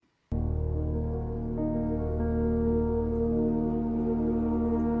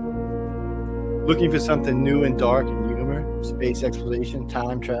Looking for something new and dark and humor, space exploration,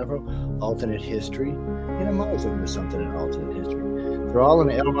 time travel, alternate history? I'm always looking for something in alternate history. They're all in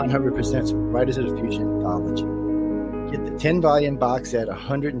the L. Ron Hubbard Presents Writers of the Future anthology. Get the 10-volume box set,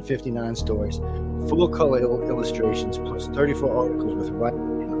 159 stories, full-color illustrations, plus 34 articles with writing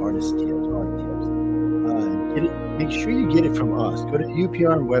and artist tips. Get it. Make sure you get it from us. Go to the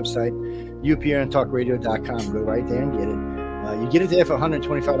UPRN website, uprntalkradio.com. Go right there and get it. You get it there for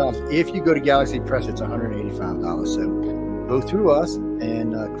 $125. If you go to Galaxy Press, it's $185. So go through us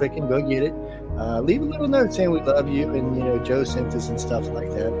and click and go get it. Leave a little note saying we love you and, Joe sent us and stuff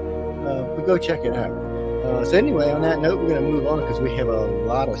like that. But go check it out. So anyway, on that note, we're going to move on because we have a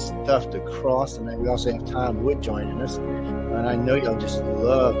lot of stuff to cross. And then we also have Tom Wood joining us. And I know y'all just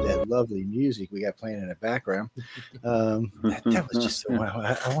love that lovely music we got playing in the background. That was just so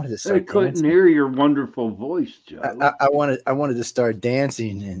wow. I wanted to start. I couldn't hear your wonderful voice, Joe. I wanted to start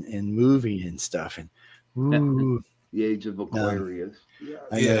dancing and moving and stuff. And ooh, the age of Aquarius.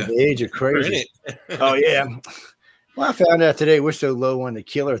 I know, the age of crazy. Oh yeah. Well, I found out today we're so low on the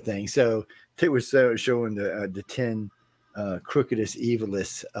killer thing. So they were showing the 10 crookedest,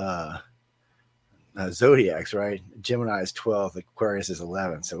 evilest zodiacs, right? Gemini is 12, Aquarius is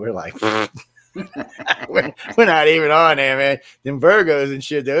 11. So we're like, we're not even on there, man. Them Virgos and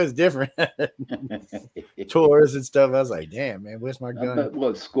shit, those different. Taurus and stuff. I was like, damn, man, where's my gun?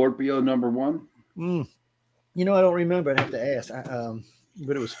 What, Scorpio number 1? I don't remember. I'd have to ask.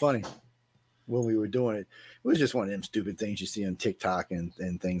 But it was funny when we were doing it. It was just one of them stupid things you see on TikTok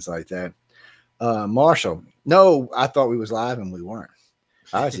and things like that. Marshall, no, I thought we was live and we weren't.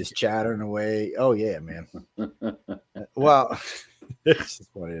 I was just chattering away. Oh yeah, man. Well, it's just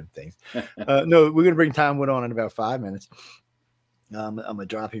one of them things. No, we're gonna bring Tom Wood on in about 5 minutes. I'm gonna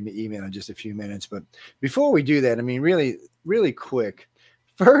drop him an email in just a few minutes. But before we do that, I mean, really, really quick.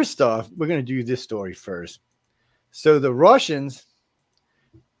 First off, we're gonna do this story first. So the Russians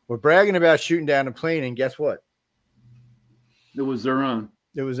were bragging about shooting down a plane, and guess what? It was their own.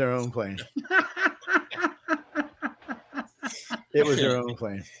 It was their own plane. It was their own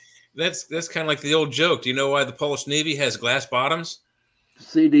plane. That's kind of like the old joke. Do you know why the Polish Navy has glass bottoms?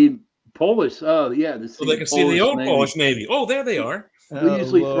 See the Polish. Oh yeah, so they can see the old Navy. Polish Navy. Oh, there they are. We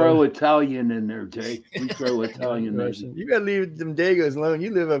usually throw Italian in there, Jake. We throw Italian. You gotta leave them Dagos alone.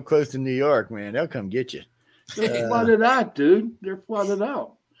 You live up close to New York, man. They'll come get you. They're flooded out, dude. They're flooded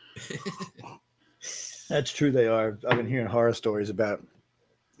out. That's true. They are. I've been hearing horror stories about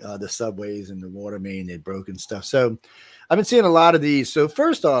the subways and the water main that broke and stuff. So I've been seeing a lot of these. So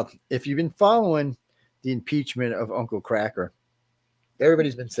first off, if you've been following the impeachment of Uncle Cracker,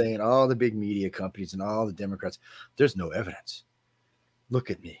 everybody's been saying, all the big media companies and all the Democrats, there's no evidence. Look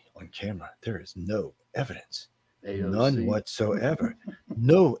at me on camera. There is no evidence. AOC. None whatsoever.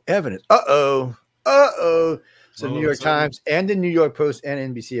 No evidence. Uh-oh. So New York Times and the New York Post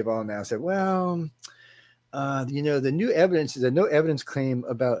and NBC have all now said, well, the new evidence is that no evidence claim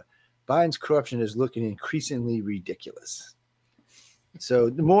about Biden's corruption is looking increasingly ridiculous. So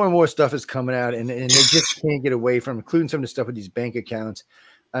the more and more stuff is coming out, and they just can't get away from, including some of the stuff with these bank accounts.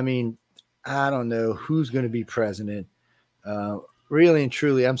 I mean, I don't know who's going to be president. Really and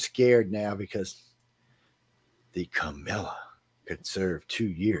truly, I'm scared now because the Camilla could serve 2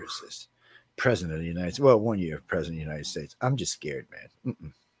 years as president of the United States. Well, 1 year president of the United States. I'm just scared,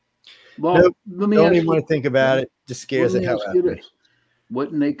 man. Well, nope, don't even want to think about it. Just scares the hell out of me.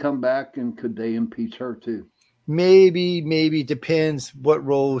 Wouldn't they come back and could they impeach her too? Maybe depends what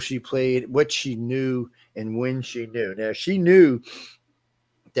role she played, what she knew, and when she knew. Now, she knew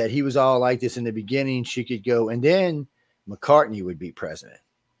that he was all like this in the beginning. She could go, and then McCartney would be president.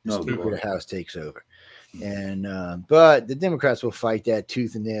 The Speaker of the House takes over. And but the Democrats will fight that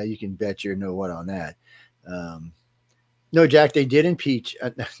tooth and nail. You can bet your know what on that. No, Jack, they did impeach.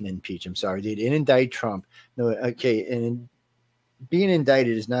 I'm sorry. They didn't indict Trump. No, okay. And being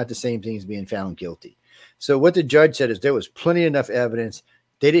indicted is not the same thing as being found guilty. So what the judge said is there was plenty enough evidence.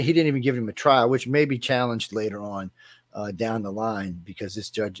 He didn't even give him a trial, which may be challenged later on down the line because this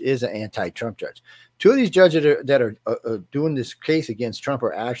judge is an anti-Trump judge. Two of these judges that are doing this case against Trump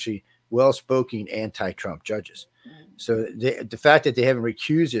are actually well-spoken anti-Trump judges. So the fact that they haven't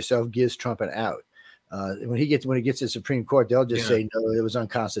recused themselves gives Trump an out. When he gets to the Supreme Court, they'll just say, no, it was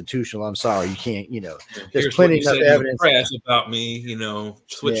unconstitutional. I'm sorry. You can't, there's plenty of evidence press about me,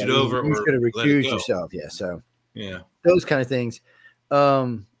 switch it over. You should have recused yourself. Yeah. So yeah, those kind of things.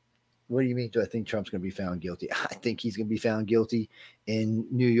 What do you mean? Do I think Trump's going to be found guilty? I think he's going to be found guilty in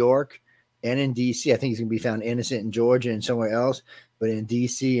New York and in D.C. I think he's going to be found innocent in Georgia and somewhere else. But in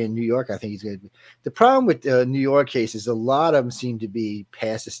D.C. and New York, I think he's going to be. The problem with New York cases, a lot of them seem to be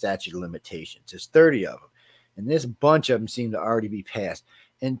past the statute of limitations. There's 30 of them. And there's a bunch of them seem to already be passed.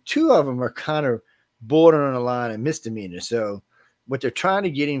 And 2 of them are kind of bordering on the line of misdemeanor. So what they're trying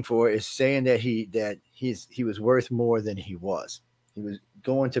to get him for is saying that he was worth more than he was. He was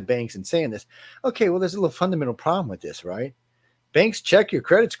going to banks and saying this. Okay, well, there's a little fundamental problem with this, right? Banks check your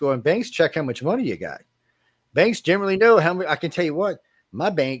credit score and banks check how much money you got. Banks generally know how much. I can tell you what, my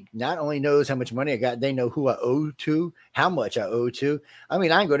bank not only knows how much money I got, they know who I owe to, how much I owe to. I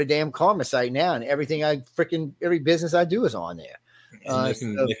mean, I can go to damn Karma site now and every business I do is on there. And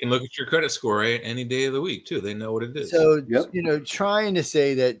they can look at your credit score, right, any day of the week too. They know what it is. So, trying to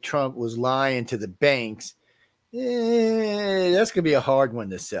say that Trump was lying to the banks, that's going to be a hard one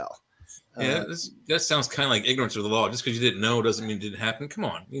to sell. Yeah, that sounds kind of like ignorance of the law. Just because you didn't know doesn't mean it didn't happen. Come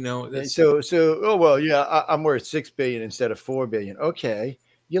on, I'm worth $6 billion instead of $4 billion. Okay,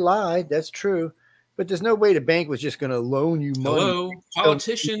 you lied. That's true, but there's no way the bank was just going to loan you money. Hello,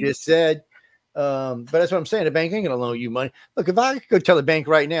 politician. You just said, but that's what I'm saying. The bank ain't going to loan you money. Look, if I could go tell the bank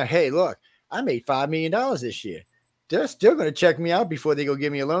right now, hey, look, I made $5 million this year. They're still going to check me out before they go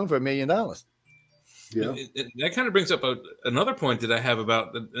give me a loan for $1 million. Yeah, that kind of brings up another point that I have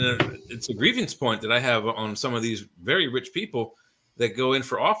about it's a grievance point that I have on some of these very rich people that go in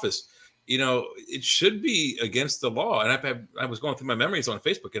for office. It should be against the law. And I was going through my memories on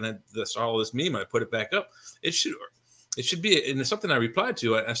Facebook, and I saw this meme. I put it back up. It should be, and it's something I replied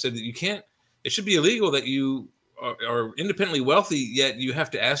to. I said that you can't. It should be illegal that you are independently wealthy, yet you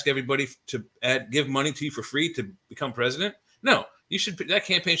have to ask everybody to give money to you for free to become president. No. That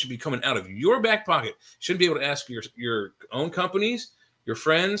campaign should be coming out of your back pocket. You shouldn't be able to ask your own companies, your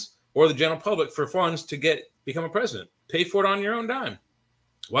friends, or the general public for funds to become a president. Pay for it on your own dime.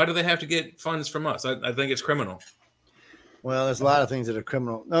 Why do they have to get funds from us? I think it's criminal. Well, there's a lot of things that are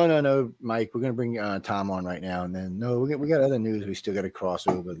criminal. No, Mike. We're going to bring Tom on right now, and then we got other news. We still got to cross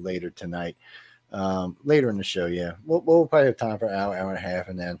over later tonight, later in the show. Yeah, we'll probably have time for an hour and a half,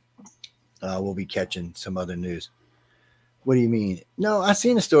 and then we'll be catching some other news. What do you mean? No, I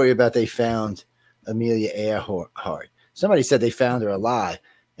seen a story about they found Amelia Earhart. Somebody said they found her alive,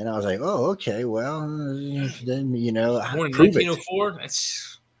 and I was like, "Oh, okay. Well, then Born in prove 1904. it.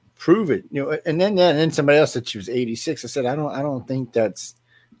 That's Prove it." And then somebody else said she was 86. I said, "I don't think that's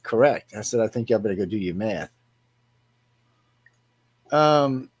correct." I said, "I think y'all better go do your math."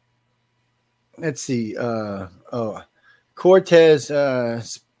 Let's see. Cortez.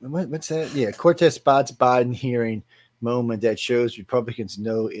 What's that? Yeah, Cortez spots Biden hearing moment that shows Republicans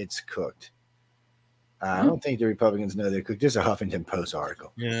know it's cooked. I don't think the Republicans know they're cooked. This is a Huffington Post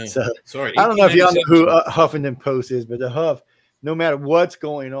article. Yeah. So sorry. I don't know if y'all know who Huffington Post is, but the Huff, no matter what's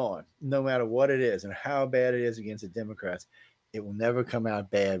going on, no matter what it is and how bad it is against the Democrats, it will never come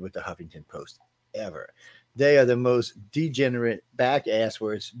out bad with the Huffington Post ever. They are the most degenerate,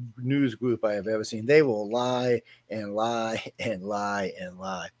 back-asswards news group I have ever seen. They will lie and lie and lie and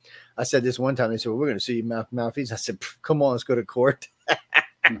lie. I said this one time. They said, "Well, we're going to see you mouthpiece." I said, "Come on, let's go to court."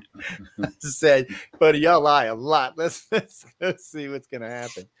 I said, "Buddy, y'all lie a lot. Let's see what's going to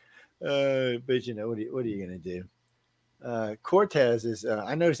happen." But what are you going to do? Cortez is.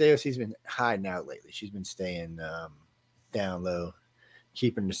 I noticed AOC's been hiding out lately. She's been staying down low,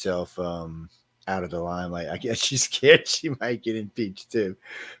 keeping herself out of the limelight. I guess she's scared she might get impeached too.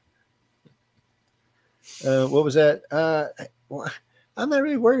 What was that? Well, I'm not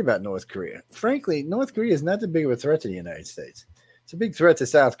really worried about North Korea. Frankly, North Korea is not that big of a threat to the United States. It's a big threat to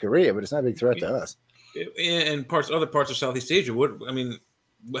South Korea, but it's not a big threat to us. And other parts of Southeast Asia.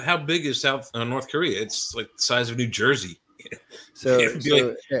 How big is North Korea? It's like the size of New Jersey. So,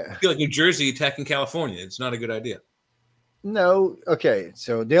 feel like New Jersey attacking California. It's not a good idea. No. Okay.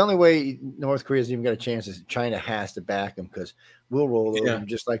 So the only way North Korea's even got a chance is China has to back them because we'll roll over them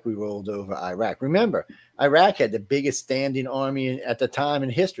just like we rolled over Iraq. Remember, Iraq had the biggest standing army at the time in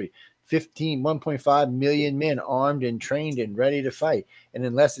history. 1.5 million men armed and trained and ready to fight. And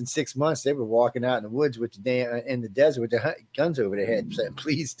in less than 6 months, they were walking out in the woods in the desert with their guns over their head saying,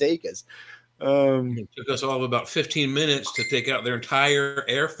 "Please take us." It took us all of about 15 minutes to take out their entire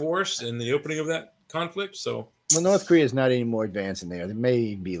air force in the opening of that conflict. So, well, North Korea is not any more advanced than they are. There may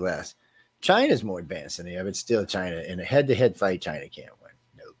even be less. China's more advanced than they are, but still China. In a head-to-head fight, China can't win.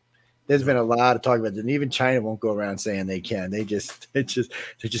 Nope. There's been a lot of talk about that. And even China won't go around saying they can. They just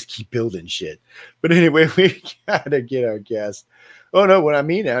keep building shit. But anyway, we gotta get our guests. Oh no, what I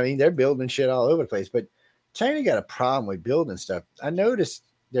mean they're building shit all over the place. But China got a problem with building stuff. I noticed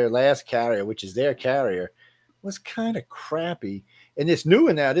their last carrier, which is their carrier, was kind of crappy. And this new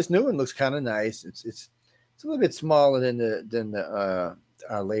one looks kind of nice. It's a little bit smaller than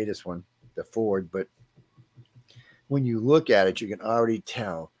our latest one, the Ford, but when you look at it, you can already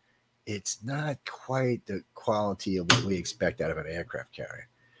tell it's not quite the quality of what we expect out of an aircraft carrier.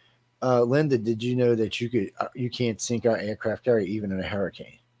 Linda, did you know that you can't sink our aircraft carrier even in a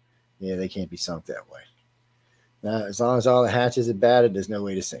hurricane? Yeah, they can't be sunk that way. Now, as long as all the hatches are battered, there's no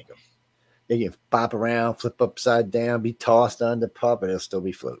way to sink them. They can bop around, flip upside down, be tossed under pup, and it'll still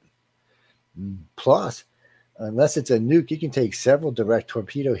be floating. Plus, unless it's a nuke, you can take several direct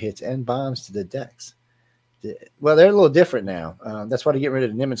torpedo hits and bombs to the decks. Well, they're a little different now. That's why they get rid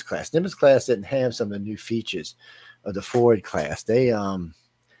of the Nimitz class. Nimitz class didn't have some of the new features of the Ford class. They, I'm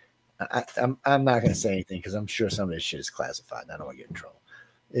not going to say anything because I'm sure some of this shit is classified and I don't want to get in trouble.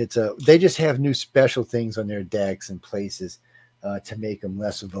 They just have new special things on their decks and places to make them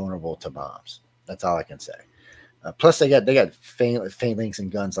less vulnerable to bombs. That's all I can say. Plus, they got faint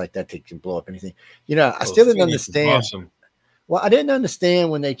and guns like that that can blow up anything. I still didn't understand. Awesome. Well, I didn't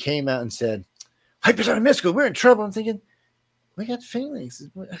understand when they came out and said, hypersonic missile, we're in trouble. I'm thinking, we got faint.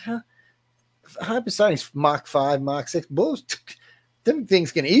 Hypersonics Mach 5, Mach 6 bulls. Them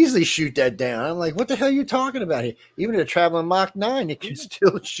things can easily shoot that down. I'm like, what the hell are you talking about here? Even if they're traveling Mach 9, you can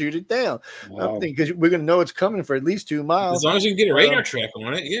still shoot it down. Wow. I'm thinking because we're going to know it's coming for at least 2 miles. As long as you can get a radar track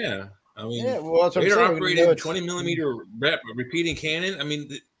on it, yeah. I mean, radar operated 20 millimeter repeating cannon. I mean,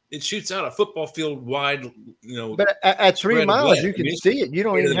 it shoots out a football field wide, But at 3 miles, you can see it. You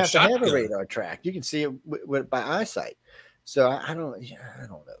don't even have to have a radar track. You can see it by eyesight. So I don't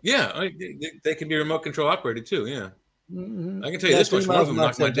know. Yeah, they can be remote control operated too. Yeah. Mm-hmm. I can tell you this much. One of them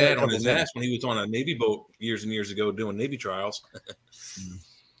knocked my dad on his ass when he was on a Navy boat years and years ago doing Navy trials.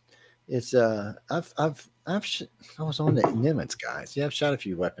 It's I was on the Nimitz guys. Yeah, I've shot a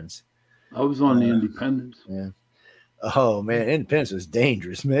few weapons. I was on the Independence. Yeah. Oh man, Independence was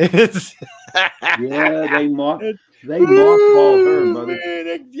dangerous, man. Yeah, they mothballed her, brother.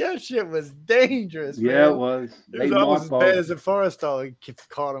 Man, that shit was dangerous. Yeah, man. It was. It was almost as bad as the forest dog. It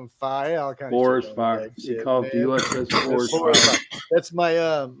caught on fire. All kinds forest fire. It called the USS Forest Fire. That's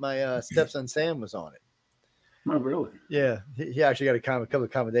my stepson Sam was on it. Oh, really? Yeah, he actually got a couple of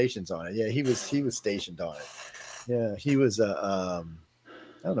accommodations on it. Yeah, he was stationed on it. Yeah, he was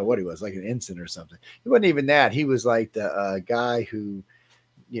I don't know what he was, like an ensign or something. He wasn't even that. He was like the guy who,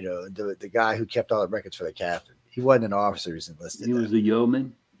 the guy who kept all the records for the captain. He wasn't an officer. He was enlisted. He was a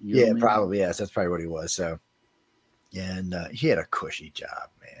yeoman? Yeah, probably. Yes, that's probably what he was. So, and he had a cushy job,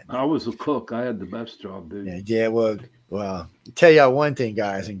 man. I was a cook. I had the best job, dude. Yeah. Well, tell y'all one thing,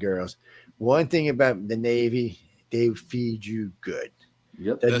 guys and girls. One thing about the Navy, they feed you good.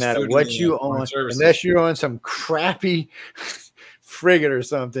 Yep. Doesn't matter what you on, unless you're on some crappy frigate or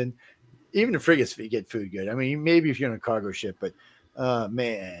something. Even the frigates get food good. I mean, maybe if you're on a cargo ship, but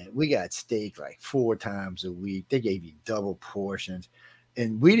man, we got steak like 4 times a week. They gave you double portions,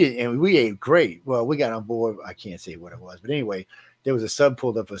 and we ate great. Well, we got on board. I can't say what it was, but anyway, there was a sub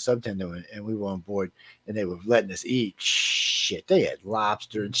pulled up a subtender, and we were on board, and they were letting us eat. Shit, they had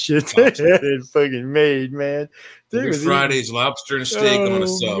lobster and shit. They had it fucking made, man. Friday's lobster and steak on a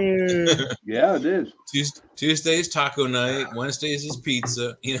sub. Yeah, it is. Tuesday's taco night. Wednesdays is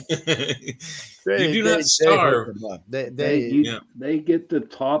pizza. You do not starve. They get the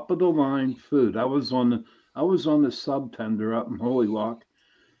top of the line food. I was on the sub tender up in Holy Lock,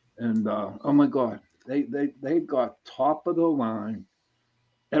 and oh my God. They got top of the line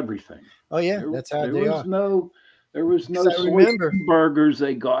everything. Oh yeah, that's how they are. There was no soybean burgers.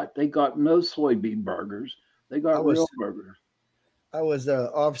 They got no soybean burgers. They got real burgers. I was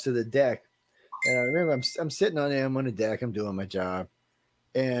officer of the deck, and I remember I'm sitting on there. I'm on the deck. I'm doing my job,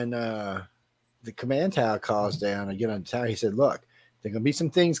 and the command tower calls down. I get on the tower. He said, "Look, there are gonna be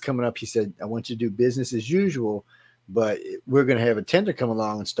some things coming up." He said, "I want you to do business as usual, but we're gonna have a tender come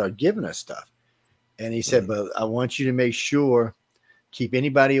along and start giving us stuff." And he said, but I want you to make sure, keep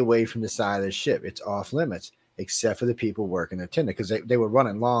anybody away from the side of the ship. It's off limits, except for the people working the tender, because they were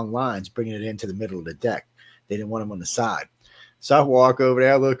running long lines, bringing it into the middle of the deck. They didn't want them on the side. So I walk over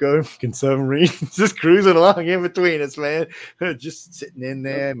there, I look over, fucking submarine, just cruising along in between us, man. Just sitting in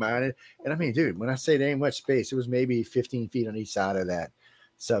there, minding. And I mean, dude, when I say there ain't much space, it was maybe 15 feet on each side of that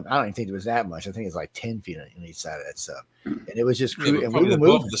sub. I don't even think it was that much. I think it's like 10 feet on each side of that sub. And it was just cruising. And we were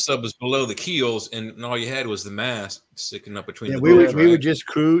moving. The sub was below the keels, and all you had was the mast sticking up between the boats. We were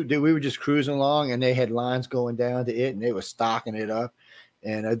just cruising along, and they had lines going down to it, and they were stocking it up.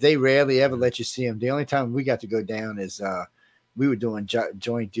 And they rarely ever let you see them. The only time we got to go down is we were doing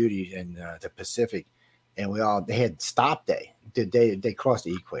joint duty in the Pacific, and they had stop day. They crossed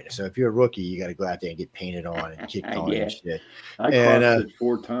the equator. So if you're a rookie, you got to go out there and get painted on and kicked on and shit. I crossed it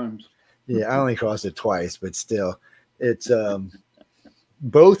 4 times. Yeah, I only crossed it twice, but still, it's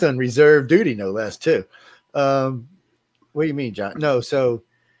both on reserve duty, no less, too. What do you mean, John? No, so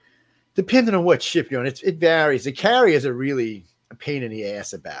depending on what ship you're on, it varies. The carriers are really a pain in the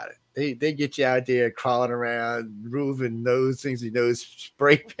ass about it. They get you out there crawling around, moving those things,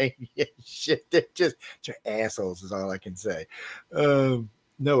 spray paint and shit. They're assholes, is all I can say.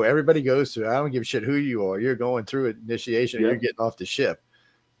 No, everybody goes through. I don't give a shit who you are. You're going through initiation, you're getting off the ship.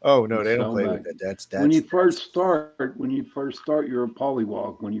 Oh no, they don't play with that. That's when you first start. You're a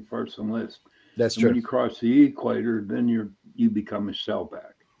polywog when you first enlist. That's true. When you cross the equator, then you become a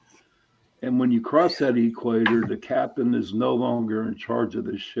shellback. And when you cross that equator, the captain is no longer in charge of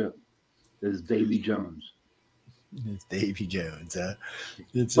the ship. It's Davy Jones. It's Davy Jones. But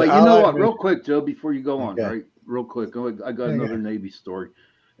you know what? Real quick, Joe, before you go on, right? Real quick, I got another Navy story,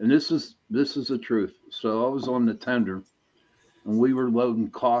 and this is the truth. So I was on the tender, and we were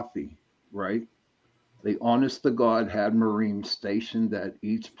loading coffee, right? They, honest to God, had Marines stationed at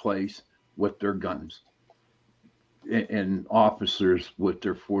each place with their guns, and officers with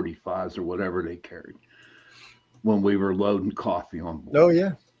their 45s or whatever they carried when we were loading coffee on board. Oh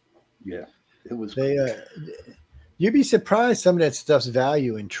yeah. Yeah, it was. You'd be surprised some of that stuff's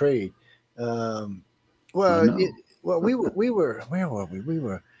value in trade. We were. Where were we? We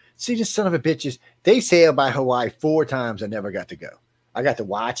were. See, this son of a bitches. They sailed by Hawaii 4 times. I never got to go. I got to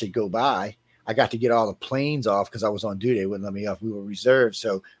watch it go by. I got to get all the planes off because I was on duty. They wouldn't let me off. We were reserved,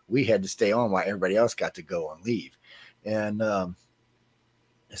 so we had to stay on while everybody else got to go on leave. And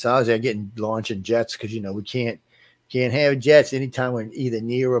so I was there launching jets because we can't have jets anytime we're either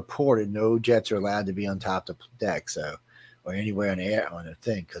near or ported. No jets are allowed to be on top of the deck, or anywhere on the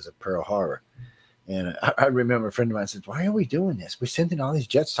thing because of Pearl Harbor. And I remember a friend of mine said, "Why are we doing this? We're sending all these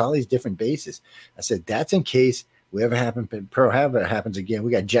jets to all these different bases." I said, "That's in case Pearl Harbor happens again.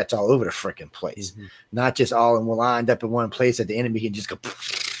 We got jets all over the freaking place, not just all in lined up in one place that the enemy can just go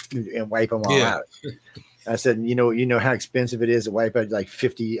and wipe them all out." I said, "You know how expensive it is to wipe out like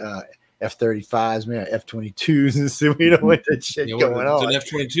 50 F-35s, man, F-22s, and so we don't want that shit going on." An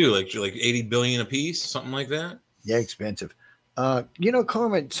F-22 like 80 billion a piece, something like that. Yeah, expensive.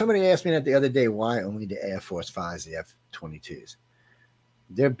 Carmen, somebody asked me that the other day, why only the Air Force flies the F-22s?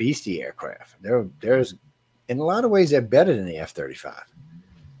 They're beastie aircraft. There's in a lot of ways they're better than the F-35,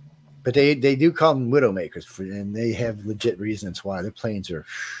 but they do call them widowmakers, and they have legit reasons why. Their planes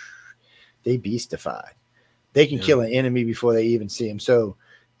they beastified. They can kill an enemy before they even see him. So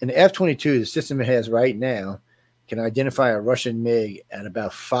in the F-22, the system it has right now can identify a Russian MiG at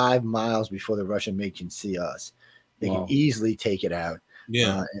about 5 miles before the Russian MiG can see us. They can easily take it out.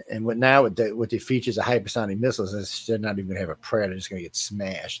 Yeah. And with the features of hypersonic missiles, they're not even going to have a prayer. They're just going to get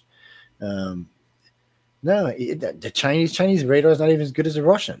smashed. The Chinese radar is not even as good as the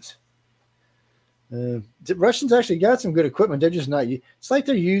Russians. The Russians actually got some good equipment. They're just not. It's like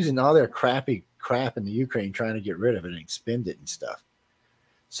they're using all their crappy crap in the Ukraine, trying to get rid of it and expend it and stuff.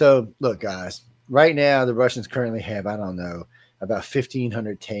 So look, guys, right now the Russians currently have, I don't know, about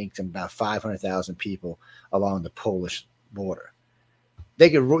 1,500 tanks and about 500,000 people along the Polish border.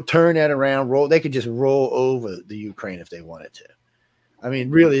 They could turn that around, they could just roll over the Ukraine if they wanted to. I mean,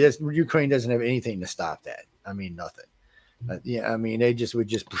 really, Ukraine doesn't have anything to stop that. I mean, nothing. They just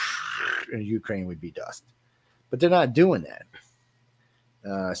would and Ukraine would be dust. But they're not doing that.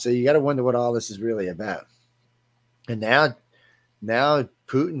 So you got to wonder what all this is really about. And now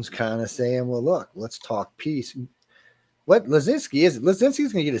Putin's kind of saying, well, look, let's talk peace. What Zelensky's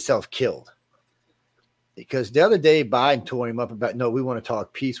going to get himself killed. Because the other day, Biden tore him up about, no, we want to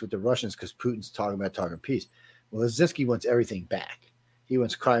talk peace with the Russians because Putin's talking about talking peace. Well, Zelensky wants everything back. He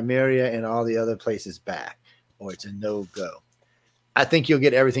wants Crimea and all the other places back, or it's a no-go. I think he'll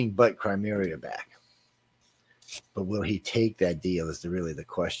get everything but Crimea back. But will he take that deal is really the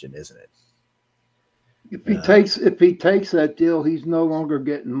question, isn't it? If he takes that deal, he's no longer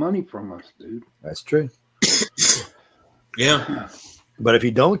getting money from us, dude. That's true. Yeah. But if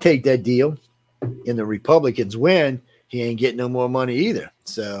he don't take that deal and the Republicans win, he ain't getting no more money either.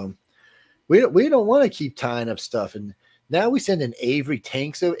 So we don't want to keep tying up stuff. And now we send in Avery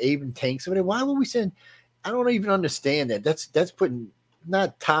tanks over there. Why would we send? I don't even understand that. That's putting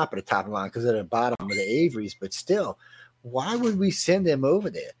not top of the top line because they're at the bottom of the Averys, but still, why would we send them over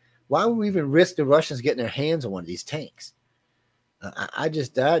there? Why would we even risk the Russians getting their hands on one of these tanks?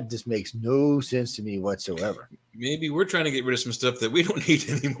 That just makes no sense to me whatsoever. Maybe we're trying to get rid of some stuff that we don't need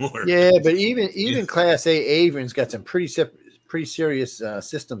anymore. Yeah, but even Class A Abrams got some pretty serious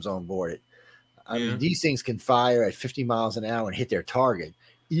systems on board it. I mean, these things can fire at 50 miles an hour and hit their target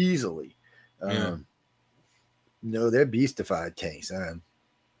easily. No, they're beastified tanks.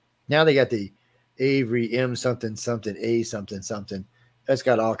 Now they got the Avery M something something A something something. That's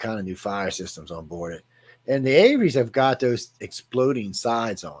got all kind of new fire systems on board it. And the Averys have got those exploding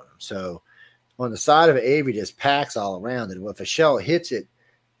sides on them. So on the side of an Avery, there's packs all around it. Well, if a shell hits it,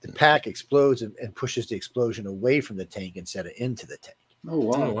 the pack explodes and pushes the explosion away from the tank instead of into the tank. Oh,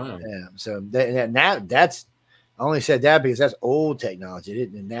 wow. Yeah. So that's I only said that because that's old technology.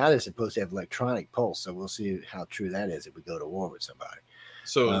 And now they're supposed to have electronic pulse. So we'll see how true that is if we go to war with somebody.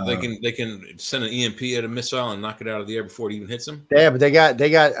 So they can send an EMP at a missile and knock it out of the air before it even hits them. Yeah, but they got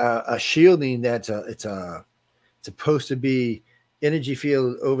a shielding that's it's supposed to be energy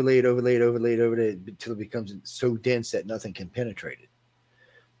field overlaid until it becomes so dense that nothing can penetrate it.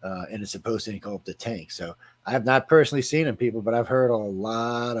 And it's supposed to engulf the tank. So I have not personally seen them, people, but I've heard a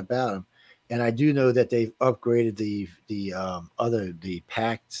lot about them. And I do know that they've upgraded the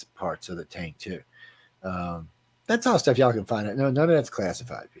packed parts of the tank too. That's all stuff y'all can find out. No, none of that's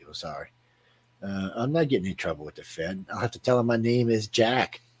classified, people. Sorry. I'm not getting in trouble with the Fed. I'll have to tell them my name is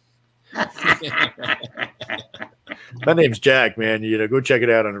Jack. My name's Jack, man. Go check it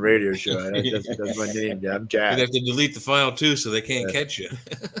out on the radio show. That's my name. Yeah, I'm Jack. You have to delete the file too, so they can't catch you.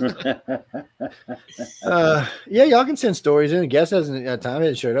 Yeah, y'all can send stories in. Guest hasn't time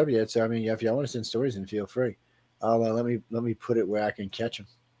hasn't showed up yet, so I mean, if y'all want to send stories in, feel free. I'll let me put it where I can catch them.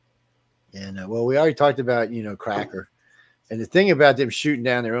 And well, we already talked about Cracker, and the thing about them shooting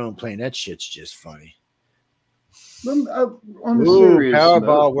down their own plane, that shit's just funny. On the serious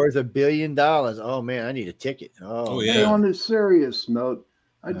Powerball note, worth $1 billion. Oh man, I need a ticket. Oh yeah. Hey, on a serious note,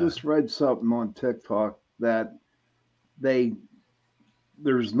 I just read something on TikTok that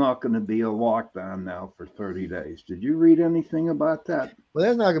there's not going to be a lockdown now for 30 days. Did you read anything about that? Well,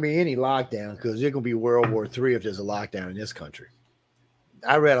 there's not going to be any lockdown because there's going to be World War III if there's a lockdown in this country.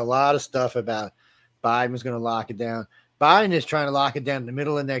 I read a lot of stuff about Biden's going to lock it down. Biden is trying to lock it down in the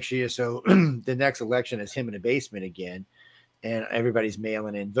middle of next year. So the next election is him in the basement again. And everybody's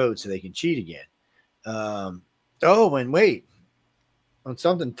mailing in votes so they can cheat again. And wait, on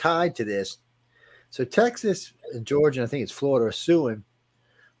something tied to this. So Texas and Georgia, and I think it's Florida, are suing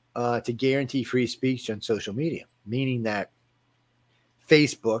to guarantee free speech on social media, meaning that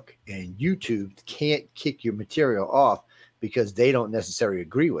Facebook and YouTube can't kick your material off because they don't necessarily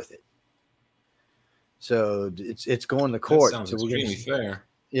agree with it. So it's going to court. That sounds so extremely fair.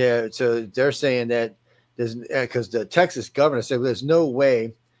 Yeah, so they're saying that there's because the Texas governor said, well, there's no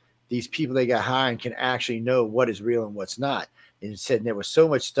way these people they got hired can actually know what is real and what's not. And it said there was so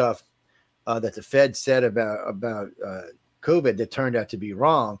much stuff that the Fed said about COVID that turned out to be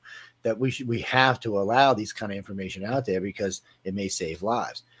wrong that we have to allow these kind of information out there because it may save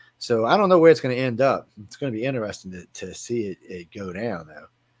lives. So I don't know where it's going to end up. It's going to be interesting to see it go down though.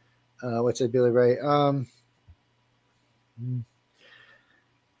 What's that, Billy Ray? I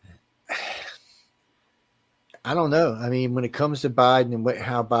don't know. I mean, when it comes to Biden and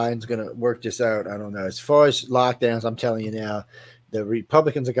how Biden's going to work this out, I don't know. As far as lockdowns, I'm telling you now, the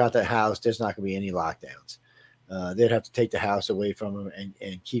Republicans have got the House. There's not going to be any lockdowns. They'd have to take the House away from them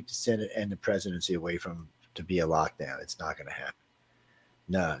and keep the Senate and the presidency away from them to be a lockdown. It's not going to happen.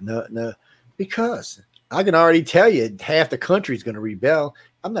 No. Because I can already tell you half the country is going to rebel.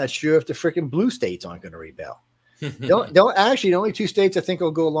 I'm not sure if the freaking blue states aren't going to rebel. Don't actually, the only two states I think will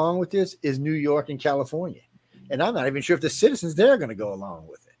go along with this is New York and California. And I'm not even sure if the citizens there are going to go along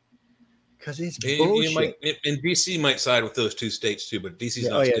with it. Because it's bullshit. And DC might side with those two states too, but DC's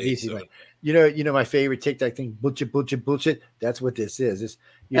not state. DC. So. You know my favorite TikTok thing, bullshit. That's what this is. It's,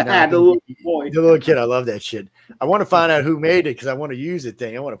 the little kid. I love that shit. I want to find out who made it because I want to use the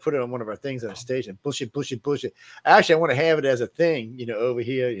thing. I want to put it on one of our things on the station. Bullshit. Actually, I want to have it as a thing, over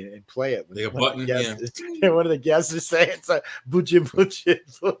here and play it. Like a button, One of the guests is saying it's like bullshit.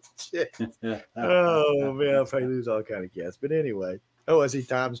 Oh man, I'll probably lose all kind of guests. But anyway. Oh, I see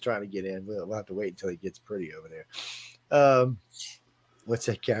Tom's trying to get in. We'll have to wait until he gets pretty over there. What's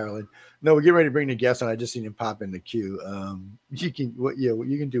that, Carolyn? No, we're getting ready to bring the guest on. I just seen him pop in the queue. You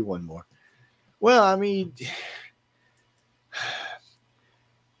can do one more. Well, I mean,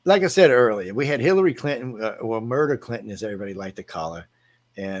 like I said earlier, we had Hillary Clinton, Murder Clinton, as everybody liked to call her,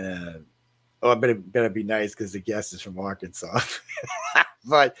 and I better be nice because the guest is from Arkansas.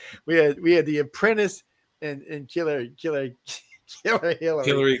 But we had the Apprentice and Killer Hillary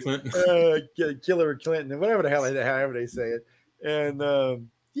Clinton, Killer Clinton, and whatever the hell, however they say it. And I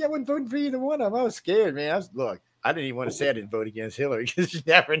wasn't voting for either one of them. I was scared, man. I didn't even want to say I didn't vote against Hillary because you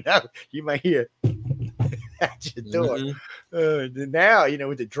never know. You might hear. at your door. Now,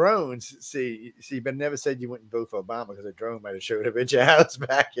 with the drones, see, but never said you wouldn't vote for Obama because a drone might have showed up at your house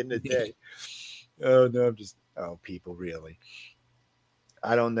back in the day. Oh, no, people, really.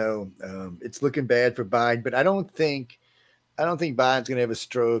 I don't know. It's looking bad for Biden, but I don't think Biden's going to have a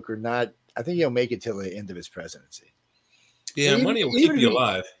stroke or not. I think he'll make it till the end of his presidency. Yeah, money will keep you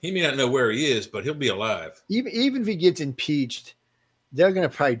alive. He may not know where he is, but he'll be alive. Even if he gets impeached, they're going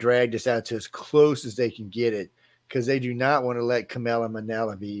to probably drag this out to as close as they can get it because they do not want to let Kamala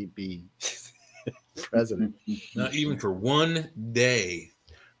Manella be president. Not even for one day.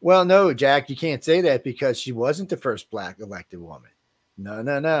 Well, no, Jack, you can't say that because she wasn't the first black elected woman.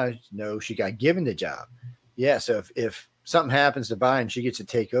 No, she got given the job. Yeah, so if something happens to Biden, she gets to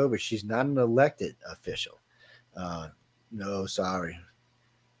take over. She's not an elected official. No, sorry.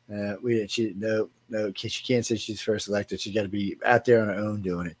 She can't say she's first elected. She's got to be out there on her own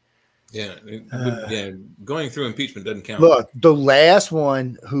doing it. Yeah, going through impeachment doesn't count. Look, the last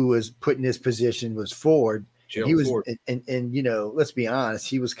one who was put in this position was Ford. Ford. And let's be honest,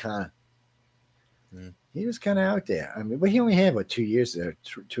 he was kind of out there. I mean, but he only had 2 years there,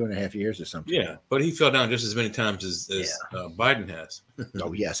 2.5 years or something. Yeah, but he fell down just as many times as Biden has.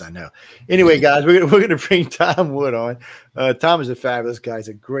 Oh yes, I know. Anyway, guys, we're going to bring Tom Wood on. Tom is a fabulous guy. He's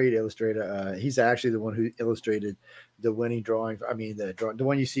a great illustrator. He's actually the one who illustrated the winning drawing. I mean, the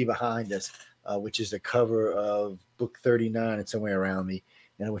one you see behind us, which is the cover of book 39. It's somewhere around me,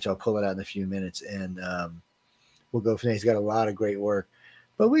 which I'll pull it out in a few minutes, and we'll go from there. He's got a lot of great work.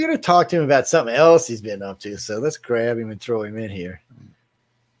 But we're going to talk to him about something else he's been up to. So let's grab him and throw him in here.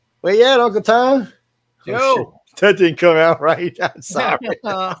 Where you at, Uncle Tom? Joe. Oh, that didn't come out right. I'm sorry.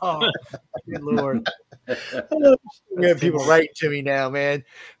 Oh, good Lord. We have people writing to me now, man.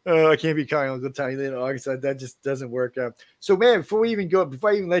 I can't be calling Uncle Tom in Arkansas. That just doesn't work out. So, man, before I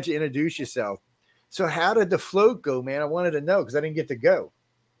even let you introduce yourself, so how did the float go, man? I wanted to know because I didn't get to go.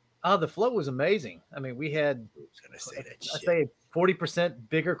 Oh, the float was amazing. I mean, we had, I was gonna say that I'd say 40%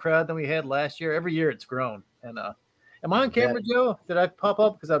 bigger crowd than we had last year. Every year it's grown. And am I on camera, Joe? Did I pop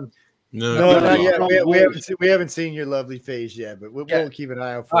up? Because I'm no, not yet. We haven't seen your lovely face yet, but we'll keep an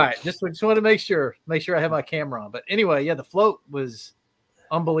eye out for it. All right, just want to make sure I have my camera on. But anyway, the float was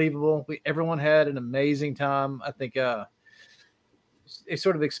unbelievable. Everyone had an amazing time. I think it's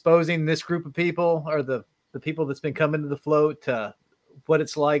sort of exposing this group of people or the people that's been coming to the float to what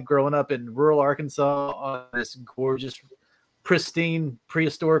it's like growing up in rural Arkansas on this gorgeous, pristine,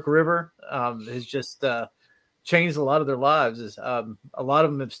 prehistoric river. Has just changed a lot of their lives. A lot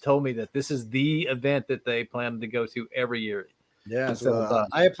of them have told me that this is the event that they plan to go to every year. Yeah, so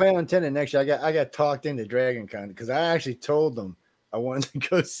I plan on attending next year. I got talked into Dragon Con because I actually told them I wanted to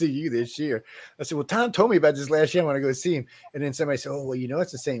go see you this year. I said, well, Tom told me about this last year. I want to go see him. And then somebody said, oh, well,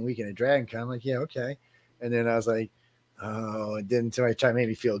 it's the same weekend at Dragon Con. I'm like, yeah, okay. And then I was like, oh, and then somebody tried to make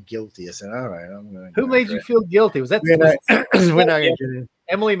me feel guilty. I said, all right, I'm going to. Who made you feel guilty? Was that we're not going to get in.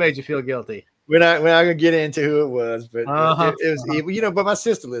 Emily made you feel guilty. We're not going to get into who it was, but it was, but my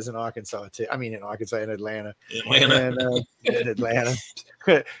sister lives in Arkansas too. I mean, in Arkansas, in Atlanta. And, in Atlanta.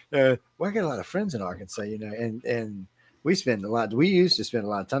 Well, I got a lot of friends in Arkansas, and we spend a lot. We used to spend a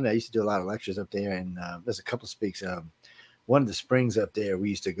lot of time there. I used to do a lot of lectures up there, and there's a couple of speaks. One of the springs up there we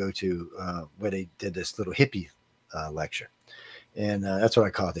used to go to where they did this little hippie lecture. And that's what I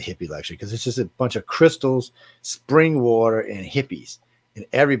call it, the hippie lecture, because it's just a bunch of crystals, spring water, and hippies. And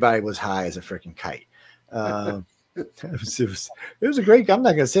everybody was high as a freaking kite. It was a great. I'm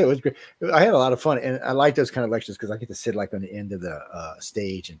not gonna say it was great. I had a lot of fun, and I like those kind of lectures because I get to sit like on the end of the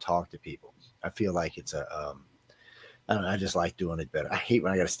stage and talk to people. I feel like it's I don't know. I just like doing it better. I hate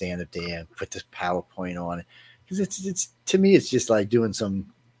when I got to stand up there and put this PowerPoint on it because it's to me it's just like doing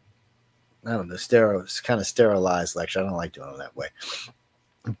some. I don't know, kind of sterilized lecture. I don't like doing it that way.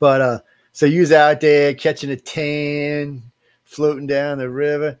 But so you was out there catching a tan, floating down the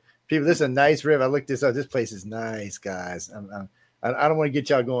river. People, this is a nice river. I looked this up. This place is nice, guys. I don't want to get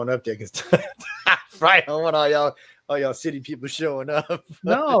y'all going up there because right, I don't want all y'all city people showing up.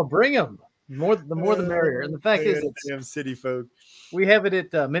 No, bring them. The more the merrier. And the fact is, it's city folk. We have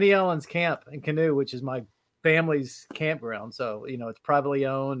it at Minnie Ellen's Camp and Canoe, which is my family's campground. So, it's privately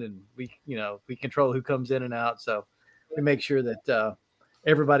owned and we control who comes in and out. So we make sure that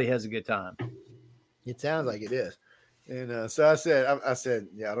everybody has a good time. It sounds like it is. And so I said,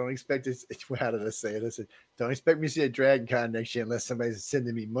 yeah, I don't expect this. How did I say it? I said, don't expect me to see a Dragon Con next year unless somebody's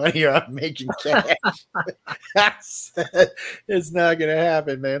sending me money or I'm making cash. I said, it's not going to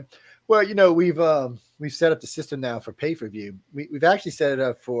happen, man. Well, we've set up the system now for pay-per-view. We've actually set it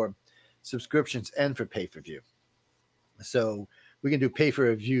up for subscriptions and for pay-per-view. So we can do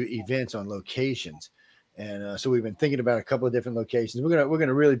pay-per-view events on locations. And so we've been thinking about a couple of different locations. We're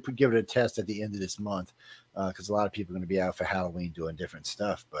gonna really give it a test at the end of this month because a lot of people are going to be out for Halloween doing different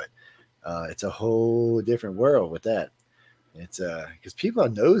stuff. But it's a whole different world with that. It's because people are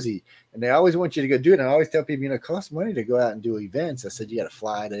nosy and they always want you to go do it. And I always tell people, it costs money to go out and do events. I said you got to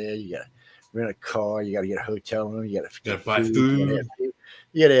fly there, you got to rent a car, you got to get a hotel room, you got to buy food.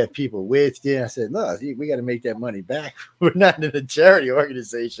 You got to have people with you. I said, no, we got to make that money back. We're not in a charity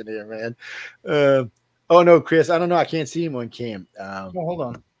organization here, man. Oh no, Chris, I don't know. I can't see him on cam. Hold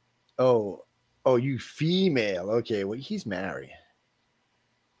on. Oh, you female? Okay, well he's married.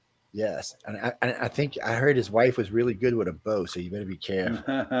 Yes, and I think I heard his wife was really good with a bow, so you better be careful.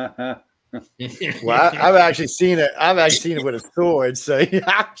 Well, I've actually seen it. I've actually seen it with a sword, so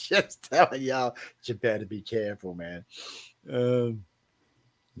I'm just telling y'all, you better be careful, man.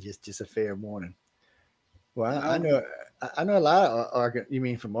 Just a fair warning. Well, I know a lot of you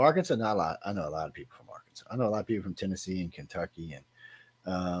mean from Arkansas? Not a lot. I know a lot of people from Arkansas. I know a lot of people from Tennessee and Kentucky, and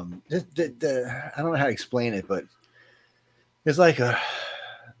I don't know how to explain it, but it's like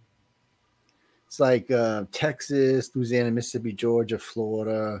Texas, Louisiana, Mississippi, Georgia,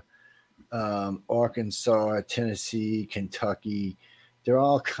 Florida, Arkansas, Tennessee, Kentucky. They're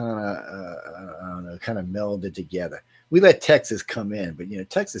all kind of melded together. We let Texas come in, but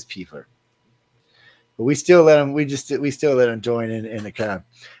Texas people are. But we still let them. We still let them join in the kind of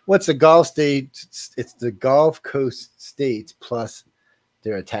what's the Gulf state? It's the Gulf Coast states plus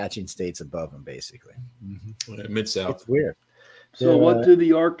their attaching states above them, basically. Mm-hmm. Mid-South. It's weird. So, what do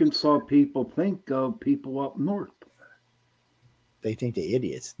the Arkansas people think of people up north? They think they're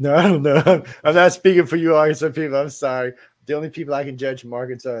idiots. No, I don't know. I'm not speaking for you, Arkansas people. I'm sorry. The only people I can judge from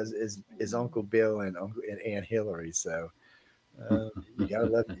Arkansas is Uncle Bill and Aunt Hillary. So you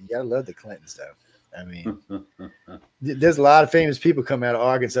gotta love the Clintons, though. I mean, there's a lot of famous people come out of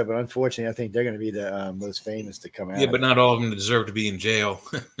Arkansas, but unfortunately, I think they're going to be the most famous to come out. Yeah, but not all of them deserve to be in jail.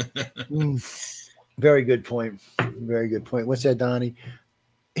 Very good point. Very good point. What's that, Donnie?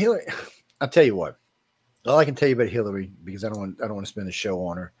 Hillary. I'll tell you what. All I can tell you about Hillary, because I don't want to spend a show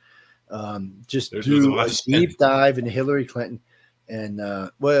on her. Just do a deep dive into Hillary Clinton,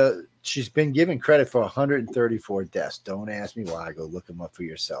 and she's been given credit for 134 deaths. Don't ask me why. Go look them up for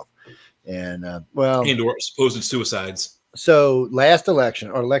yourself. And and/or supposed suicides. So last election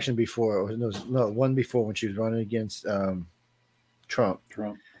or election before, one before when she was running against Trump.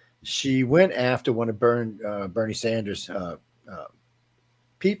 She went after one of Bernie Sanders'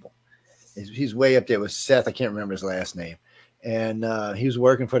 people. He's way up there with Seth. I can't remember his last name. And he was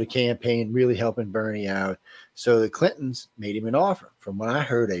working for the campaign, really helping Bernie out. So the Clintons made him an offer. From what I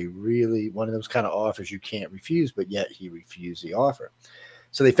heard, one of those kind of offers you can't refuse, but yet he refused the offer.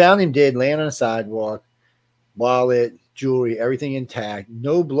 So they found him dead, laying on a sidewalk, wallet, jewelry, everything intact.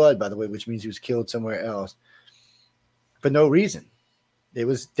 No blood, by the way, which means he was killed somewhere else. For no reason. It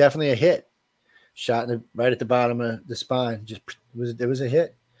was definitely a hit. Shot right at the bottom of the spine. There was a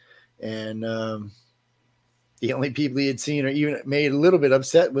hit. And the only people he had seen or even made a little bit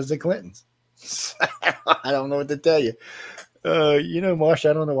upset was the Clintons. I don't know what to tell you. Marsha,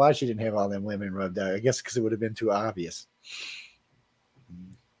 I don't know why she didn't have all them women rubbed out. I guess because it would have been too obvious.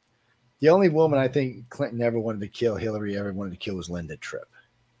 The only woman I think Clinton ever wanted to kill, Hillary ever wanted to kill, was Linda Tripp.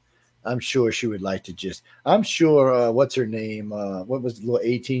 I'm sure she would like to I'm sure, what's her name? What was the little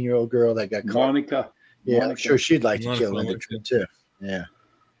 18-year-old girl that got caught? Monica. Yeah, Monica. I'm sure she'd like to kill Linda Tripp too. Yeah.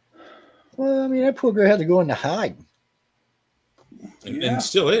 Well, I mean, that poor girl had to go into hiding. And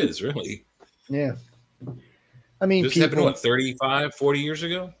still is, really. Yeah. I mean, this happened, 35, 40 years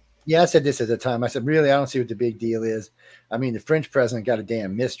ago? Yeah, I said this at the time. I said, really, I don't see what the big deal is. I mean, the French president got a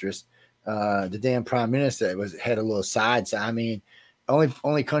damn mistress. The damn prime minister had a little side. So, I mean,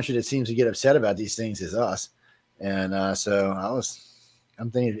 only country that seems to get upset about these things is us. And so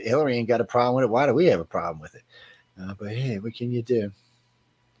I'm thinking Hillary ain't got a problem with it. Why do we have a problem with it? But hey, what can you do?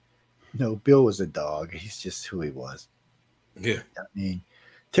 No, Bill was a dog. He's just who he was. Yeah. I mean,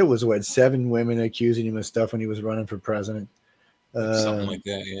 there was 7 women accusing him of stuff when he was running for president. Something like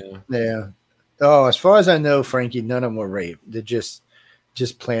that, yeah. Yeah. Oh, as far as I know, Frankie, none of them were raped. They're just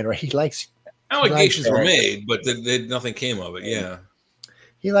playing right. Allegations were made, but nothing came of it. Yeah.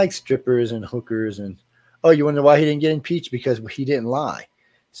 He likes strippers and hookers, and you wonder why he didn't get impeached? Because he didn't lie.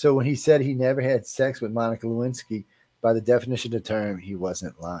 So when he said he never had sex with Monica Lewinsky, by the definition of the term, he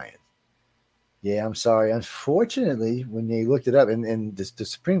wasn't lying. Yeah, I'm sorry. Unfortunately, when they looked it up, and the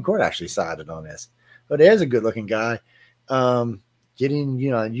Supreme Court actually sided on this. But there's a good-looking guy. Getting,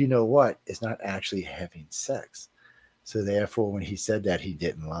 what, is not actually having sex. So therefore, when he said that, he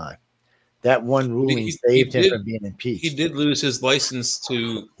didn't lie. that one ruling saved him from being impeached. He did lose his license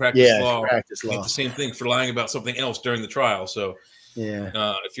to practice law. Practice law. The same thing for lying about something else during the trial. So,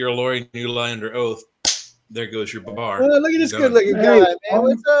 if you're a lawyer and you lie under oath, there goes your bar. Oh, look at this good-looking guy, man.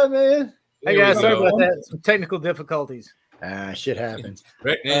 What's up, man? Hey guys, sorry about that. Some technical difficulties. Shit happens.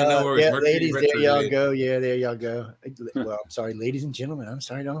 Right, no worries. Ladies, there y'all go. Yeah, there y'all go. Well, I'm sorry, ladies and gentlemen. I'm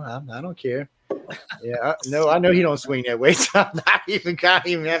sorry. No, I don't care. Yeah, I know he don't swing that way. So I'm not even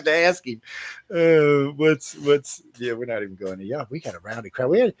have to ask him. What's? Yeah, we're not even going to. Yeah, we got a rowdy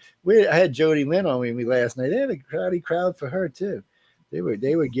crowd. I had Jody Lynn on with me last night. They had a rowdy crowd for her too. They were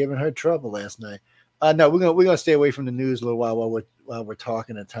giving her trouble last night. No, we're gonna stay away from the news a little while we're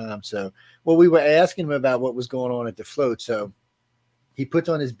talking to Tom. So, we were asking him about what was going on at the float. So, he puts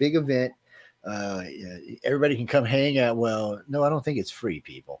on this big event. Everybody can come hang out. Well, no, I don't think it's free,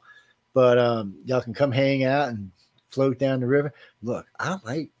 people, but y'all can come hang out and float down the river. Look,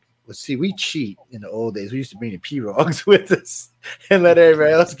 we cheat in the old days. We used to bring the pirogues with us and let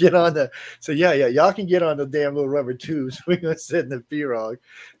everybody else get on the. So y'all can get on the damn little rubber tubes. We're gonna sit in the pirogue,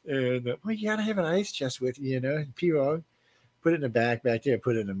 and you gotta have an ice chest with you, pirogue. Put it in the back there.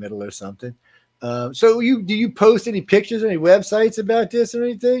 Put it in the middle or something. So do you post any pictures, any websites about this or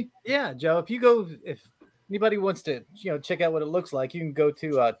anything? Yeah, Joe. If anybody wants to, check out what it looks like, you can go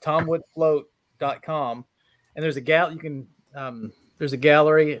to tomwoodfloat.com, and there's a there's a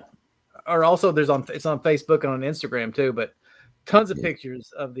gallery. Or also it's on Facebook and on Instagram too, but tons of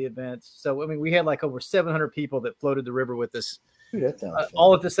pictures of the events. So, we had like over 700 people that floated the river with us. Dude, that sounds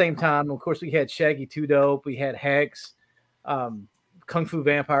all at the same time. Of course, we had Shaggy 2 Dope, we had Hex, Kung Fu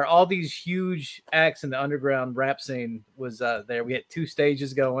Vampire, all these huge acts in the underground rap scene was there. We had 2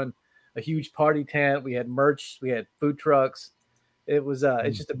 stages going, a huge party tent. We had merch, we had food trucks. It was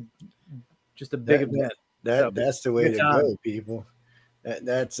it's just a big event. That's the way to go, people.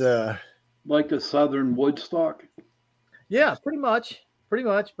 That's like a Southern Woodstock. Yeah, pretty much.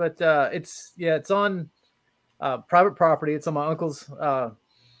 But it's on private property. It's on my uncle's.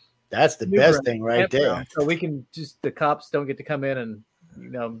 That's the best thing right there. So we can the cops don't get to come in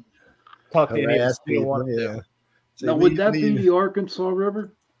and talk to any of us. Yeah. So now, would that be the Arkansas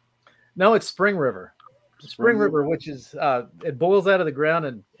River? No, it's Spring River. Spring River, which is it boils out of the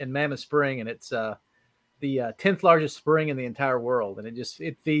ground in Mammoth Spring, and it's the 10th largest spring in the entire world, and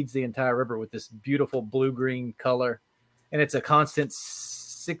it feeds the entire river with this beautiful blue-green color, and it's a constant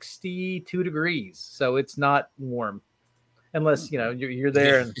 62 degrees, so it's not warm unless you're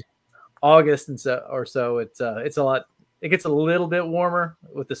there in August and so it's a lot. It gets a little bit warmer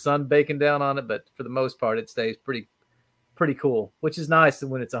with the sun baking down on it, but for the most part it stays pretty cool, which is nice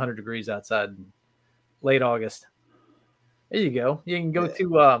when it's 100 degrees outside in late August. There you go. You can go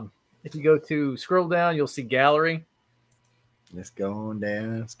to if you go to scroll down, you'll see gallery. Let's go on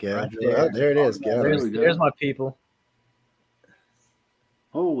down. Right there. Oh, there it is. Gallery. There's my people.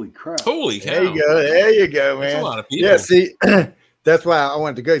 Holy crap. Holy cow. There you go, man. That's a lot of people. Yeah, see, that's why I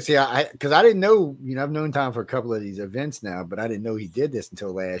wanted to go. See, because I didn't know, I've known Tom for a couple of these events now, but I didn't know he did this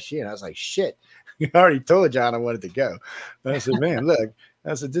until last year. And I was like, shit, I already told John I wanted to go. And I said, man, look.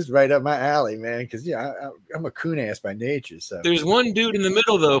 I said, this is right up my alley, man, because, I'm a coon ass by nature. So there's one dude in the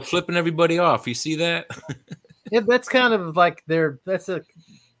middle, though, flipping everybody off. You see that? Yeah, that's kind of like I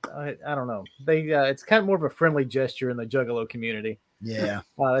don't know. It's kind of more of a friendly gesture in the Juggalo community. Yeah.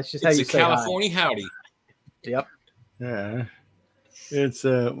 That's just how you say California hi. Howdy. Yep. Yeah. It's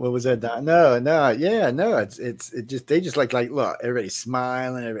what was that? No. It's just they just like look, everybody's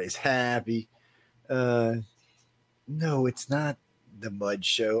smiling, everybody's happy. No, it's not the mud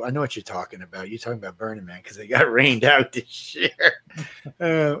show. I know what you're talking about. You're talking about Burning Man because they got rained out this year.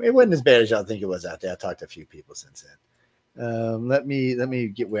 It wasn't as bad as y'all think it was out there. I talked to a few people since then. Let me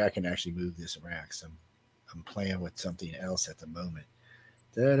get where I can actually move this around because I'm playing with something else at the moment.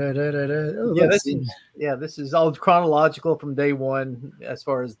 Oh, this is all chronological from day one as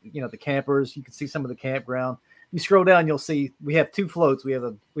far as the campers. You can see some of the campground. You scroll down, you'll see we have 2 floats. We have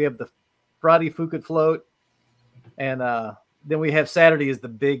the Friday Phuket float, and then we have Saturday is the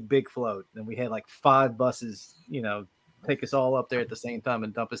big float. And we had like 5 buses, take us all up there at the same time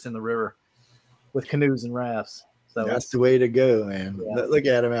and dump us in the river with canoes and rafts. So that's the way to go, man. Yeah. Look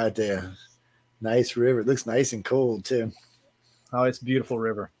at them out there. Nice river. It looks nice and cold too. Oh, it's a beautiful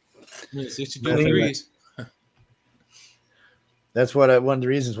river. 62 degrees. That's what one of the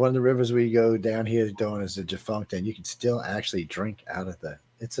reasons. One of the rivers we go down here doing is the defunct, and you can still actually drink out of that.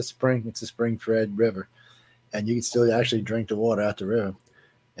 It's a spring-fed river, and you can still actually drink the water out the river.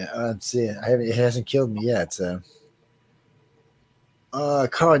 I'm seeing. It hasn't killed me yet. So,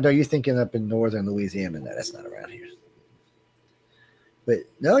 Carl, no, you're thinking up in northern Louisiana. No, that's not around here. But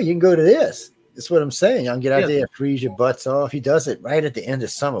no, you can go to this. That's what I'm saying. Y'all can get out there, freeze your butts off. He does it right at the end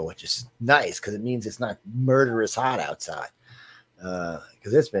of summer, which is nice because it means it's not murderous hot outside.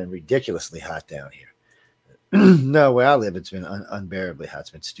 Because it's been ridiculously hot down here. No, where I live, it's been unbearably hot. It's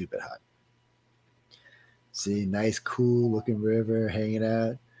been stupid hot. See, nice, cool looking river hanging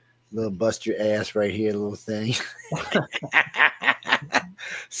out. Little bust your ass right here, little thing.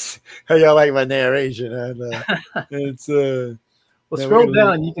 How y'all like my narration? It's well, scroll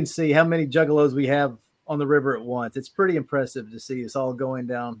down. You can see how many juggalos we have on the river at once. It's pretty impressive to see us all going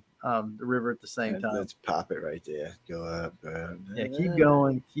down the river at the same time. Let's pop it right there. Go up. Yeah, keep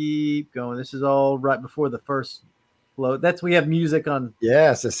going. This is all right before the first float. We have music on.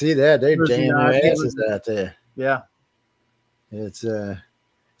 Yeah, so see that they're jamming their asses out there. Yeah, it's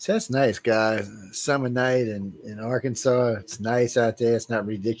so that's nice, guys. Summer night in Arkansas. It's nice out there. It's not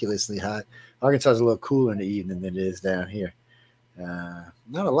ridiculously hot. Arkansas is a little cooler in the evening than it is down here.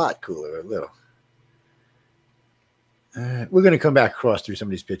 Not a lot cooler, a little. We're going to come back across through some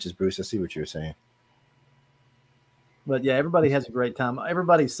of these pictures, Bruce. I see what you're saying. But yeah, everybody has a great time.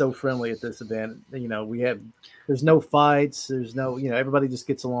 Everybody's so friendly at this event. You know, there's no fights. There's no, everybody just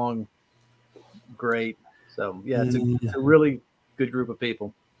gets along great. So yeah, it's a really good group of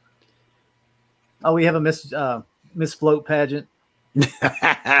people. Oh, we have a Miss Float pageant.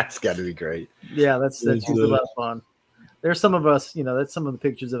 It's got to be great. Yeah, that's usually a lot of fun. There's some of us, that's some of the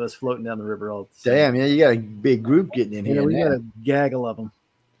pictures of us floating down the river all the time. Damn, yeah, you got a big group getting in here. We got a gaggle of them.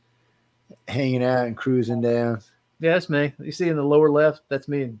 Hanging out and cruising down. Yeah, that's me. You see in the lower left, that's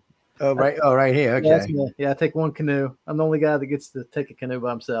me. Oh, right. Oh, right here. Okay. Yeah, that's me. Yeah, I take one canoe. I'm the only guy that gets to take a canoe by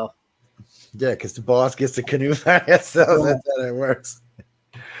himself. Yeah, because the boss gets the canoe by himself. That's how it works.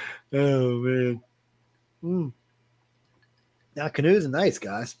 Oh, man. Now, canoes are nice,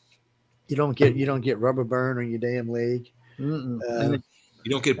 guys. You don't get rubber burn on your damn leg. You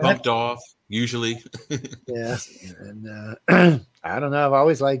don't get bumped off usually. Yes, and I don't know. I've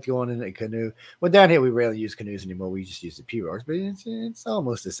always liked going in a canoe. Well, down here we rarely use canoes anymore. We just use the pirogues, but it's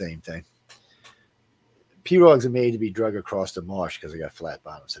almost the same thing. Pirogues are made to be drug across the marsh because they got flat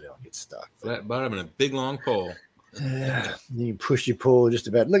bottoms, so they don't get stuck. Flat bottom and a big long pole. You can push your pole just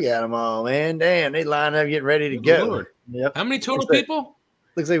about. Look at them all, man. Damn, they line up, getting ready to go. Lord. Yep. How many total people?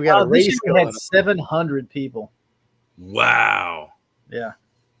 Looks like we got a race. We had 700 people. Wow. Yeah.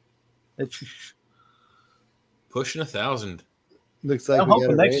 It's pushing 1,000. Looks like we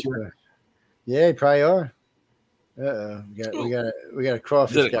got a next year. Yeah, you probably are. We got a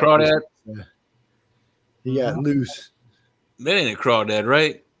crawfish. Is it a crawdad? He got loose. That ain't a crawdad,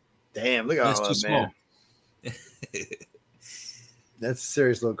 right? Damn, look at all that, too small. That's a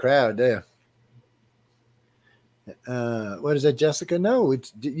serious little crowd there. What is that, Jessica? No,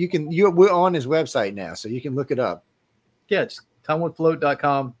 we're on his website now, so you can look it up. Yeah, it's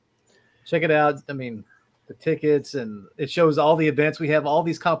TonwoodFloat.com. Check it out. I mean, the tickets, and it shows all the events. We have all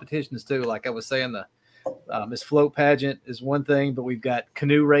these competitions too. Like I was saying, the Miss Float pageant is one thing, but we've got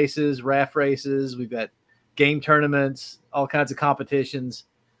canoe races, raft races, we've got game tournaments, all kinds of competitions.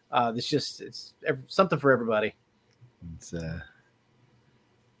 It's something for everybody. It's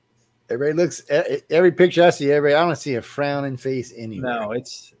everybody looks, every picture I see, I don't see a frowning face anywhere. No,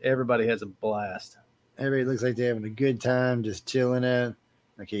 everybody has a blast. Everybody looks like they're having a good time, just chilling out.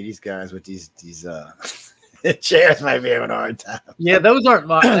 Okay, these guys with these chairs might be having a hard time. Yeah, those aren't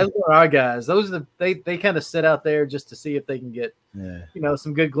our guys. Those are they kind of sit out there just to see if they can get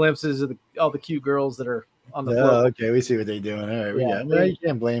some good glimpses of all the cute girls that are on the floor. Okay, we see what they're doing. All right, you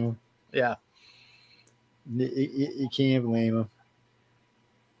can't blame them. Yeah, you can't blame them.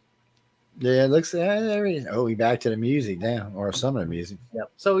 Yeah, it looks. We back to the music now, or some of the music.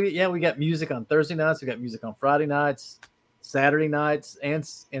 Yep. So we got music on Thursday nights. We got music on Friday nights, Saturday nights, and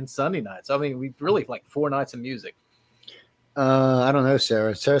Sunday nights. I mean, we really like 4 nights of music. I don't know,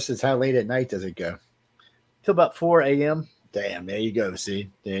 Sarah. Sarah says, how late at night does it go? Till about 4 a.m. Damn, there you go. See,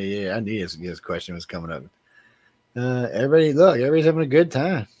 yeah. I knew this question was coming up. Everybody's having a good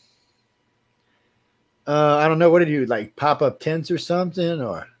time. I don't know. What did you like? Pop up tents or something,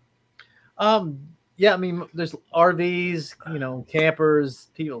 or? Yeah, I mean, there's RVs, campers,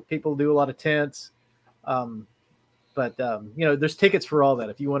 people do a lot of tents. But there's tickets for all that.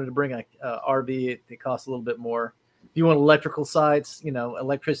 If you wanted to bring a RV, it costs a little bit more. If you want electrical sites,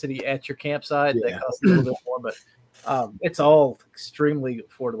 electricity at your campsite, that costs a little bit more, but it's all extremely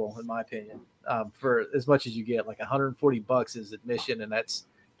affordable in my opinion. For as much as you get, like $140 is admission, and that's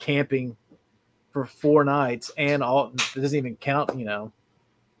camping for 4 nights, and it doesn't even count,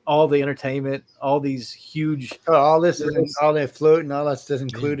 all the entertainment, all these huge. All that float and all that's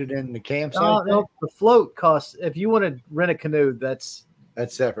included in the campsite. No, the float costs. If you want to rent a canoe, that's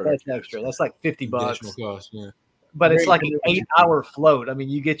That's separate. That's extra. That's like $50. Cost, yeah. But it's like an 8-hour float. I mean,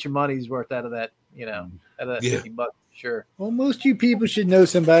 you get your money's worth out of that, out of that $50. Sure. Well, most you people should know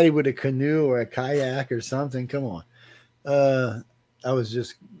somebody with a canoe or a kayak or something. Come on. I was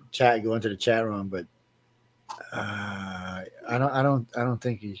just going to the chat room, but I don't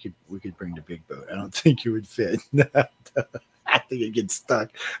think we could bring the big boat. I don't think you would fit. I think it gets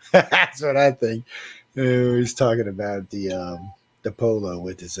stuck. That's what I think. He's talking about the Polo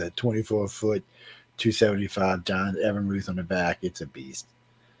with his 24-foot 275 John Evan Ruth on the back. It's a beast.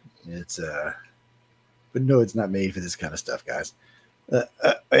 It's but no, it's not made for this kind of stuff, guys.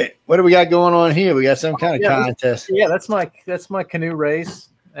 Wait, what do we got going on here? We got some kind of contest. Yeah, that's my canoe race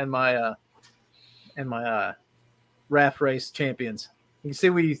and my raft race champions. You can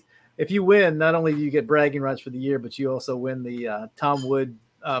see if you win, not only do you get bragging rights for the year, but you also win the Tom Wood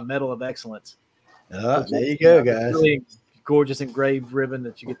Medal of Excellence. Oh, there you go, guys. Really gorgeous engraved ribbon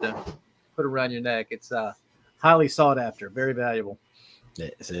that you get to put around your neck. It's highly sought after, very valuable.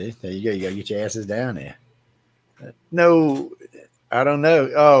 See, there you go. You got to get your asses down there. No, I don't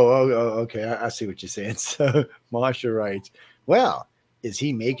know. Oh, okay. I see what you're saying. So Marsha writes, well, is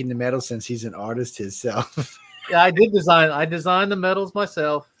he making the medal since he's an artist himself? Yeah, I designed the medals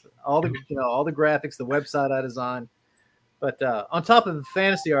myself. All the graphics, the website I designed. But on top of the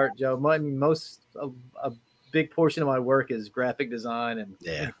fantasy art, Joe, a big portion of my work is graphic design and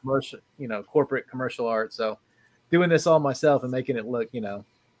commercial, corporate commercial art. So doing this all myself and making it look,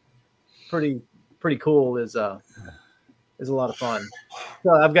 pretty cool is a lot of fun.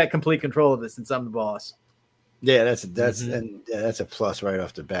 So I've got complete control of it since I'm the boss. Yeah, that's a plus right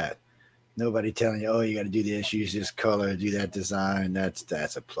off the bat. Nobody telling you, oh, you got to do this, use this color, do that design. That's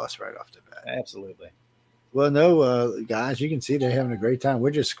a plus right off the bat. Absolutely. Well, no, guys, you can see they're having a great time.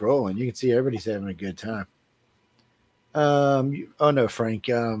 We're just scrolling. You can see everybody's having a good time. No, Frank.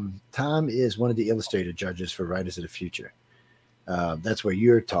 Tom is one of the Illustrator judges for Writers of the Future. That's what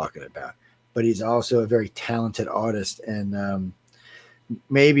you're talking about. But he's also a very talented artist, and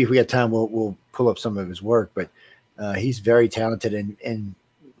maybe if we got time, we'll pull up some of his work. But he's very talented and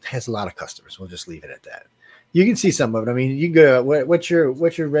has a lot of customers. We'll just leave it at that. You can see some of it. I mean, you can go. What's your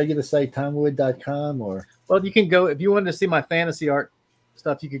regular site? TomWood.com or? Well, you can go if you wanted to see my fantasy art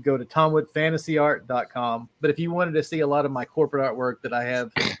stuff. You could go to TomWoodFantasyArt.com. But if you wanted to see a lot of my corporate artwork that I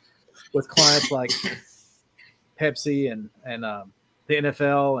have with clients like Pepsi and the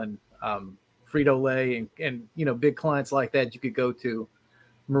NFL and Frito-Lay and big clients like that, you could go to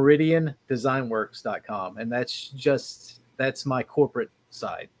MeridianDesignWorks.com, and that's my corporate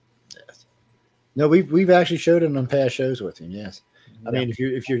side. Yes. No, we've actually showed him on past shows with him. Yes. I mean, if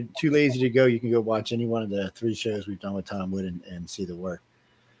you're too lazy to go, you can go watch any one of the 3 shows we've done with Tom Wood and see the work.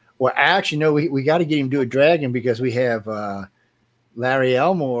 Well, actually, no, we got to get him to do a dragon because we have Larry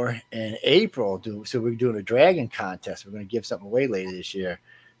Elmore and April. So we're doing a dragon contest. We're going to give something away later this year.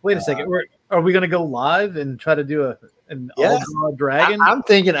 Wait a second. Are we going to go live and try to do an all-draw dragon? I'm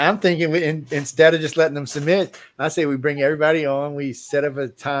thinking instead of just letting them submit, I say we bring everybody on. We set up a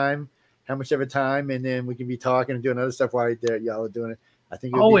time, how much of a time, and then we can be talking and doing other stuff while y'all are doing it. I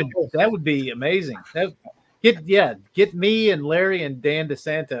think. That would be amazing. Get me and Larry and Dan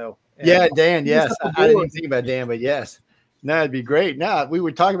DeSanto. Dan. Yes, I didn't even think about Dan, but yes, no, it'd be great. Now we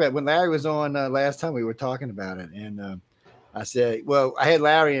were talking about when Larry was on last time. We were talking about it, and I said, well, I had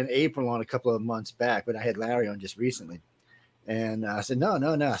Larry in April on a couple of months back, but I had Larry on just recently. And I said, no.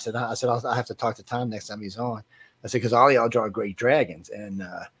 I said, I'll have to talk to Tom next time he's on. I said, because all y'all draw great dragons. And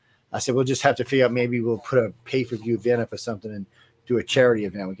I said, we'll just have to figure out, maybe we'll put a pay-per-view event up or something and do a charity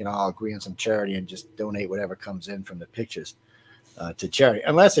event. We can all agree on some charity and just donate whatever comes in from the pictures to charity,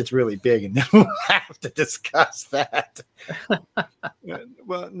 unless it's really big. And then we'll have to discuss that.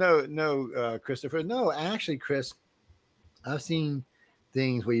 Well, no, Christopher. No, actually, Chris, I've seen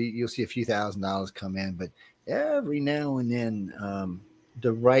things where you'll see a few $1,000s come in, but every now and then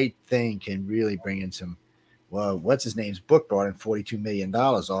the right thing can really bring in some. Well, what's his name's book brought in $42 million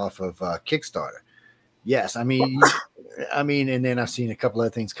off of Kickstarter. Yes, I mean, and then I've seen a couple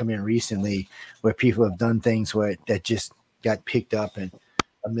of things come in recently where people have done things that just got picked up in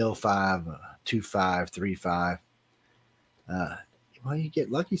 $1.5 million, $2.5 million, $3.5 million. Well, you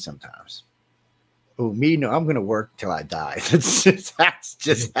get lucky sometimes. Oh, me, no, I'm going to work till I die. That's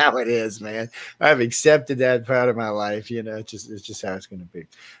just how it is, man. I've accepted that part of my life. It's just how it's going to be.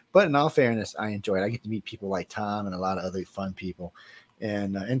 But in all fairness, I enjoy it. I get to meet people like Tom and a lot of other fun people.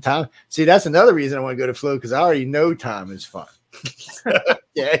 And Tom, see, that's another reason I want to go to Flow, because I already know Tom is fun.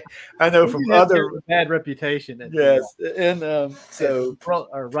 Yeah, I know from other bad reputation. Yes, and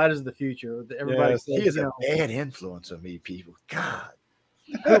Writers of the Future. Everybody says he is a bad influence on me, people. God.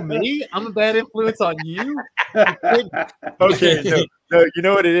 Who, me? I'm a bad influence on you? Okay, no, you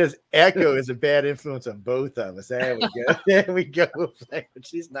know what it is? Echo is a bad influence on both of us. There we go. There we go.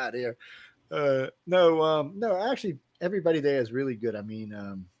 She's not here. No, actually, everybody there is really good. I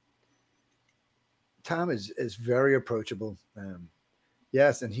mean, Tom is very approachable.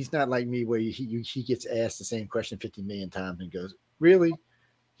 Yes, and he's not like me where he gets asked the same question 50 million times and goes, really?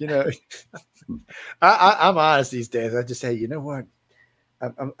 You know, I'm honest these days. I just say, you know what?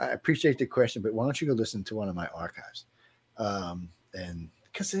 I appreciate the question, but why don't you go listen to one of my archives? And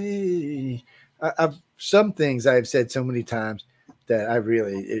because I've some things I've said so many times that I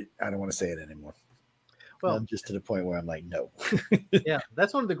don't want to say it anymore. Well, I'm just to the point where I'm like, no. Yeah,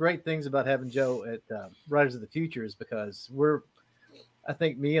 that's one of the great things about having Joe at Writers of the Future is because I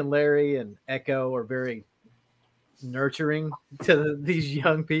think me and Larry and Echo are very nurturing to these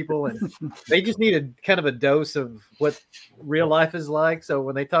young people, and they just need a kind of a dose of what real life is like. So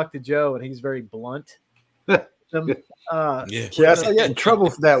when they talk to Joe and he's very blunt, yes, I got in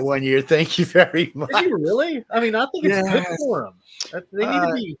trouble for that one year. Thank you very much. Did you really? I mean, I think it's good for them.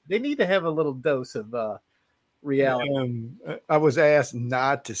 They need to have a little dose of reality. I was asked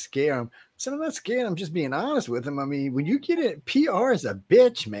not to scare them. So I'm not scared. I'm just being honest with them. I mean, when you get it, PR is a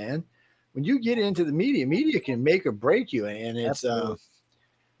bitch, man. When you get into the media can make or break you. And it's, I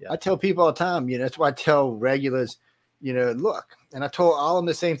tell people all the time, you know, that's why I tell regulars, you know, look, and I told all of them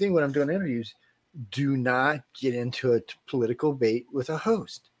the same thing when I'm doing interviews. Do not get into a political debate with a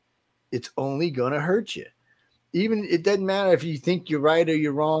host. It's only going to hurt you. Even it doesn't matter if you think you're right or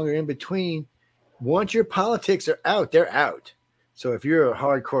you're wrong or in between. Once your politics are out, they're out. So if you're a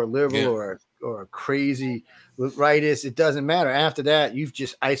hardcore liberal or a crazy rightist, it doesn't matter. After that, you've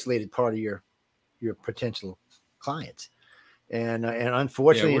just isolated part of your potential clients. And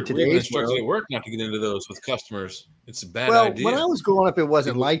unfortunately, in today's world, at work not to get into those with customers. It's a bad idea. When I was growing up, it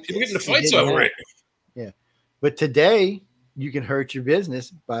wasn't like people getting into fights over it. Yeah, but today you can hurt your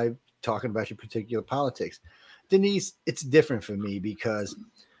business by talking about your particular politics. Denise, it's different for me because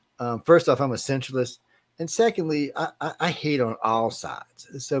first off, I'm a centralist. And secondly, I hate on all sides.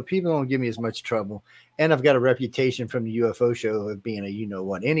 So people don't give me as much trouble. And I've got a reputation from the UFO show of being a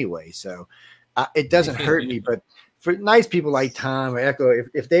you-know-what anyway. So it doesn't hurt me. But for nice people like Tom or Echo,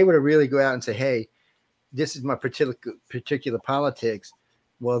 if they were to really go out and say, hey, this is my particular politics,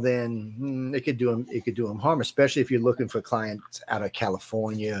 well, then it could do them harm, especially if you're looking for clients out of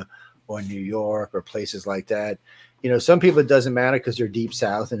California or New York or places like that. You know, some people it doesn't matter because they're deep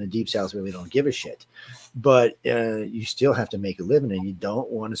South, and the deep South really don't give a shit. But you still have to make a living, and you don't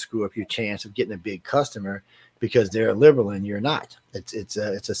want to screw up your chance of getting a big customer because they're a liberal and you're not. It's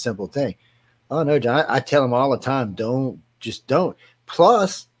a simple thing. Oh no, John, I tell them all the time, don't.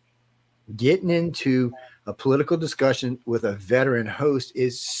 Plus, getting into a political discussion with a veteran host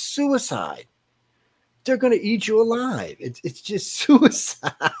is suicide. They're going to eat you alive. It's just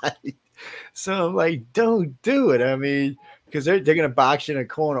suicide. So I'm like, don't do it. I mean, because they're going to box you in a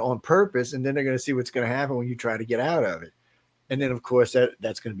corner on purpose, and then they're going to see what's going to happen when you try to get out of it. And then, of course,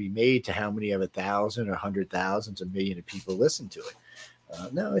 that's going to be made to how many of 1,000 or 100,000s, a million of people listen to it.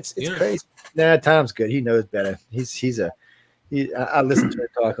 No, it's crazy. Nah, Tom's good. He knows better. I listen to him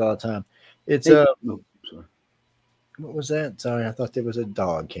talk all the time. It's what was that? Sorry, I thought there was a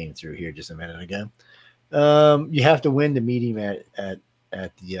dog came through here just a minute ago. You have to win to meet him at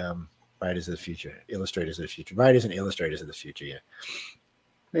the Writers of the Future, Illustrators of the Future, Writers and Illustrators of the Future. Yeah.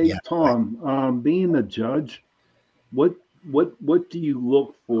 Hey, Tom, being a judge, what do you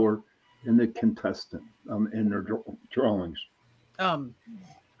look for in the contestant in their drawings? I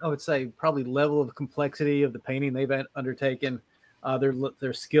would say probably level of complexity of the painting they've undertaken,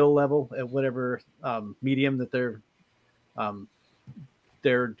 their skill level at whatever medium that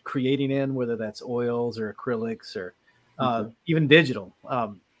they're creating in, whether that's oils or acrylics or even digital.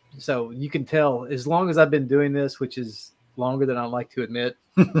 So you can tell, as long as I've been doing this, which is longer than I like to admit,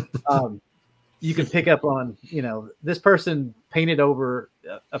 you can pick up on, you know, this person painted over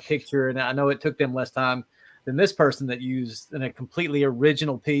a picture, and I know it took them less time than this person that used in a completely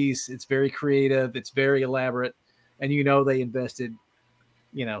original piece. It's very creative. It's very elaborate. And, you know, they invested,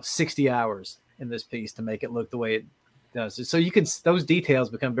 60 hours in this piece to make it look the way it does. So those details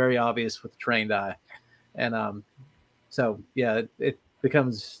become very obvious with the trained eye. And it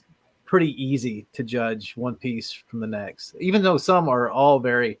becomes pretty easy to judge one piece from the next, even though some are all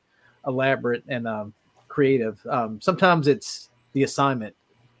very elaborate and creative. Sometimes it's the assignment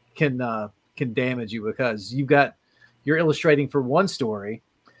can damage you because you're illustrating for one story,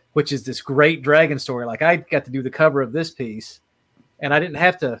 which is this great dragon story. Like I got to do the cover of this piece, and I didn't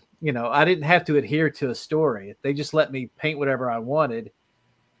have to adhere to a story. They just let me paint whatever I wanted,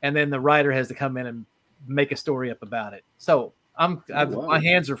 and then the writer has to come in and make a story up about it. So my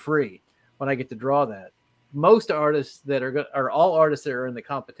hands are free when I get to draw that. Most artists that are all artists that are in the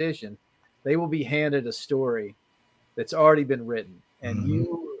competition, they will be handed a story that's already been written, and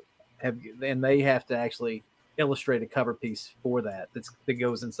and they have to actually illustrate a cover piece for that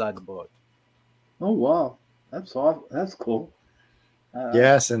goes inside the book. Oh wow, that's awesome. That's cool.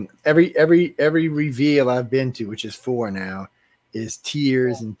 Yes, and every reveal I've been to, which is 4 now, is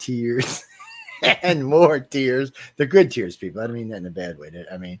tears and tears and more tears. They're good tears, people. I don't mean that in a bad way.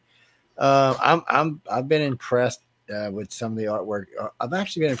 I mean, I've been impressed with some of the artwork. I've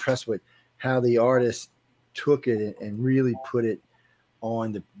actually been impressed with how the artist took it and really put it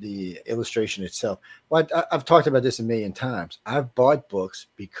on the illustration itself. Well, I've talked about this a million times. I've bought books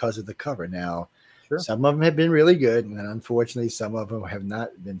because of the cover. Now, sure, some of them have been really good, and unfortunately, some of them have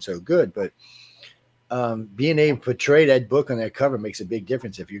not been so good. But being able to portray that book on that cover makes a big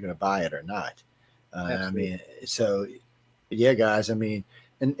difference if you're going to buy it or not. I mean, so yeah, guys. I mean,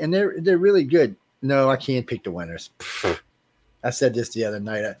 and they're really good. No, I can't pick the winners. I said this the other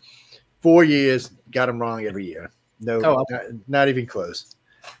night. 4 years, got them wrong every year. No, not even close.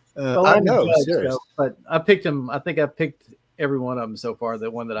 I know, serious. But I picked them. I think I picked every one of them so far. The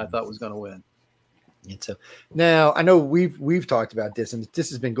one that I thought was going to win. And so now I know we've talked about this, and this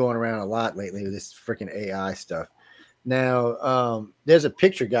has been going around a lot lately with this freaking AI stuff. Now, there's a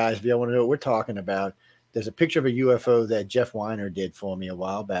picture, guys. If you want to know what we're talking about, there's a picture of a UFO that Jeff Weiner did for me a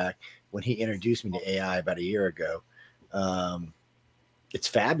while back when he introduced me to AI about a year ago. It's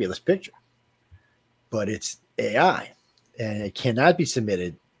a fabulous picture, but it's AI, and it cannot be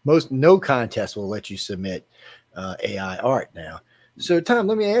submitted. No contest will let you submit AI art now. So, Tom,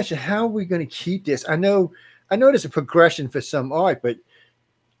 let me ask you, how are we going to keep this? I know there's a progression for some art, but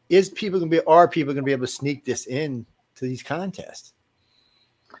are people going to be able to sneak this in to these contests?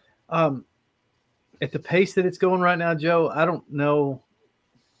 At the pace that it's going right now, Joe, I don't know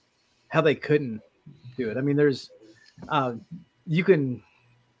how they couldn't do it. I mean, there's you can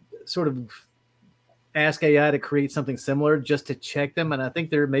sort of ask AI to create something similar just to check them, and I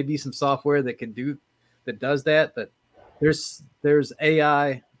think there may be some software that does that. But there's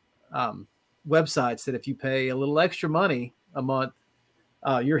AI websites that if you pay a little extra money a month,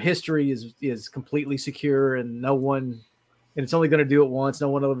 your history is completely secure, and it's only going to do it once. No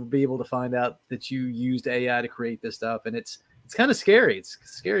one will ever be able to find out that you used AI to create this stuff, and it's kind of scary. It's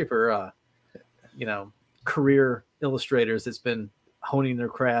scary for career illustrators that's been honing their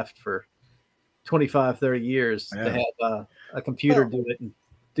craft for 25, 30 years to have a computer do it and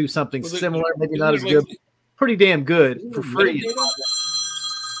do something similar, maybe not as good, pretty damn good for free.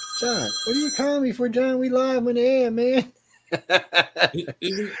 John, what are you calling me for, John? We live on the air, man.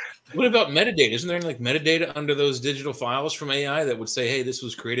 What about metadata? Isn't there like metadata under those digital files from AI that would say, hey, this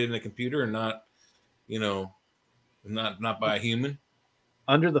was created in a computer and not by a human?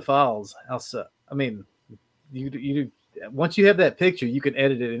 Under the files. I mean, you once you have that picture, you can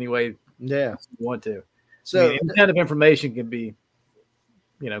edit it any way you want to. So any kind of information can be,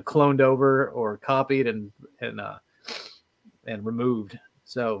 cloned over or copied and removed.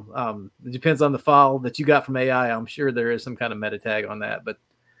 So it depends on the file that you got from AI. I'm sure there is some kind of meta tag on that. But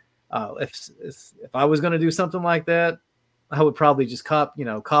if I was going to do something like that, I would probably just copy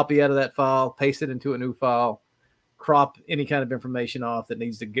out of that file, paste it into a new file, crop any kind of information off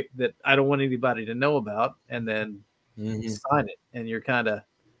that I don't want anybody to know about, and then sign it, and you're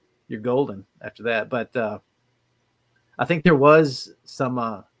golden after that. But I think there was some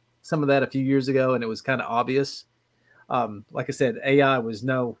of that a few years ago, and it was kind of obvious. Like I said, AI was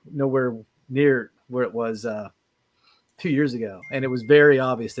nowhere near where it was 2 years ago, and it was very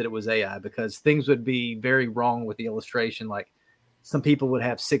obvious that it was AI because things would be very wrong with the illustration. Like some people would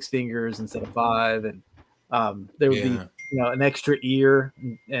have 6 fingers instead of 5, and there would be an extra ear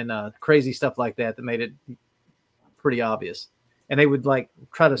and crazy stuff like that made it pretty obvious. And they would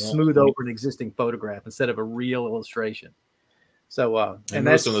try to smooth over an existing photograph instead of a real illustration. So and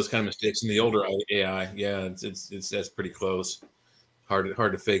that's some of those kind of mistakes in the older AI. Yeah, it's that's pretty close. Hard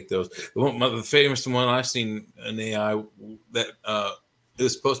to fake those. The famous one I've seen in AI that it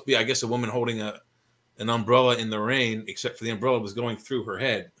was supposed to be, I guess, a woman holding an umbrella in the rain, except for the umbrella was going through her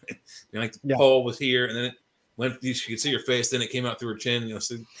head. The pole was here, and then it went. You could see her face. Then it came out through her chin.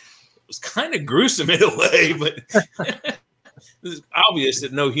 So it was kind of gruesome in a way, but it's obvious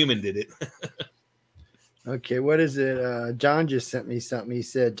that no human did it. Okay, what is it? John just sent me something. He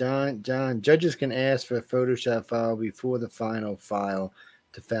said, John, judges can ask for a Photoshop file before the final file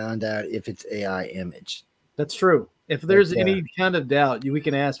to find out if it's AI image. That's true. If there's any kind of doubt, we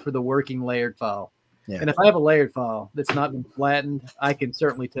can ask for the working layered file. Yeah. And if I have a layered file that's not been flattened, I can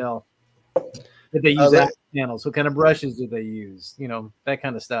certainly tell if they use active panels. What kind of brushes do they use? You know, that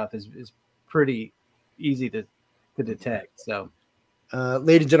kind of stuff is pretty easy to detect. So,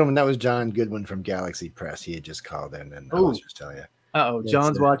 ladies and gentlemen, that was John Goodwin from Galaxy Press. He had just called in, and I was just telling you.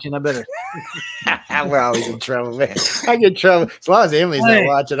 John's watching. I better. Well, he's in trouble, man. I get in trouble as long as Emily's not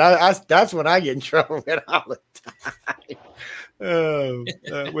watching. That's when I get in trouble with all the time.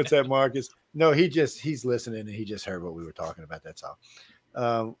 What's that, Marcus? No, he's listening, and he just heard what we were talking about. That's all.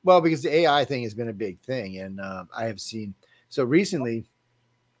 Well, because the AI thing has been a big thing, and I have seen. So recently,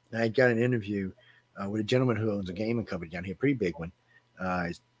 I got an interview with a gentleman who owns a gaming company down here, a pretty big one.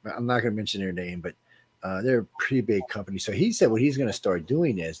 I'm not going to mention their name, but they're a pretty big company. So he said what he's going to start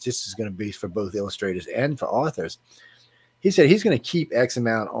doing is this is going to be for both illustrators and for authors. He said he's going to keep X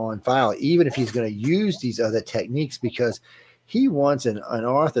amount on file, even if he's going to use these other techniques, because he wants an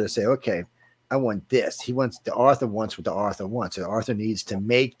author to say, okay, I want this. The author wants what the author wants. The author needs to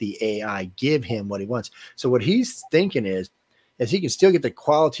make the AI give him what he wants. So what he's thinking is he can still get the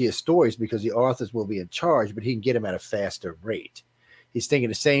quality of stories because the authors will be in charge, but he can get them at a faster rate. He's thinking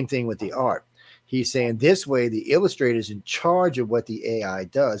the same thing with the art. He's saying this way, the illustrator is in charge of what the AI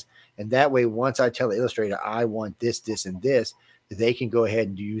does. And that way, once I tell the illustrator, I want this, this, and this, they can go ahead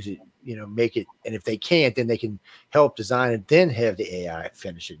and use it, make it. And if they can't, then they can help design it, then have the AI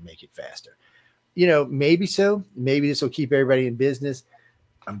finish it and make it faster. Maybe so. Maybe this will keep everybody in business.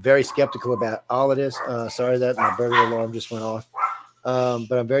 I'm very skeptical about all of this. Sorry that my burglar alarm just went off.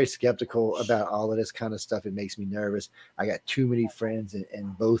 But I'm very skeptical about all of this kind of stuff. It makes me nervous. I got too many friends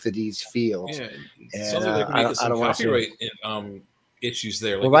in both of these fields. Yeah, and I don't want to copyright issues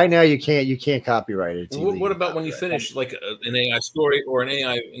there. Well, right now you can't copyright it. What about when you finish like an AI story or an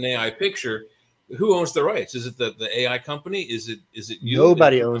AI picture? Who owns the rights? Is it the AI company? Is it you?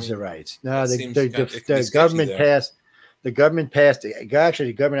 Nobody owns the rights. No, the government passed. The government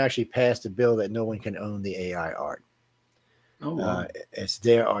actually passed a bill that no one can own the AI art. Oh, wow. It's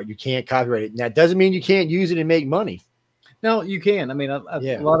their art. You can't copyright it. Now, it doesn't mean you can't use it and make money. No, you can. I mean, a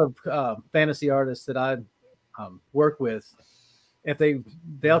lot of fantasy artists that I work with, if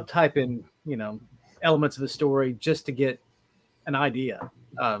they'll type in, elements of the story just to get an idea,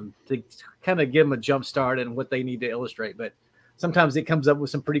 to kind of give them a jump start and what they need to illustrate. But sometimes it comes up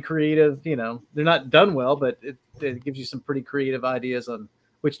with some pretty creative, they're not done well, but it gives you some pretty creative ideas on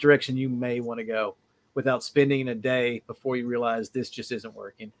which direction you may want to go, without spending a day before you realize this just isn't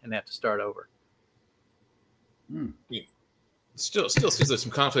working and have to start over. Yeah. Still seems like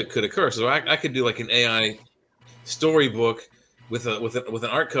some conflict could occur. So I could do like an AI storybook with an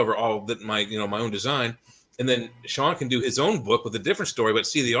art cover, all that my own design, and then Sean can do his own book with a different story, but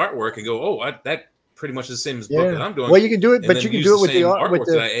see the artwork and go, that pretty much is the same as the book that I'm doing. Well, you can do it, but you can do it with the artwork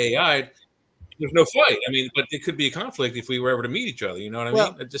that I AI'd. There's no fight. I mean, but it could be a conflict if we were ever to meet each other. You know what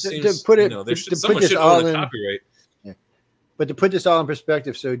I mean? It just seems someone should own the copyright. Yeah. But to put this all in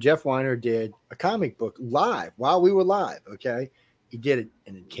perspective, so Jeff Weiner did a comic book live while we were live. Okay, he did it,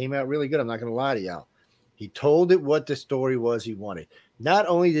 and it came out really good. I'm not going to lie to y'all. He told it what the story was he wanted. Not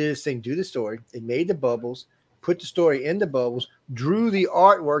only did this thing do the story, it made the bubbles, put the story in the bubbles, drew the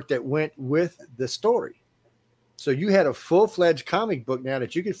artwork that went with the story. So you had a full-fledged comic book now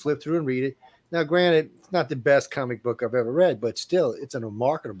that you could flip through and read it. Now, granted, it's not the best comic book I've ever read, but still, it's a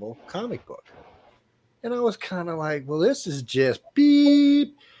remarkable comic book. And I was kind of like, well, this is just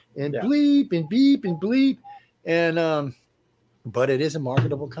beep and bleep and beep and bleep. And, but it is a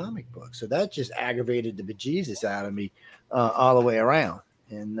marketable comic book. So that just aggravated the bejesus out of me all the way around.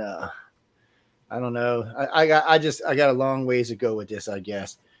 And I don't know. I got a long ways to go with this, I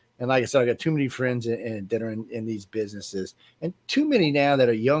guess. And like I said, I got too many friends that are in these businesses, and too many now that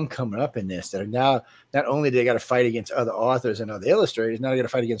are young coming up in this, that are now not only they got to fight against other authors and other illustrators, now they got to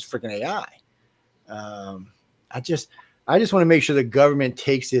fight against freaking AI. I just want to make sure the government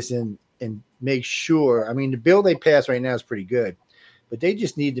takes this and make sure. I mean, the bill they passed right now is pretty good, but they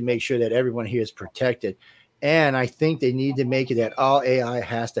just need to make sure that everyone here is protected. And I think they need to make it that all AI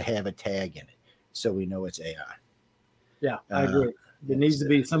has to have a tag in it, so we know it's AI. Yeah, I agree. There needs to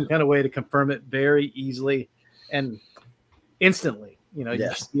be some kind of way to confirm it very easily and instantly. You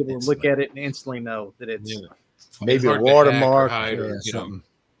just be able to look at it and instantly know that it's maybe a watermark or something.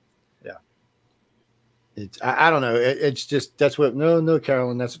 Yeah, it's I don't know. It's just that's what no,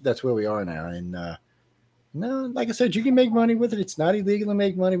 Carolyn. That's where we are now. And no, like I said, you can make money with it. It's not illegal to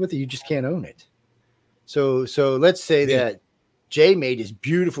make money with it. You just can't own it. So let's say that Jay made this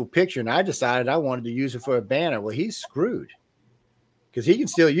beautiful picture, and I decided I wanted to use it for a banner. Well, he's screwed. Because he can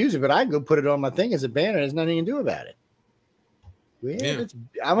still use it, but I can go put it on my thing as a banner. There's nothing you can do about it. Yeah,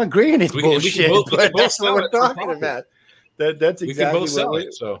 I'm agreeing it's bullshit, but that's what we're talking about. That's exactly what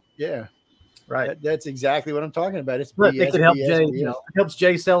we so yeah. Right. That's exactly what I'm talking about. It's but BS, it could help BS, Jay, BS. it helps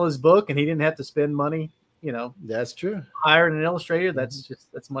Jay sell his book and he didn't have to spend money, That's true. Hiring an illustrator,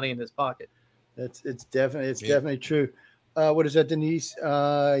 that's money in his pocket. It's definitely true. What is that, Denise?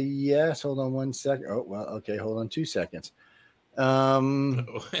 Yes, hold on 1 second. Oh, well, okay, hold on 2 seconds. No,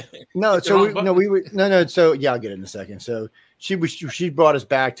 so we were so yeah, I'll get it in a second. So she brought us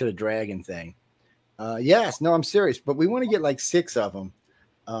back to the dragon thing. Yes, no, I'm serious, but we want to get like 6 of them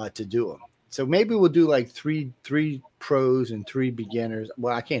to do them. So maybe we'll do like three pros and 3 beginners.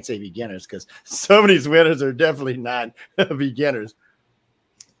 Well, I can't say beginners because some of these winners are definitely not beginners.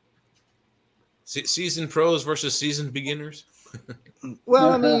 Seasoned pros versus seasoned beginners.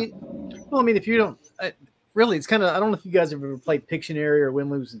 Well, I mean, if you don't really, it's kind of, I don't know if you guys have ever played Pictionary or Win,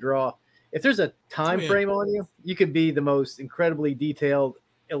 Lose, and Draw. If there's a time frame on you, you could be the most incredibly detailed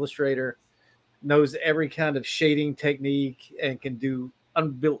illustrator, knows every kind of shading technique, and can do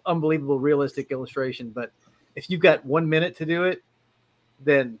unbelievable realistic illustration. But if you've got 1 minute to do it,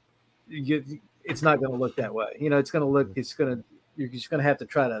 then it's not going to look that way. It's going to look, you're just going to have to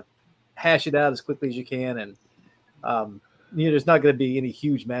try to hash it out as quickly as you can. And, there's not going to be any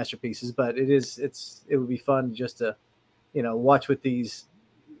huge masterpieces, but it would be fun just to, watch what these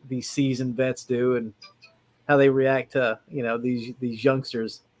seasoned vets do and how they react to, these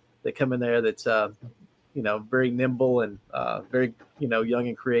youngsters that come in there. That's, very nimble and very, young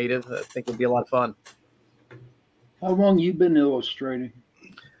and creative. I think it'd be a lot of fun. How long you been illustrating?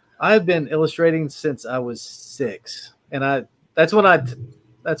 I've been illustrating since I was 6, and that's when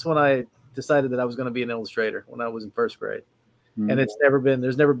I decided that I was going to be an illustrator when I was in 1st grade. And there's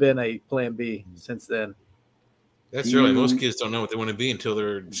never been a plan B since then. That's really, most kids don't know what they want to be until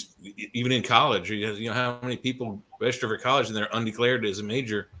they're even in college. How many people register for college and they're undeclared as a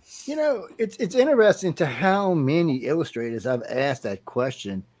major. It's interesting to how many illustrators I've asked that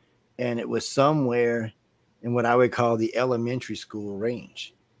question, and it was somewhere in what I would call the elementary school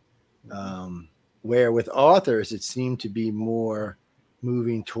range, where with authors it seemed to be more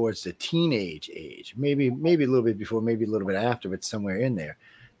moving towards the teenage age, maybe a little bit before, maybe a little bit after, but somewhere in there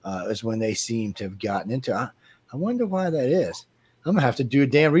is when they seem to have gotten into. I wonder why that is. I'm gonna have to do a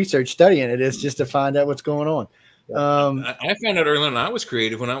damn research study in it just to find out what's going on. I found out early on I was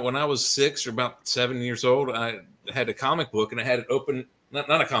creative when I was 6 or about 7 years old. I had a comic book and I had it open,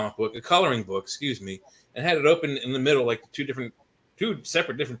 not a comic book, a coloring book, excuse me, and had it open in the middle, like two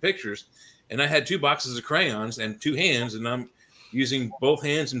separate different pictures. And I had 2 boxes of crayons and 2 hands, and I'm using both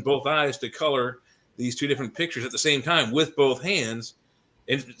hands and both eyes to color these 2 different pictures at the same time with both hands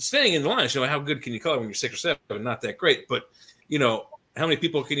and staying in line. How good can you color when you're 6 or 7? Not that great, but how many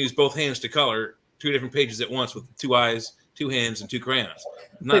people can use both hands to color 2 different pages at once with 2 eyes, 2 hands, and 2 crayons?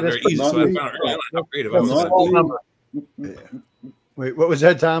 Not very easy. So I found out early on how creative I was. Wait, what was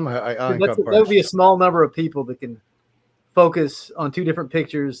that, Tom? That would be a small number of people that can focus on 2 different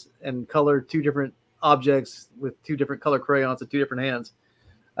pictures and color 2 different objects with 2 different color crayons and 2 different hands.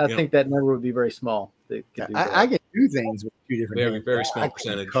 I think that number would be very small. I can do things with 2 different very small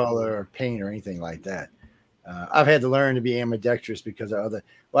percentage color or paint or anything like that. I've had to learn to be ambidextrous because of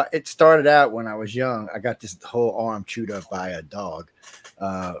it started out when I was young. I got this whole arm chewed up by a dog.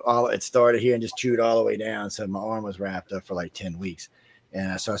 It started here and just chewed all the way down. So my arm was wrapped up for like 10 weeks.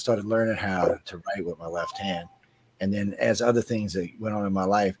 And so I started learning how to write with my left hand. And then as other things that went on in my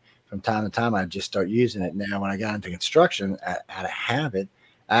life, from time to time, I just start using it. Now, when I got into construction, out of habit,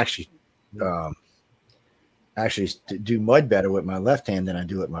 I actually do mud better with my left hand than I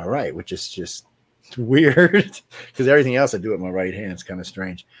do with my right, which is just weird because everything else I do with my right hand is kind of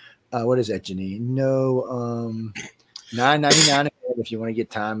strange. What is that, Janine? No, $9.99 if you want to get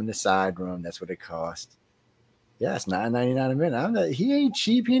time in the side room. That's what it costs. Yeah, it's $9.99 a minute. He ain't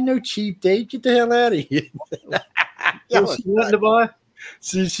cheap. He ain't no cheap date. Get the hell out of here. To buy?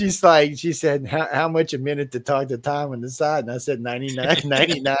 She said, how much a minute to talk to Tom on the side? And I said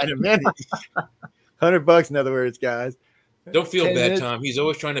 $99 a minute. $100, in other words, guys. Don't feel bad, minutes. Tom. He's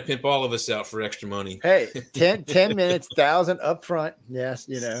always trying to pimp all of us out for extra money. Hey, 10 minutes, 1,000 up front. Yes,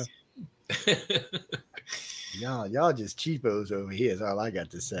 Y'all just cheapos over here is all I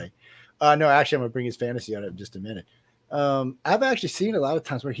got to say. No, actually, I'm gonna bring his fantasy on it in just a minute. I've actually seen a lot of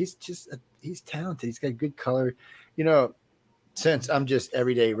times where he's talented. He's got good color. Since I'm just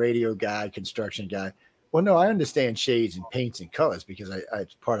everyday radio guy, construction guy. Well, no, I understand shades and paints and colors because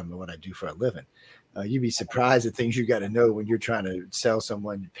it's part of what I do for a living. You'd be surprised at things you got to know when you're trying to sell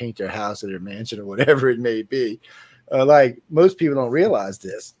someone to paint their house or their mansion or whatever it may be. Like most people don't realize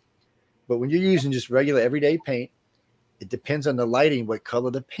this, but when you're using just regular everyday paint it depends on the lighting, what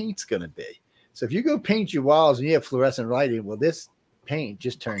color the paint's going to be. So if you go paint your walls and you have fluorescent lighting, well, this paint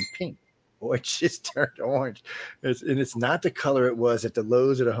just turned pink or it just turned orange. And it's not the color it was at the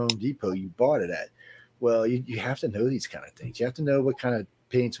Lowe's or the Home Depot you bought it at. Well, you have to know these kind of things. You have to know what kind of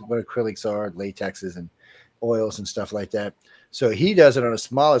paints, what acrylics are, latexes and oils and stuff like that. So he does it on a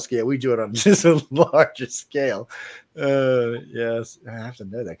smaller scale. We do it on just a larger scale. Yes, I have to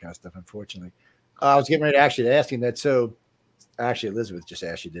know that kind of stuff, unfortunately. I was getting ready to actually ask him that. So actually, Elizabeth just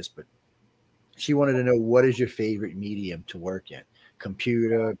asked you this, but she wanted to know, what is your favorite medium to work in?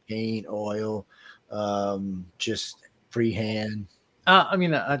 Computer, paint, oil, just freehand? I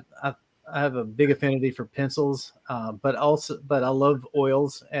mean, I have a big affinity for pencils, but I love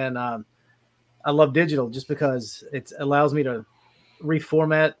oils, and I love digital just because it allows me to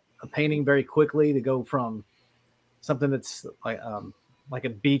reformat a painting very quickly, to go from something that's like a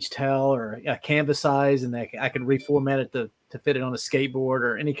beach towel or a canvas size, and I can reformat it to fit it on a skateboard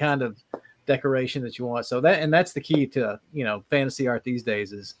or any kind of decoration that you want. So that's the key to, fantasy art these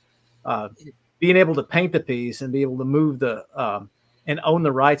days, is being able to paint the piece and be able to move and own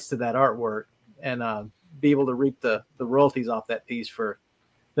the rights to that artwork, and be able to reap the royalties off that piece for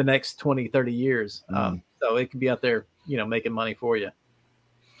the next 20, 30 years. So it can be out there, making money for you.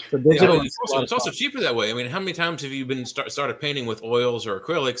 So digital, it's also cheaper that way. I mean, how many times have you been started painting with oils or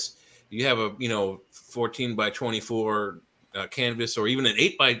acrylics? You have a 14 by 24 canvas, or even an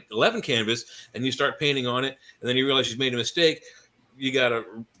 8 by 11 canvas, and you start painting on it, and then you realize you've made a mistake. You got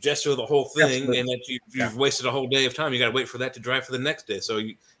to gesso the whole thing, and that you've wasted a whole day of time. You got to wait for that to dry for the next day, so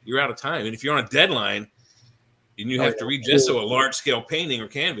you're out of time. And if you're on a deadline and you have to regesso a large scale painting or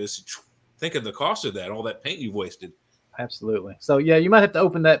canvas, think of the cost of that, all that paint you've wasted. Absolutely. So yeah, you might have to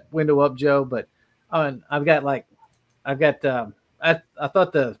open that window up, Joe. But I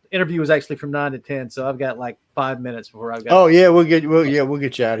thought the interview was actually from 9 to 10, so I've got like 5 minutes before I've got. Oh yeah, we'll get you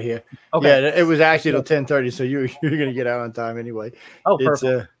out of here. Okay. Yeah, it was actually till 10:30, so you're gonna get out on time anyway. Oh,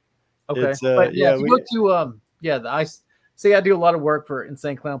 perfect. Okay. But yeah, if you go to I do a lot of work for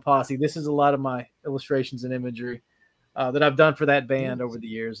Insane Clown Posse. This is a lot of my illustrations and imagery that I've done for that band over the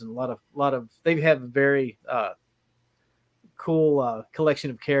years, and a lot of they have a very cool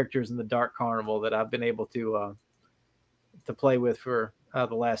collection of characters in the Dark Carnival that I've been able to play with for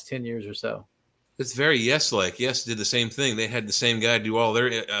the last 10 years or so. It's very Yes-like. Yes did the same thing. They had the same guy do all their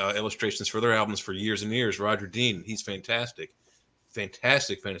illustrations for their albums for years and years. Roger Dean. He's fantastic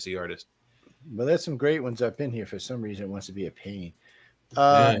fantasy artist. Well, there's some great ones up in here. For some reason, it wants to be a pain.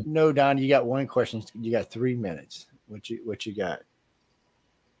 No, Don, you got one question. You got 3 minutes. What you got?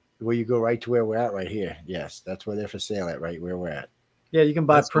 Will you go right to where we're at right here? Yes, that's where they're for sale at, right where we're at. Yeah, you can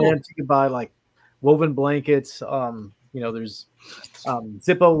buy prints. Cool. You can buy like woven blankets. There's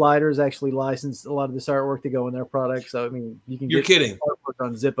Zippo lighters actually license a lot of this artwork to go in their products. So I mean, you can get kidding artwork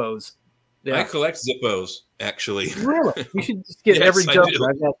on Zippos. Yeah. I collect Zippos, actually. Really? You should just get every Joker.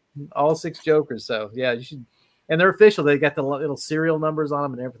 I've got all 6 Jokers. So yeah, you should. And they're official. They got the little serial numbers on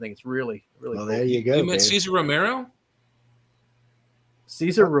them and everything. It's really, really cool. There you go. You met Cesar Romero?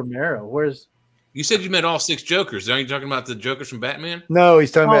 Cesar Romero. Where's? You said you met all 6 Jokers. Aren't you talking about the Jokers from Batman? No,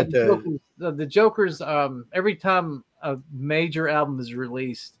 he's talking about the Jokers. Every time a major album is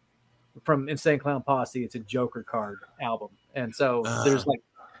released from Insane Clown Posse, it's a Joker card album, and so there's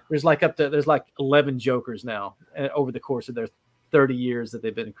like 11 Jokers now over the course of their 30 years that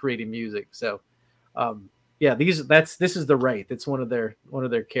they've been creating music. So, this is the Wraith. It's one of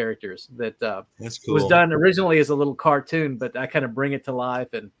their characters that that's cool. Was done originally as a little cartoon, but I kind of bring it to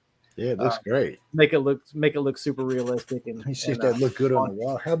life and yeah, that's great. Make it look super realistic. And let me see if that look good on the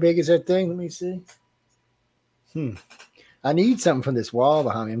wall. How big is that thing? Let me see. I need something from this wall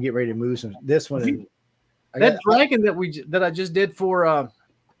behind me. I'm getting ready to move some. This one. Dragon that I just did for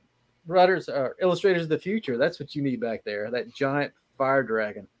Illustrators of the Future. That's what you need back there. That giant fire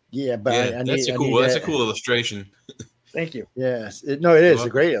dragon. Yeah, but that's a cool illustration. Thank you. Yes, it is a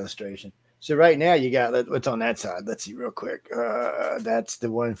great illustration. So right now you got what's on that side. Let's see real quick. That's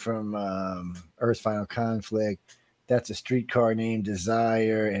the one from Earth's Final Conflict. That's a streetcar named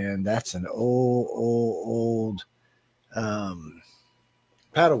Desire, and that's an old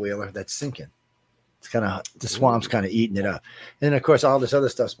paddle wheeler that's sinking. It's kind of the swamp's kind of eating it up. And then of course all this other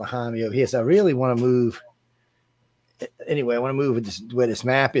stuff's behind me over here. So I really want to move. Anyway, I want to move with where this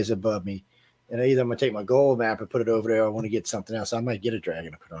map is above me. And either I'm gonna take my gold map and put it over there, or I want to get something else. I might get a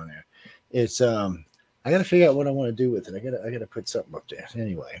dragon to put on there. It's I gotta figure out what I want to do with it. I gotta put something up there.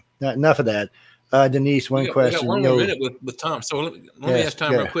 Anyway, enough of that. Denise, one question. We got 1 more minute with Tom. So let me ask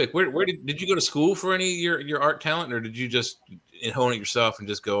Tom real quick. Where did you go to school for any of your art talent, or did you just hone it yourself and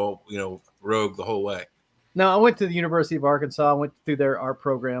just go rogue the whole way? No, I went to the University of Arkansas. I went through their art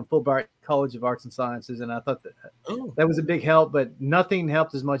program, Fulbright College of Arts and Sciences, and I thought that was a big help. But nothing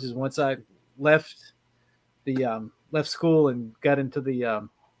helped as much as once I left left school and got into the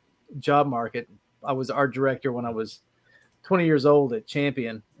job market. I was art director when I was 20 years old at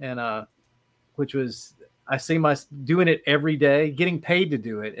Champion, and which was I see my doing it every day, getting paid to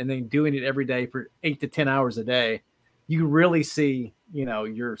do it, and then doing it every day for 8 to 10 hours a day. You really see,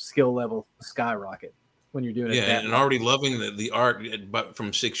 your skill level skyrocket when you're doing it. Yeah, and already loving the art, but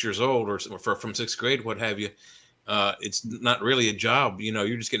from 6 years old or from sixth grade, what have you. It's not really a job.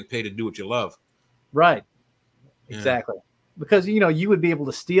 You're just getting paid to do what you love. Right. Exactly. Yeah. Because, you would be able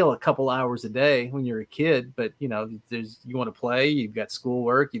to steal a couple hours a day when you're a kid, but, you want to play, you've got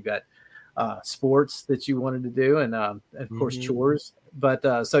schoolwork, you've got sports that you wanted to do, and of course chores.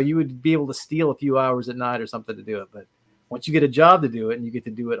 But so you would be able to steal a few hours at night or something to do it. But once you get a job to do it, and you get to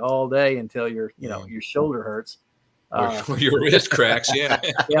do it all day until your shoulder hurts, or your wrist cracks, yeah.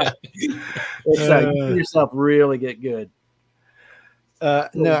 It's you yourself really get good.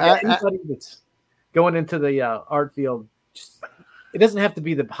 Anybody that's going into the art field, it doesn't have to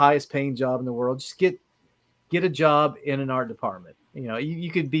be the highest paying job in the world. Just get a job in an art department.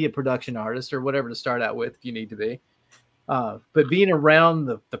 You could be a production artist or whatever to start out with if you need to be. But being around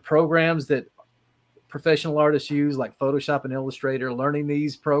the programs that professional artists use, like Photoshop and Illustrator, learning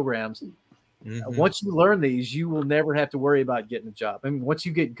these programs, once you learn these, you will never have to worry about getting a job. I mean, once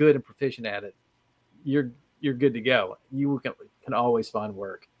you get good and proficient at it, you're good to go. You can always find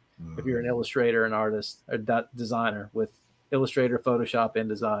work if you're an illustrator, an artist, or designer with Illustrator, Photoshop,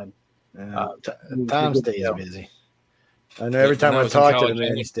 InDesign. Tom stays busy. I know every time I talk to the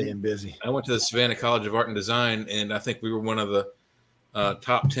man, he's staying busy. I went to the Savannah College of Art and Design, and I think we were one of the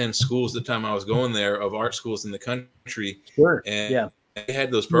top 10 schools at the time I was going there of art schools in the country. Sure. And they had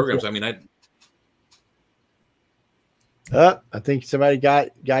those programs. I mean, I think somebody got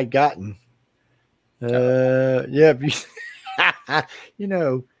gotten. Yeah.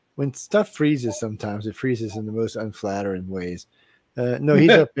 When stuff freezes, sometimes it freezes in the most unflattering ways. No, he's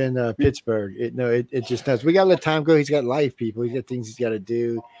up in Pittsburgh. It just does. We got to let time go. He's got life, people. He's got things he's got to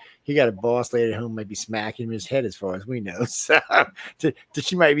do. He got a boss lady at home might be smacking him in his head, as far as we know. So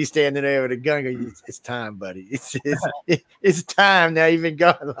she might be standing there with a gun. Going, it's time, buddy. It's time now. You've been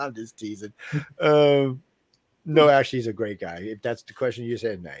gone. I'm just teasing. No, actually, he's a great guy. If that's the question you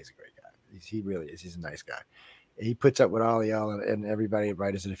said, no, he's a great guy. He really is. He's a nice guy. He puts up with all of y'all and everybody at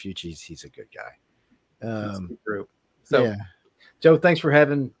Writers of the Future. He's a good guy. Group. So, yeah. Joe, thanks for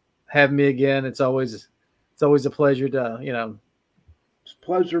having me again. It's always a pleasure to, It's a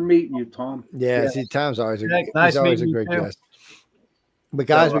pleasure meeting you, Tom. Yeah. See, Tom's always he's always a great guest. But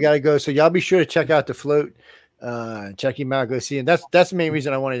guys, we got to go. So y'all be sure to check out the float. Check him out. Go see him. That's the main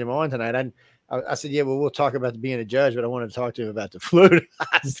reason I wanted him on tonight. I said, yeah, well, we'll talk about being a judge, but I wanted to talk to him about the float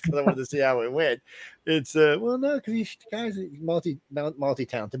because I wanted to see how it went. It's no, because the guy's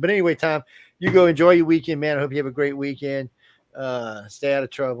multi-talented. But anyway, Tom, you go enjoy your weekend, man. I hope you have a great weekend. Stay out of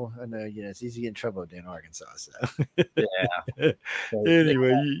trouble. I know, it's easy to get in trouble in Arkansas. So yeah.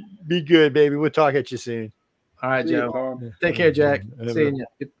 Anyway, be good, baby. We'll talk at you soon. All right, Joe. Take care, Jack. Seeing you.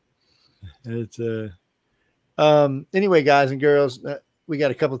 It's anyway, guys and girls. We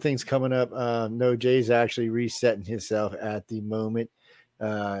got a couple of things coming up. No, Jay's actually resetting himself at the moment.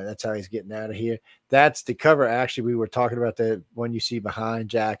 That's how he's getting out of here. That's the cover. Actually, we were talking about the one you see behind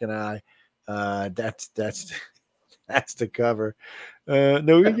Jack and I. That's the cover. No,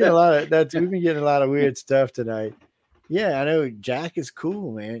 we get a lot of that. We've been getting a lot of weird stuff tonight. Yeah, I know Jack is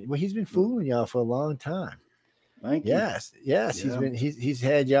cool, man. Well, he's been fooling y'all for a long time. Thank you. Yes. Yeah. He's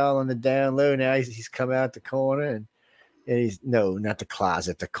had y'all on the down low. Now he's come out the corner and he's not the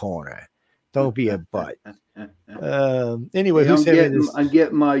closet, the corner. Don't be a butt. Anyway, I'm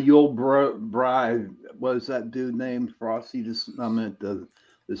getting my Yule bride. What is that dude named? Frosty. The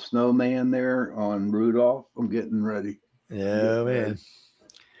snowman there on Rudolph. I'm getting ready. Yeah, man.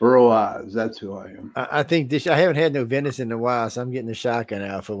 Burl Eyes. That's who I am. I think I haven't had no venison in a while, so I'm getting the shotgun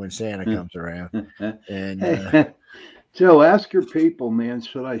out for when Santa comes around. And Joe, ask your people, man.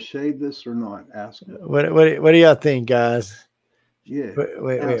 Should I shave this or not? Ask them. What do y'all think, guys? Yeah.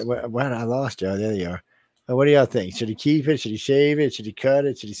 Wait. What? I lost y'all. There you are. What do y'all think? Should he keep it? Should he shave it? Should he cut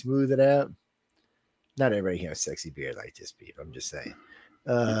it? Should he smooth it out? Not everybody can have a sexy beard like this, people. I'm just saying.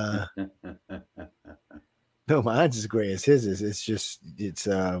 No, mine's as gray as his is. It's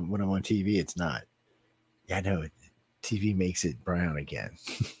when I'm on TV, it's not. Yeah, I know. TV makes it brown again.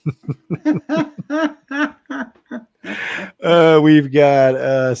 We've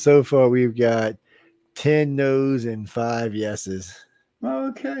got so far we've got 10 no's and 5 yeses.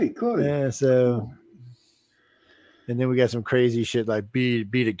 Okay, good. Yeah, so And then we got some crazy shit like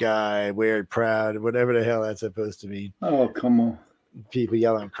beat a guy, wear it proud, whatever the hell that's supposed to mean. Oh, come on. People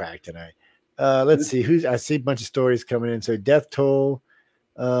yelling crack tonight. Let's see. I see a bunch of stories coming in. So death toll,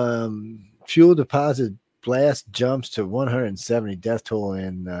 fuel deposit blast jumps to 170 death toll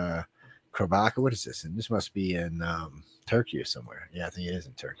in Krabaka. What is this? And this must be in Turkey or somewhere. Yeah, I think it is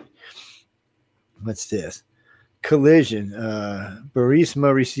in Turkey. What's this? Collision.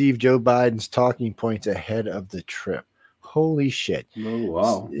 Burisma received Joe Biden's talking points ahead of the trip. Holy shit. Oh,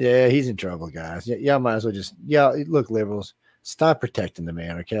 wow. Yeah, he's in trouble, guys. Y'all might as well look, liberals, stop protecting the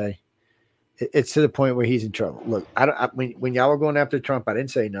man, okay? It's to the point where he's in trouble. Look, when y'all were going after Trump, I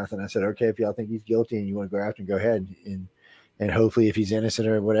didn't say nothing. I said, okay, if y'all think he's guilty and you want to go after him, go ahead. And hopefully if he's innocent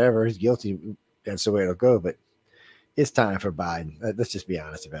or whatever, he's guilty, that's the way it'll go. But it's time for Biden. Let's just be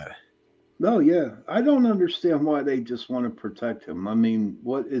honest about it. No, yeah. I don't understand why they just want to protect him. I mean,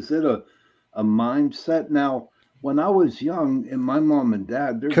 what is it a mindset? Now, when I was young and my mom and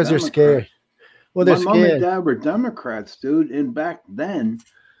dad, because they're scared. Well, they're scared. My mom and dad were Democrats, dude. And back then,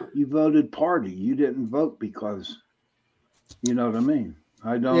 you voted party. You didn't vote because, you know what I mean?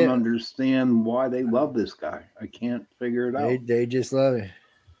 I don't understand why they love this guy. I can't figure it out. They just love it.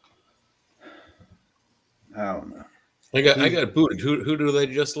 I don't know. I got booted. Who do they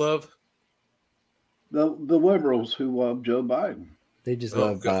just love? The liberals who love Joe Biden. They just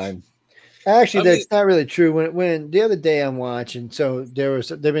love Biden. Actually, that's not really true. When the other day I'm watching, so there've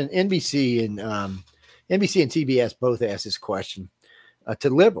been NBC and TBS both asked this question to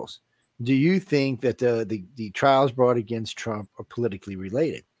liberals. Do you think that the trials brought against Trump are politically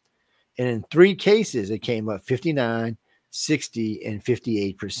related? And in 3 cases, it came up 59, 60, and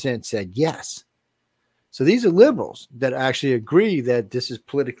 58% said yes. So these are liberals that actually agree that this is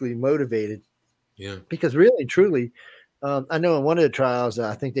politically motivated. Yeah. Because really and truly, I know in one of the trials,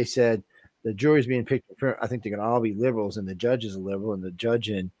 I think they said the jury's being picked. I think they're going to all be liberals, and the judge is a liberal, and the judge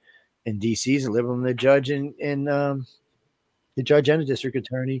in D.C. is a liberal, and the judge and the district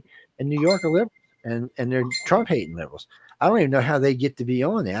attorney in New York are liberals, and they're Trump hating liberals. I don't even know how they get to be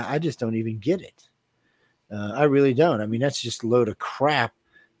on there. I just don't even get it. I really don't. I mean, that's just a load of crap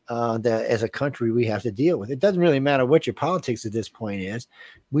that as a country we have to deal with. It doesn't really matter what your politics at this point is.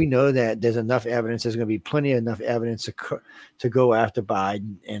 We know that there's enough evidence. There's going to be plenty of enough evidence to go after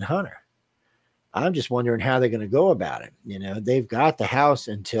Biden and Hunter. I'm just wondering how they're going to go about it. You know, they've got the House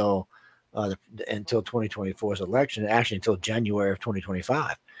until 2024's election, actually until January of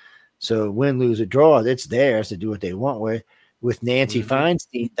 2025. So win, lose, or draw, it's theirs to do what they want with. With Nancy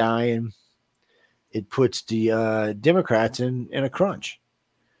Feinstein dying, it puts the Democrats in a crunch.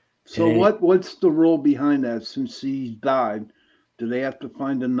 So what's the rule behind that? Since he died, do they have to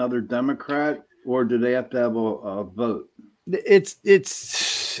find another Democrat, or do they have to have a vote?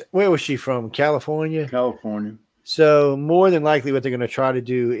 It's where was she from? California. So more than likely, what they're going to try to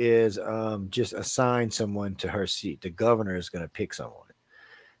do is just assign someone to her seat. The governor is going to pick someone,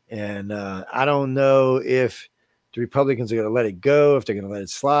 and I don't know if the Republicans are going to let it go, if they're going to let it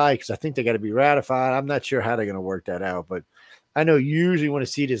slide, because I think they got to be ratified. I'm not sure how they're going to work that out, but I know usually when a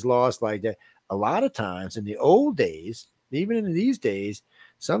seat is lost like that, a lot of times in the old days, even in these days,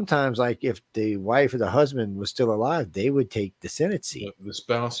 sometimes like if the wife or the husband was still alive, they would take the Senate seat. The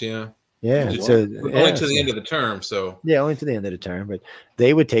spouse, yeah. Yeah. Only to the end of the term. So yeah, only to the end of the term, but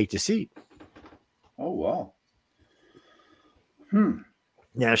they would take the seat. Oh, wow.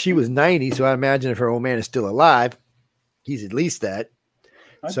 Now she was 90, so I imagine if her old man is still alive, he's at least that.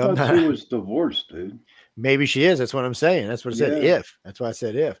 I thought she was divorced, dude. Maybe she is. That's what I'm saying. That's what I said. Yeah. If. That's why I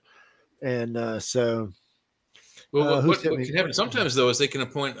said if. And so. Well, what can happen sometimes though is they can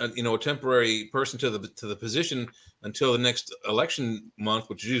appoint a temporary person to the position until the next election month,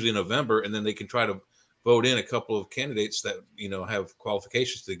 which is usually November, and then they can try to vote in a couple of candidates that have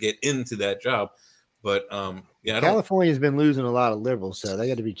qualifications to get into that job. But California's been losing a lot of liberals, so they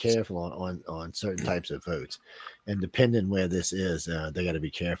got to be careful on certain types of votes, and depending where this is, they got to be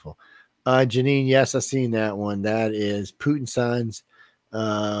careful. Janine, yes, I've seen that one. That is Putin signs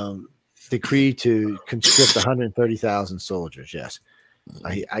decree to conscript 130,000 soldiers. Yes,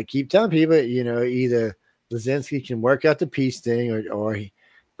 I keep telling people, either Zelensky can work out the peace thing, or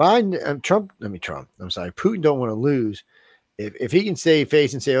Biden, Trump. I'm sorry, Putin don't want to lose. If he can save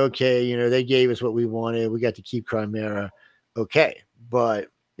face and say, okay, they gave us what we wanted, we got to keep Crimea, okay. But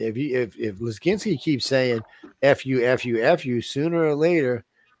if Zelensky keeps saying F you, sooner or later,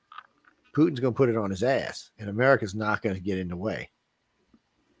 Putin's going to put it on his ass, and America's not going to get in the way.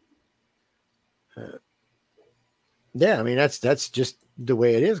 Yeah, I mean that's just the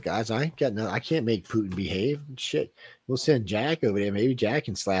way it is, guys. I can't make Putin behave. Shit, we'll send Jack over there. Maybe Jack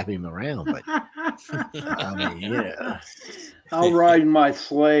can slap him around, but I mean, yeah. I'll ride my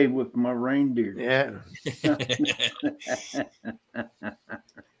sleigh with my reindeer. Yeah.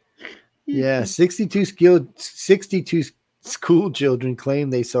 Yeah. 62 school children claim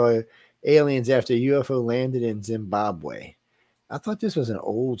they saw aliens after a UFO landed in Zimbabwe. I thought this was an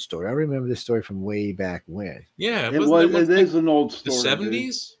old story. I remember this story from way back when. Yeah, it is an old story. The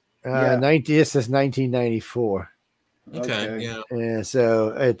 70s? Yeah. This is 1994. Okay, yeah. Yeah, so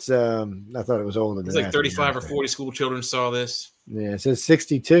it's I thought it was older than that. It's like 35 or 40 school children saw this. Yeah, it says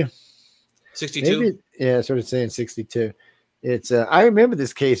 62. 62? Yeah, sort of saying 62. It's I remember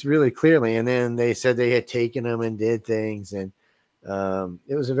this case really clearly, and then they said they had taken them and did things, and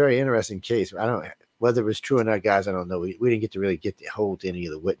it was a very interesting case. I don't whether it was true or not, guys. I don't know. We didn't get to really get the hold to any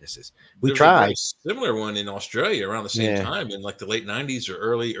of the witnesses. We tried. A similar one in Australia around the same time in like the late 90s or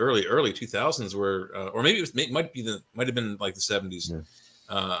early 2000s, where or maybe it might have been like the 70s. Yeah.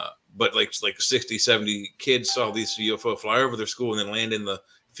 But like 60, 70 kids saw these UFO fly over their school and then land in the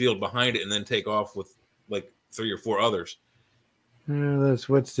field behind it and then take off with like 3 or 4 others.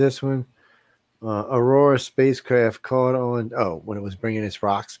 What's this one? Aurora spacecraft caught on when it was bringing its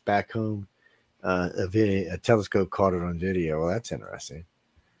rocks back home. A telescope caught it on video. Well, that's interesting.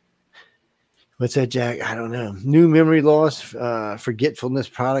 What's that, Jack? I don't know. New memory loss, forgetfulness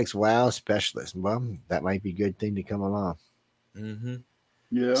products. Wow, specialist. Well, that might be a good thing to come along. Mm-hmm.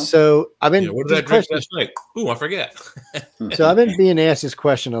 Yeah. So I've been. What did I drink last night? Ooh, I forget. So I've been being asked this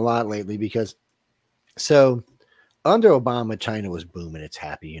question a lot lately because, under Obama, China was booming its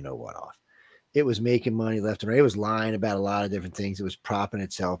happy, you know what off. It was making money left and right. It was lying about a lot of different things. It was propping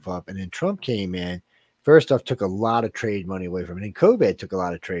itself up. And then Trump came in. First off, took a lot of trade money away from it. And COVID took a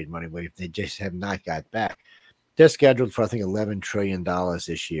lot of trade money away. They just have not got back. They're scheduled for, I think, $11 trillion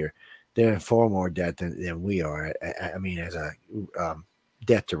this year. They're in far more debt than we are. I mean, as a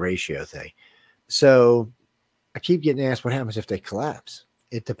debt to ratio thing. So I keep getting asked what happens if they collapse.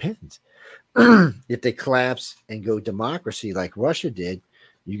 It depends. If they collapse and go democracy like Russia did,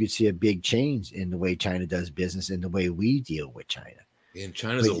 you could see a big change in the way China does business and the way we deal with China. And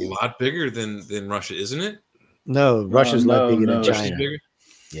China's a lot bigger than Russia, isn't it? No, Russia's a lot bigger than China.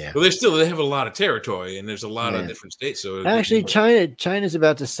 Yeah. Well, they have a lot of territory and there's a lot of different states. So actually, China's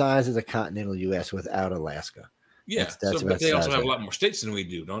about the size of the continental U.S. without Alaska. Yeah, but they also have a lot more states than we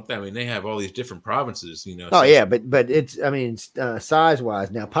do, don't they? I mean, they have all these different provinces, you know. Oh, yeah, but it's, I mean,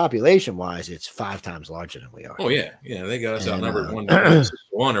 size-wise, now population-wise, it's 5 times larger than we are. Oh, yeah. Yeah, they got us outnumbered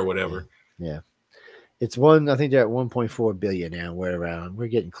 1 or whatever. Yeah. It's I think they're at 1.4 billion now. We're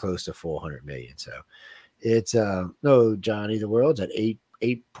getting close to 400 million. So it's, no, Johnny, the world's at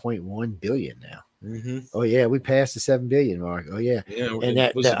 8.1 billion now. Mm-hmm. Oh yeah, we passed the 7 billion mark. Oh yeah, and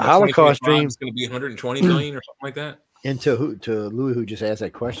that Holocaust dream is going to be 120 million or something like that. And to Louis, who just asked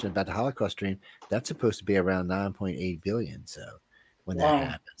that question about the Holocaust dream, that's supposed to be around 9.8 billion. So when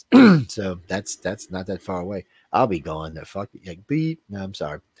that happens, so that's not that far away. I'll be gone. The fuck, like, beep. No, I'm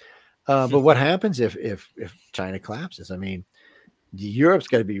sorry. But what happens if China collapses? I mean, Europe's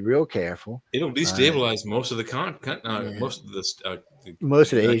got to be real careful. It'll destabilize most of the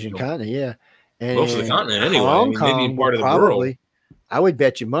most of the Asian continent. Yeah. And most of the continent, anyway. Hong Kong, maybe part of the world. I would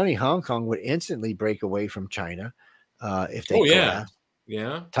bet you money Hong Kong would instantly break away from China if they collapse.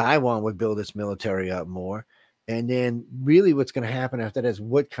 Yeah. Taiwan would build its military up more. And then really what's going to happen after that is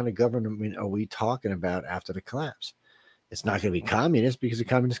what kind of government are we talking about after the collapse? It's not going to be communist because the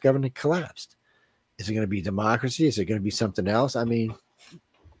communist government collapsed. Is it going to be democracy? Is it going to be something else? I mean,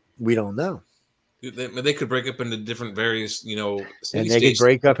 we don't know. They could break up into different various, and they could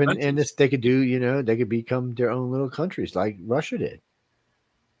break up in this. They could do, they could become their own little countries like Russia did.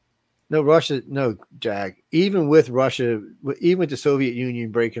 No, Jack. Even with Russia, even with the Soviet Union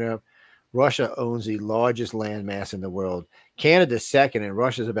breaking up, Russia owns the largest landmass in the world. Canada's second, and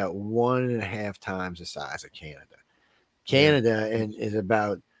Russia's about 1.5 times the size of Canada. Canada is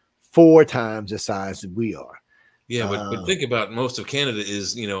about 4 times the size that we are. Yeah, but think about most of Canada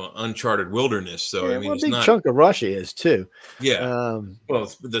is uncharted wilderness. So I mean, a big chunk of Russia is too. Yeah,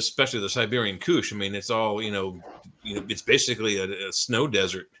 especially the Siberian Kush. I mean, it's all it's basically a snow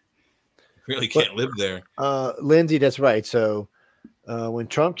desert. You really can't live there. Lindsay, that's right. So when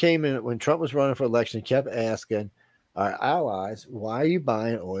Trump was running for election, he kept asking our allies, "Why are you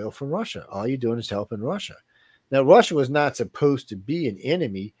buying oil from Russia? All you're doing is helping Russia." Now, Russia was not supposed to be an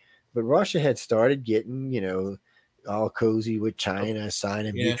enemy, but Russia had started getting all cozy with China,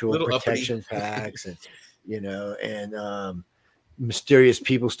 signing mutual protection pacts, and and mysterious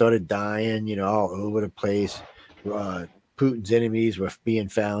people started dying, all over the place. Putin's enemies were being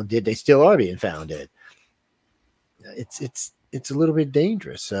found dead. They still are being found dead. It's a little bit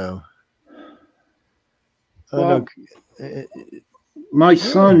dangerous. So Well, my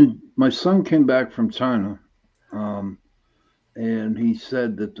son came back from China, and he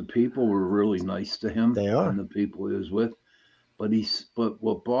said that the people were really nice to him. They are. And the people he was with. But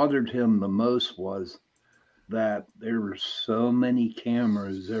what bothered him the most was that there were so many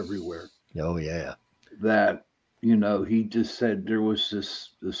cameras everywhere. Oh yeah. That, he just said there was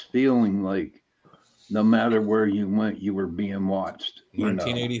this feeling like no matter where you went, you were being watched.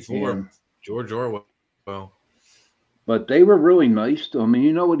 1984, George Orwell. Well, but they were really nice to him. And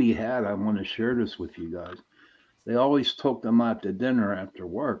you know what he had? I want to share this with you guys. They always took them out to dinner after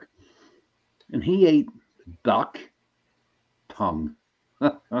work, and he ate duck tongue.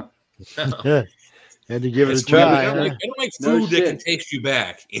 Yeah. Had to give it a try. I don't like food that can taste you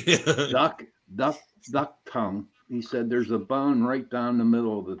back. duck tongue. He said there's a bone right down the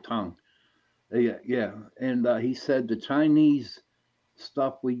middle of the tongue. Yeah. And he said the Chinese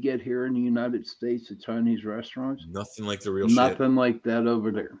stuff we get here in the United States, the Chinese restaurants, nothing like the real nothing like that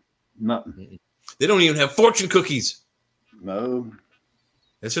over there. Nothing. They don't even have fortune cookies. No.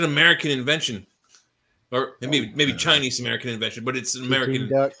 It's an American invention. Or maybe Chinese American invention, but it's an American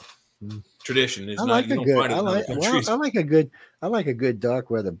tradition. It's I like a good duck,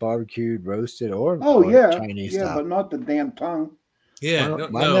 whether barbecued, roasted, or Chinese style. But not the damn tongue. Yeah,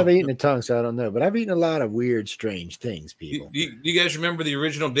 I've never eaten a tongue, so I don't know. But I've eaten a lot of weird, strange things. People, you guys remember the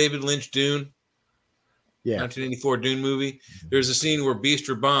original David Lynch Dune? Yeah, 1984 Dune movie. There's a scene where Beast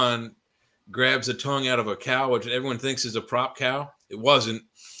Raban grabs a tongue out of a cow, which everyone thinks is a prop cow. It wasn't.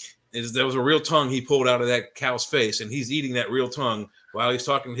 There was a real tongue he pulled out of that cow's face, and he's eating that real tongue while he's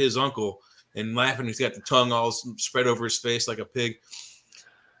talking to his uncle and laughing. He's got the tongue all spread over his face like a pig.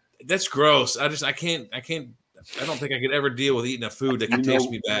 That's gross. I don't think I could ever deal with eating a food that can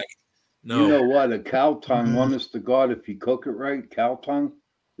taste me back. No. You know what? A cow tongue, honest to God, if you cook it right, cow tongue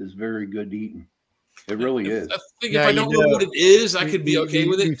is very good eating. It really is. I think if I don't know what it is, I could be okay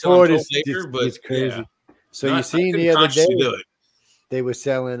with it until later. But it's crazy. Yeah. So you seen the other day they were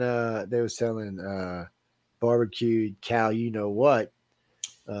selling barbecued cow, you know what?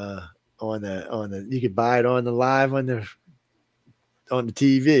 On the you could buy it on the live on the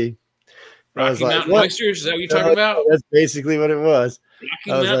TV. Rocky Mountain oysters, is that what you're talking about? That's basically what it was.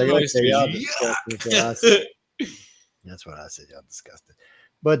 Rocky Mountain oysters. That's what I said. Y'all disgusted.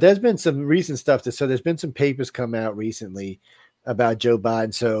 But there's been some recent stuff. So there's been some papers come out recently about Joe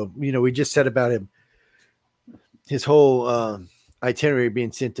Biden. So, we just said about him, his whole itinerary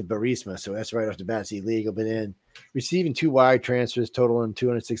being sent to Burisma. So that's right off the bat, it's illegal. But then receiving 2 wire transfers totaling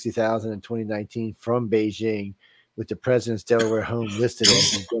 $260,000 in 2019 from Beijing, with the president's Delaware home listed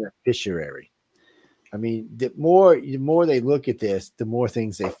as a beneficiary. I mean, the more they look at this, the more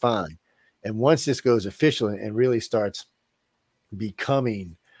things they find. And once this goes official and really starts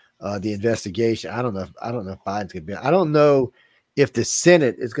becoming the investigation, I don't know if Biden's going to be. I don't know if the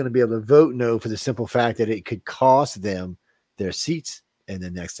Senate is going to be able to vote no for the simple fact that it could cost them their seats in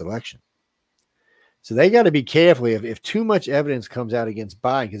the next election. So they got to be careful if too much evidence comes out against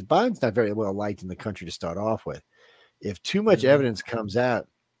Biden, because Biden's not very well liked in the country to start off with. If too much evidence comes out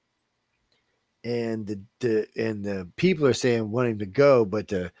and the people are saying want him to go, but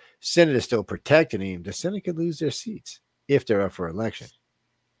the Senate is still protecting him, the Senate could lose their seats if they're up for election.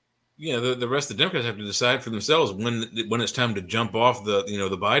 Yeah, the rest of the Democrats have to decide for themselves when it's time to jump off the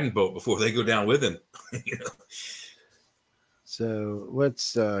Biden boat before they go down with him. So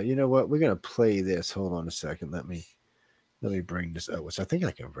let's we're gonna play this. Hold on a second. Let me bring this up. So I think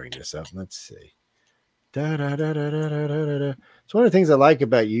I can bring this up. Let's see. It's one of the things I like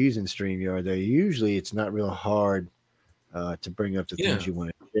about using StreamYard. Usually it's not real hard to bring up the things you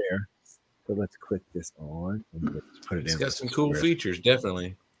want to share. So let's click this on and let's put it in. It's got some cool features,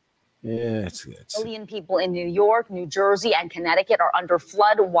 definitely. Yeah, it's good. A million people in New York, New Jersey, and Connecticut are under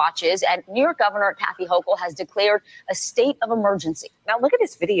flood watches, and New York Governor Kathy Hochul has declared a state of emergency. Now, look at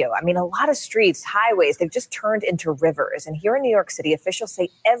this video. I mean, a lot of streets, highways, they've just turned into rivers. And here in New York City, officials say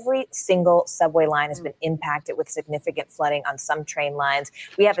every single subway line has been impacted with significant flooding on some train lines.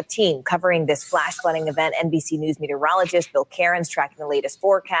 We have a team covering this flash flooding event. NBC News meteorologist Bill Caron's tracking the latest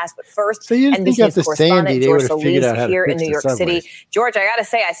forecast. But first, NBC News correspondent George Solis here in New York City. George, I got to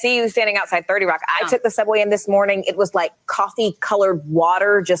say, I see you standing outside 30 Rock. I took the subway in this morning. It was like coffee-colored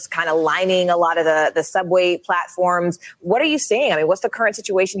water just kind of lining a lot of the subway platforms. What are you seeing? I mean, what's the current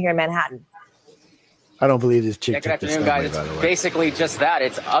situation here in Manhattan? I don't believe this chick. Good afternoon, guys. It's basically just that.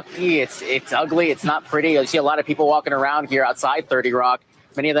 It's ugly. It's ugly. It's not pretty. You see a lot of people walking around here outside 30 Rock.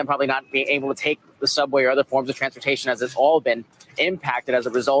 many of them probably not being able to take the subway or other forms of transportation, as it's all been impacted as a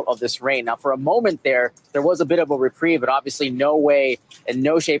result of this rain. Now, for a moment there was a bit of a reprieve, but obviously no way, in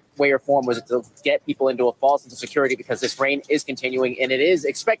no shape, way, or form was it to get people into a false sense of security, because this rain is continuing, and it is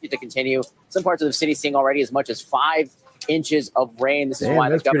expected to continue. Some parts of the city seeing already as much as 5 inches of rain. This is why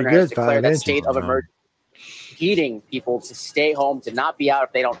the governor has declared that state of emergency, impeding people to stay home, to not be out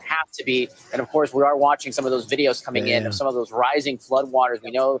if they don't have to be. And of course, we are watching some of those videos coming in of some of those rising floodwaters.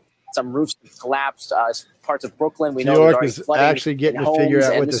 We know some roofs collapsed, parts of Brooklyn. We know New York is actually getting to figure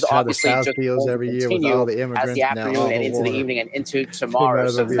out how the South feels every year with all the immigrants. As the afternoon and into the evening and into tomorrow.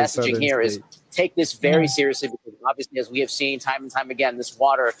 So the messaging here is take this very seriously, because obviously, as we have seen time and time again, this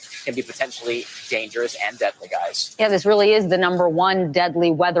water can be potentially dangerous and deadly, guys. Yeah, this really is the #1 deadly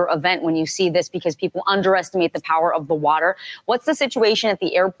weather event when you see this, because people underestimate the power of the water. What's the situation at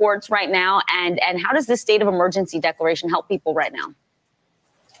the airports right now, and how does this state of emergency declaration help people right now?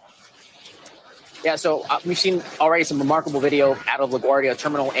 Yeah, so we've seen already some remarkable video out of LaGuardia,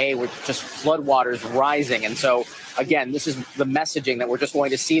 Terminal A, with just floodwaters rising. And so, again, this is the messaging that we're just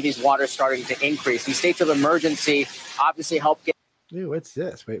going to see these waters starting to increase. These states of emergency obviously help get... Dude, what's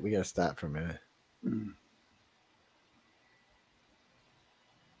this? Wait, we got to stop for a minute.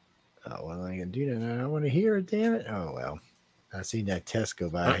 Oh, well, I can do that. I don't want to hear it, damn it. Oh, well. I seen that test go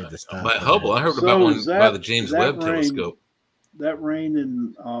by. I had to stop. By Hubble. I heard about one by the James Webb Telescope. That rain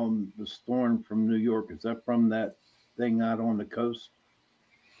in the storm from New York, is that from that thing out on the coast?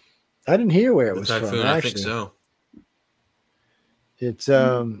 I didn't hear where it was typhoon, from. I think so. It's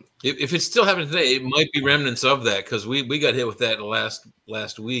if it's still happening today, it might be remnants of that, because we got hit with that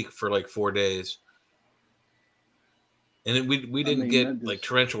last week for like 4 days, and we didn't get like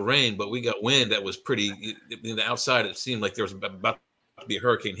torrential rain, but we got wind that was pretty. In the outside, it seemed like there was about to be a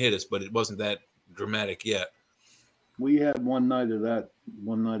hurricane hit us, but it wasn't that dramatic yet. We had one night of that,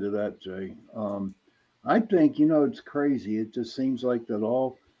 Jay. I think, it's crazy. It just seems like that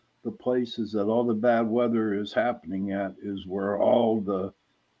all the places that all the bad weather is happening at is where all the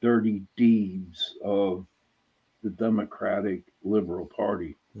dirty deeds of the Democratic Liberal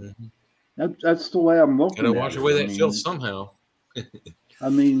Party. Mm-hmm. That's the way I'm looking at it. Gotta watch the way that feels somehow. I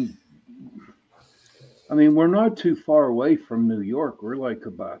mean, we're not too far away from New York. We're like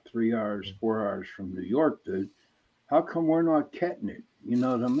about 3 hours, 4 hours from New York, dude. How come we're not getting it? You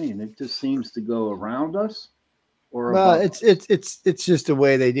know what I mean? It just seems to go around us. Well, it's just the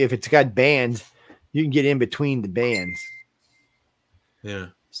way they do. If it's got bands, you can get in between the bands. Yeah.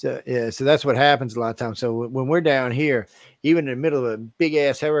 So that's what happens a lot of times. So when we're down here, even in the middle of a big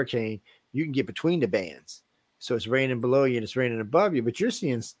ass hurricane, you can get between the bands. So it's raining below you and it's raining above you, but you're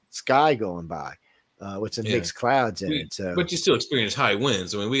seeing sky going by with some mixed clouds in it. So, but you still experience high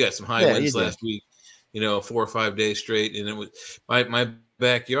winds. I mean, we got some high winds last week. 4 or 5 days straight, and it was my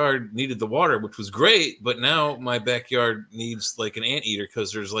backyard needed the water, which was great. But now my backyard needs like an anteater,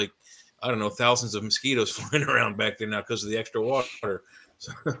 because there's like, I don't know, thousands of mosquitoes flying around back there now because of the extra water.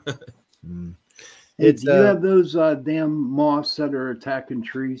 Do you have those damn moths that are attacking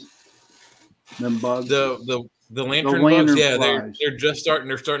trees? Them bugs. The lantern bugs, they're just starting.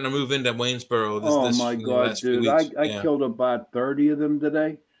 They're starting to move into Waynesboro. My God, dude! I killed about 30 of them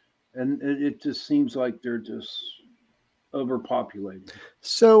today. And it just seems like they're just overpopulated.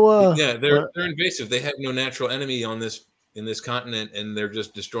 So they're invasive. They have no natural enemy in this continent, and they're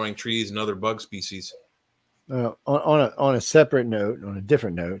just destroying trees and other bug species. On a separate note, on a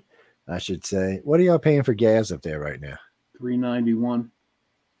different note, I should say, what are y'all paying for gas up there right now? $3.91.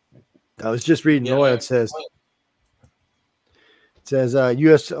 I was just reading oil. It says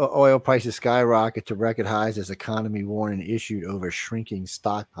U.S. oil prices skyrocket to record highs as economy warning issued over shrinking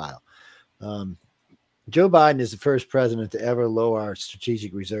stockpile. Joe Biden is the first president to ever lower our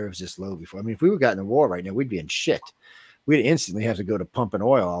strategic reserves this low before. I mean, if we were gotten a war right now, we'd be in shit. We'd instantly have to go to pumping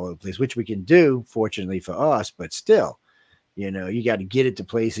oil all over the place, which we can do, fortunately for us, but still, you got to get it to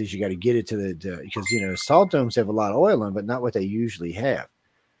places. You got to get it to because, salt domes have a lot of oil in, but not what they usually have.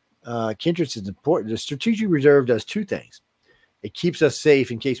 Kintrich is important. The strategic reserve does 2 things. It keeps us safe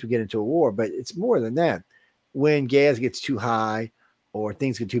in case we get into a war, but it's more than that. When gas gets too high or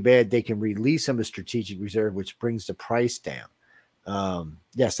things get too bad, they can release some of the strategic reserve, which brings the price down.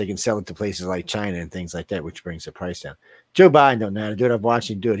 Yes, they can sell it to places like China and things like that, which brings the price down. Joe Biden don't know how to do it. I've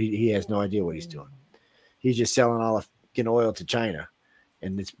watched him do it. He has no idea what he's doing. He's just selling all the oil to China,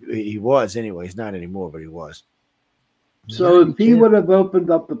 and he was anyway. He's not anymore, but he was. So if he would have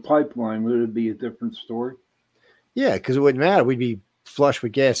opened up the pipeline, would it be a different story? Yeah, because it wouldn't matter. We'd be flush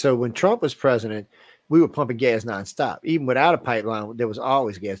with gas. So when Trump was president, we were pumping gas nonstop. Even without a pipeline, there was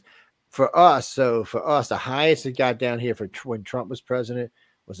always gas. for us, the highest it got down here for when Trump was president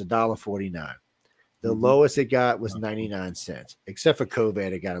was $1.49. The lowest it got was 99 cents, except for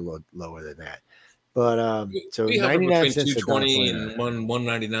COVID, it got a little lower than that. But so we 99 between cents 220 and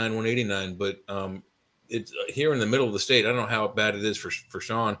 199, 189. But it's here in the middle of the state. I don't know how bad it is for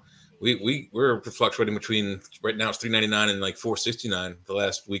Sean. We're fluctuating between right now it's 399 and like 469 the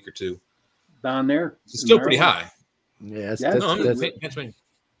last week or two. Down there, it's still pretty high. Yeah,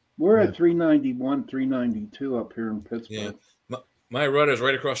 we're at 391, 392 up here in Pittsburgh. Yeah. My rudder's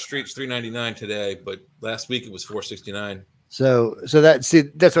right across the street. It's 399 today, but last week it was 469. So that's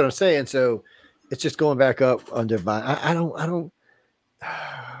what I'm saying. So it's just going back up under. I don't.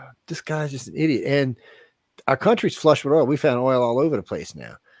 This guy's just an idiot, and our country's flush with oil. We found oil all over the place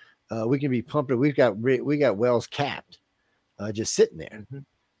now. We can be pumping. We got wells capped, just sitting there.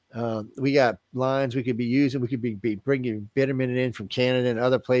 We got lines we could be using. We could be bringing bitumen in from Canada and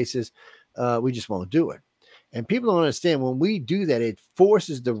other places. We just won't do it. And people don't understand when we do that, it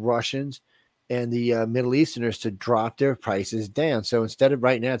forces the Russians and the Middle Easterners to drop their prices down. So instead of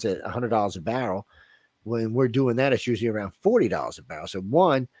right now, it's at $100 a barrel. When we're doing that, it's usually around $40 a barrel. So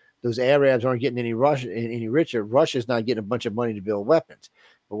one, those Arabs aren't getting any richer. Russia's not getting a bunch of money to build weapons.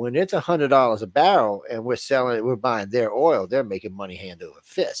 But when it's $100 a barrel and we're buying their oil, they're making money hand over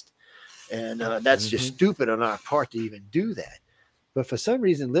fist. And that's just stupid on our part to even do that. But for some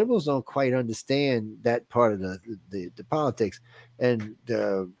reason, liberals don't quite understand that part of the politics, and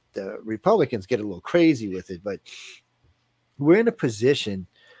the Republicans get a little crazy with it. But we're in a position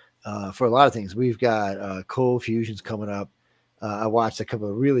for a lot of things. We've got cold fusions coming up. I watched a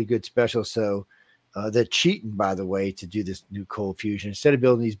couple of really good specials. So they're cheating, by the way, to do this new cold fusion. Instead of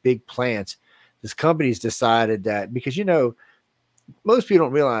building these big plants, this company's decided that because, most people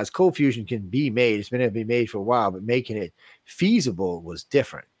don't realize cold fusion can be made. It's been able to be made for a while, but making it feasible was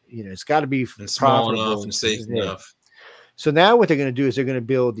different. It's got to be small enough and safe enough. So now what they're going to do is they're going to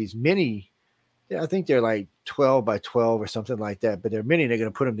build these mini. I think they're like 12 by 12 or something like that, but they're mini. They're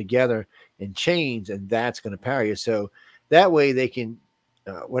going to put them together in chains, and that's going to power you. So that way they can,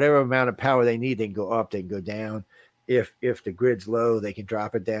 whatever amount of power they need, they can go up, they can go down. If the grid's low, they can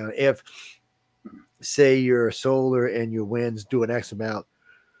drop it down. If say your solar and your winds do an X amount,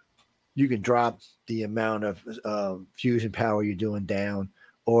 you can drop the amount of fusion power you're doing down.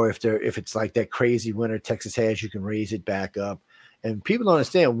 Or if it's like that crazy winter Texas has, you can raise it back up. And people don't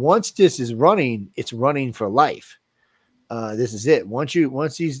understand, once this is running, it's running for life. This is it. Once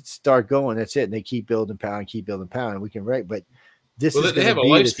these start going, that's it. And they keep building power and we can write. But this is they have a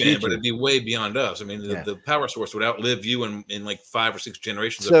lifespan, but it'd be way beyond us. I mean, the power source would outlive you in like 5 or 6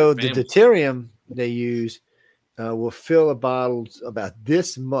 generations. So the deuterium they use will fill a bottle about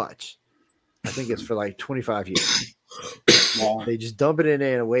this much. I think it's for like 25 years. They just dump it in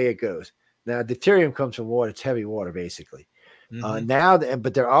there and away it goes. Now, deuterium comes from water. It's heavy water, basically. But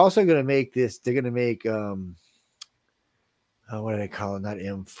they're also going to make this. They're going to make what do they call it? Not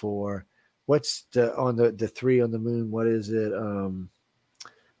M4. What's the 3 on the moon? What is it? The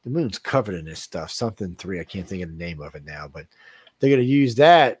moon's covered in this stuff. Something 3. I can't think of the name of it now. But they're going to use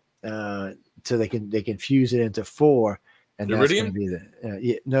that so they can fuse it into 4. And that's going to be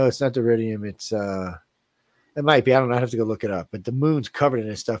no, it's not the iridium. It's it might be. I don't know. I have to go look it up. But the moon's covered in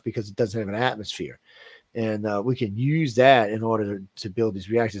this stuff because it doesn't have an atmosphere. And we can use that in order to build these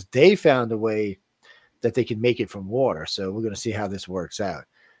reactors. They found a way that they can make it from water. So we're going to see how this works out.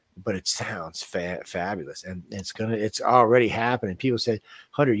 But it sounds fabulous. And it's already happening. People said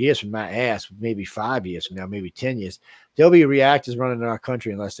 100 years from my ass, maybe 5 years from now, maybe 10 years, there'll be reactors running in our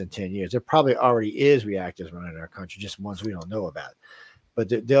country in less than 10 years. There probably already is reactors running in our country, just ones we don't know about. But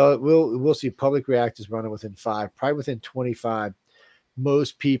we'll see public reactors running within 5, probably within 25.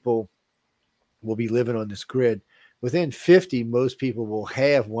 Most people will be living on this grid. Within 50, most people will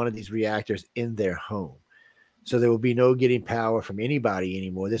have one of these reactors in their home. So there will be no getting power from anybody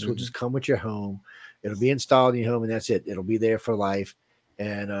anymore. This will just come with your home. It'll be installed in your home, and that's it. It'll be there for life.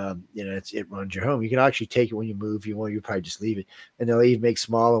 And, it runs your home. You can actually take it when you move. If you want, you probably just leave it. And they'll even make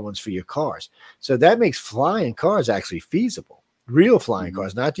smaller ones for your cars. So that makes flying cars actually feasible. Real flying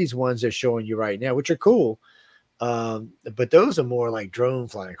cars, not these ones they're showing you right now, which are cool. But those are more like drone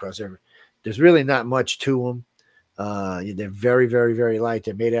flying cars. There's really not much to them. They're very, very, very light.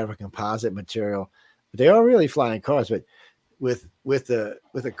 They're made out of a composite material. But they are really flying cars. But with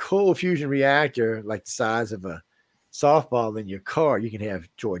a cold fusion reactor like the size of a softball in your car, you can have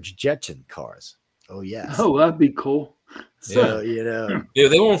George Jetson cars. Oh yes. Oh, that'd be cool. So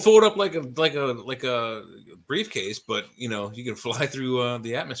they won't fold up like a briefcase, but you can fly through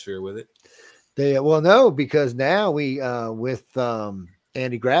the atmosphere with it. No, because now we with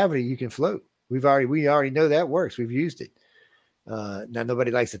anti-gravity, you can float. We already know that works. We've used it. Now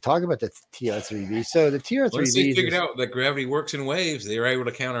nobody likes to talk about the TR3B. So the TR3B, once they figured out that gravity works in waves, they were able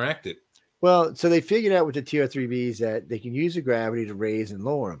to counteract it. Well, so they figured out with the TR3Bs that they can use the gravity to raise and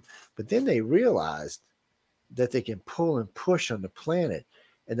lower them. But then they realized that they can pull and push on the planet.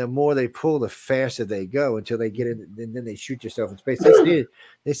 And the more they pull, the faster they go until they get in, and then they shoot yourself in space.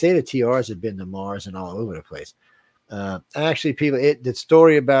 They say the TRs have been to Mars and all over the place. Actually, the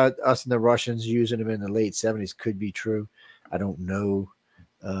story about us and the Russians using them in the late 70s could be true. I don't know.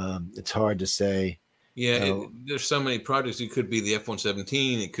 It's hard to say. Yeah, there's so many projects. It could be the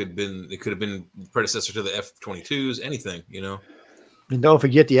F-117. It could have been predecessor to the F-22s. Anything, And don't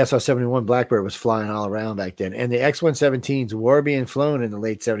forget the SR-71 Blackbird was flying all around back then, and the X-117s were being flown in the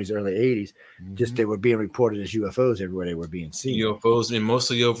late 70s, early 80s. Mm-hmm. Just they were being reported as UFOs everywhere they were being seen. UFOs, and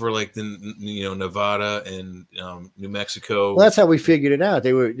mostly over like the Nevada and New Mexico. Well, that's how we figured it out.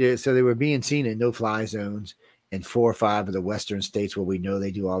 They were being seen in no-fly zones in 4 or 5 of the western states where we know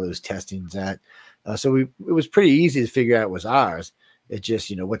they do all those testings at. So it was pretty easy to figure out it was ours. It just,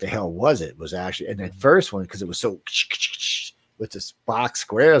 what the hell was it? Was actually, and that first one, because it was so with this box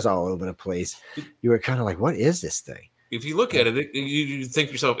squares all over the place, you were kind of like, what is this thing? If you look at it, you think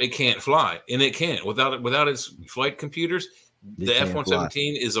to yourself, it can't fly, and it can't. Without its flight computers, the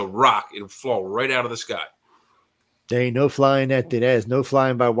F-117 is a rock. It'll fall right out of the sky. There ain't no flying there's no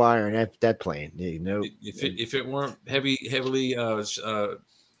flying by wire in that plane. If it weren't heavily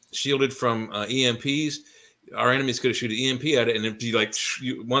shielded from EMPs, our enemies could have shoot an EMP at it, and it'd be like,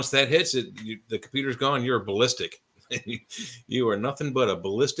 once that hits it, the computer's gone. You're ballistic. You are nothing but a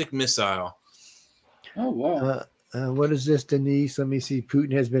ballistic missile. Oh wow! What is this, Denise? Let me see.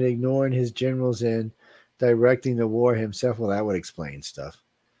 Putin has been ignoring his generals and directing the war himself. Well, that would explain stuff.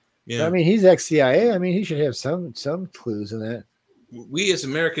 Yeah, I mean, he's ex-CIA. I mean, he should have some clues in that. We as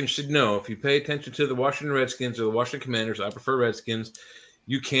Americans should know, if you pay attention to the Washington Redskins or the Washington Commanders, I prefer Redskins,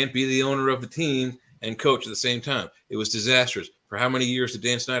 you can't be the owner of the team and coach at the same time. It was disastrous. For how many years did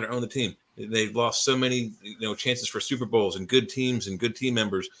Dan Snyder own the team? They lost so many, chances for Super Bowls and good teams and good team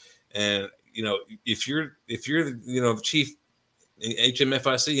members. And, if you're the chief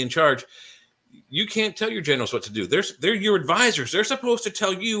HMFIC in charge, you can't tell your generals what to do. They're your advisors. They're supposed to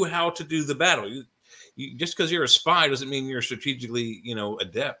tell you how to do the battle. Just because you're a spy doesn't mean you're strategically,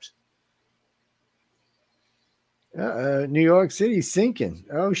 adept. New York City sinking.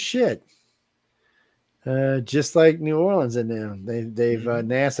 Oh shit! Just like New Orleans, and them they've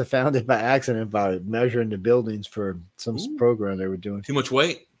NASA found it by accident by measuring the buildings for some program they were doing. Too much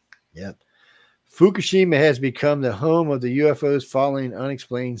weight. Yep. Fukushima has become the home of the UFOs following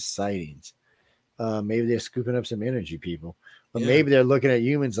unexplained sightings. Maybe they're scooping up some energy, people. But maybe they're looking at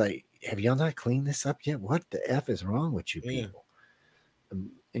humans like, have y'all not cleaned this up yet? What the F is wrong with you people?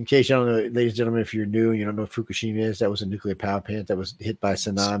 In case you don't know, ladies and gentlemen, if you're new and you don't know what Fukushima is, that was a nuclear power plant that was hit by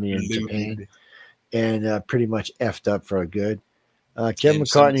tsunami in Japan and pretty much effed up for a good. Kevin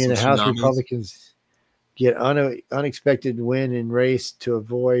McCartney and the House Republicans get unexpected win in race to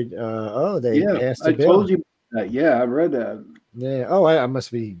avoid. They passed the bill. I told you that. Yeah, I read that. Yeah. Oh, I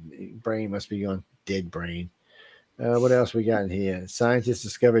must be on dead brain. What else we got in here? Scientists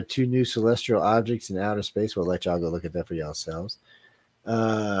discovered 2 new celestial objects in outer space. We'll let y'all go look at that for yourselves.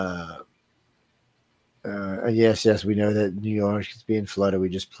 Yes, we know that New York is being flooded. We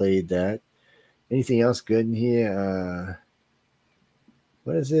just played that. Anything else good in here?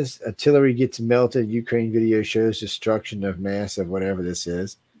 What is this? Artillery gets melted. Ukraine video shows destruction of massive whatever this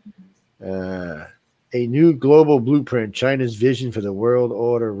is. A new global blueprint, China's vision for the world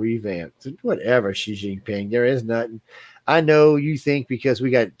order revamp. Whatever, Xi Jinping. There is nothing. I know you think because we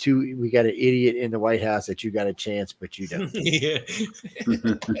got an idiot in the White House that you got a chance, but you don't. Yeah.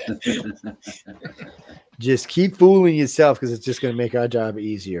 Just keep fooling yourself because it's just going to make our job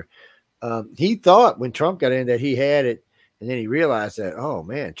easier. He thought when Trump got in that he had it, and then he realized that, oh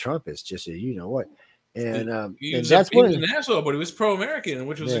man, Trump is just a you know what. And that's he was an asshole, but he was pro-American,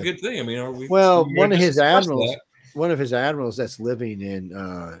 which was a good thing. I mean, one of his admirals that's living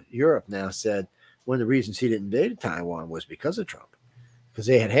in Europe now said one of the reasons he didn't invade Taiwan was because of Trump, because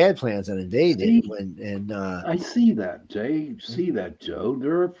they had plans on invading. I see that, Jay. See that, Joe?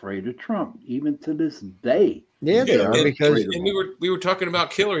 They're afraid of Trump even to this day. Yeah, they are because we were talking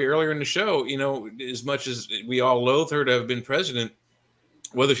about Hillary earlier in the show. As much as we all loathe her to have been president,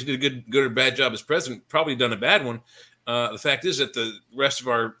 whether she did a good or bad job as president, probably done a bad one. The fact is that the rest of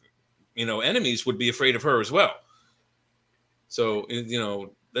our, enemies would be afraid of her as well. So,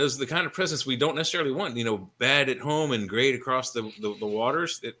 those are the kind of presidents we don't necessarily want. Bad at home and great across the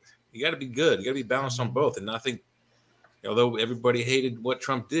waters. You got to be good. You got to be balanced on both. And I think although everybody hated what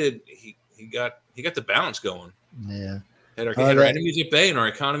Trump did, he got the balance going. Yeah. Had our enemies at bay and our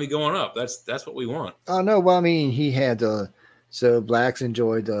economy going up. That's what we want. Oh no, well, I mean, he had so blacks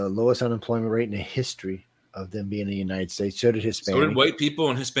enjoyed the lowest unemployment rate in the history of them being in the United States. So did Hispanic. So did white people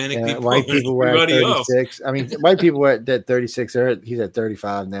and Hispanic people. White people were at 36. I mean, white people were at 36. He's at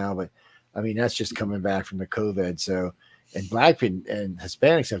 35 now, but I mean, that's just coming back from the COVID. So, and black people and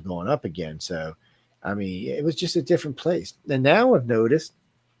Hispanics have gone up again. So, I mean, it was just a different place. And now I've noticed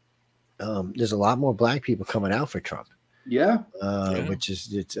there's a lot more black people coming out for Trump. Yeah. Which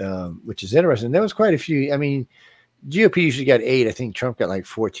is interesting. There was quite a few. I mean, GOP usually got 8. I think Trump got like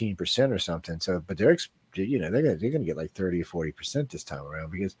 14% or something. So, but they're going to get like 30 or 40% this time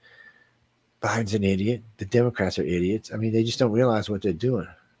around because Biden's an idiot. The Democrats are idiots. I mean, they just don't realize what they're doing.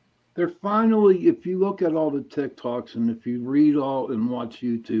 They're finally, if you look at all the TikToks and if you read all and watch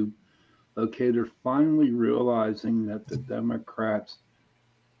YouTube, okay, they're finally realizing that the Democrats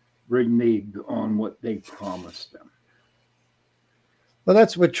reneged on what they promised them. Well,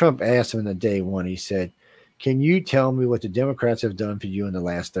 that's what Trump asked him on day one. He said, can you tell me what the Democrats have done for you in the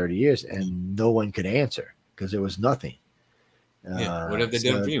last 30 years? And no one could answer because there was nothing. What have they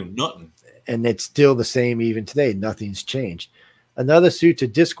done for you? Nothing. And it's still the same even today. Nothing's changed. Another suit to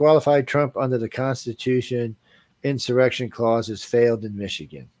disqualify Trump under the Constitution insurrection clause has failed in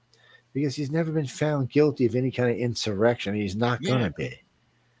Michigan because he's never been found guilty of any kind of insurrection. He's not going to be.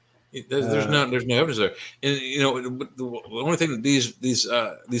 There's no evidence there, and the only thing that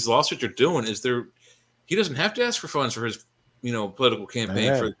these lawsuits are doing is he doesn't have to ask for funds for his political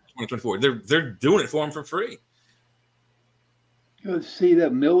campaign for 2024. They're doing it for him for free. Let's see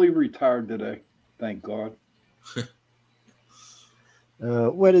that Millie retired today. Thank God.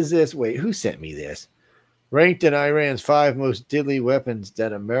 What is this? Wait, who sent me this? Ranked in Iran's 5 most deadly weapons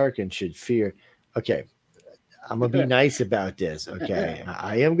that Americans should fear. Okay. I'm going to be nice about this, okay?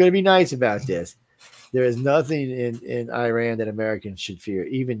 I am going to be nice about this. There is nothing in Iran that Americans should fear,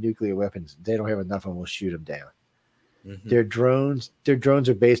 even nuclear weapons. They don't have enough and we'll shoot them down. Mm-hmm. Their drones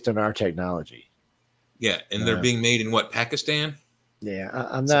are based on our technology. Yeah, and they're being made in what, Pakistan? Yeah,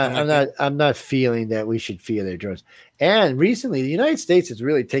 I'm not feeling that we should fear their drones. And recently, the United States has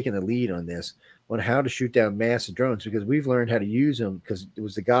really taken the lead on this, on how to shoot down massive drones, because we've learned how to use them. Because it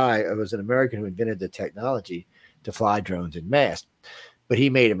was an American who invented the technology to fly drones en masse, but he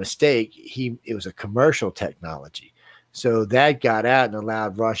made a mistake. It was a commercial technology, so that got out and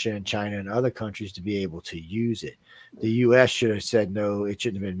allowed Russia and China and other countries to be able to use it. The U.S. should have said no; it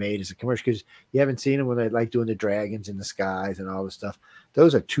shouldn't have been made as a commercial, because you haven't seen them when they like doing the dragons in the skies and all this stuff.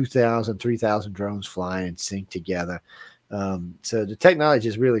 Those are 2,000, 3,000 drones flying in sync together. So the technology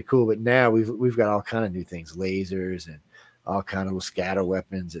is really cool, but now we've got all kind of new things, lasers and all kind of scatter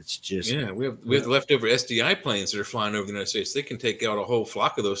weapons. It's just we have the leftover SDI planes that are flying over the United States. They can take out a whole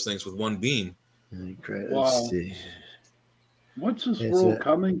flock of those things with one beam. Wow. What's this world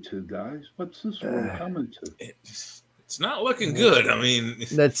coming to, guys? What's this world coming to? It's not looking good. I mean,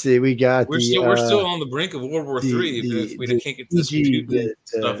 let's see. We're still on the brink of World War III if we can't get this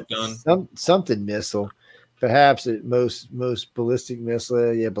stuff done. Something missile. Perhaps the most ballistic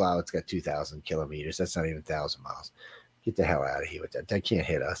missile. Yeah, blah. It's got 2,000 kilometers. That's not even 1,000 miles. Get the hell out of here with that. That can't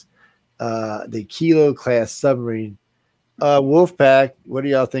hit us. The Kilo class submarine. Wolfpack, what do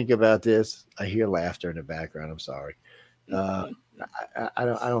y'all think about this? I hear laughter in the background. I'm sorry. I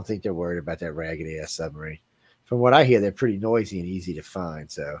don't think they're worried about that raggedy ass submarine. From what I hear, they're pretty noisy and easy to find.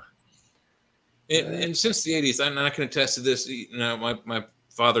 So, and since the 80s, I can attest to this. My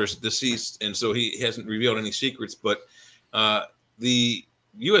father's deceased, and so he hasn't revealed any secrets. But the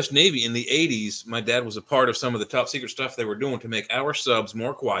U.S. Navy in the 80s, my dad was a part of some of the top secret stuff they were doing to make our subs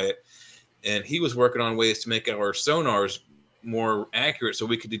more quiet. And he was working on ways to make our sonars more accurate so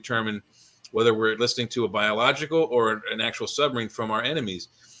we could determine whether we're listening to a biological or an actual submarine from our enemies.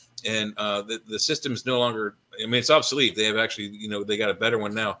 And the system is no longer, I mean, it's obsolete. They have actually, they got a better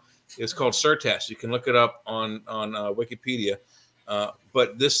one now. It's called Surtash. You can look it up on Wikipedia.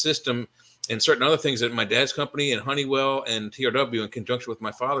 But this system and certain other things that my dad's company and Honeywell and TRW in conjunction with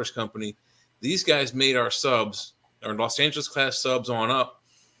my father's company, these guys made our subs, our Los Angeles class subs on up,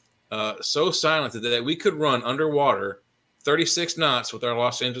 so silent that we could run underwater 36 knots with our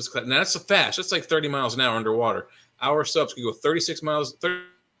Los Angeles class. Now that's fast. That's like 30 miles an hour underwater. Our subs could go 36 knots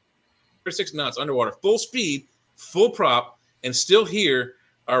underwater, full speed, full prop, and still hear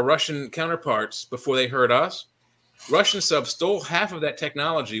our Russian counterparts before they heard us. Russian subs stole half of that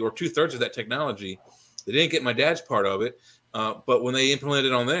technology, or 2/3 of that technology. They didn't get my dad's part of it. But when they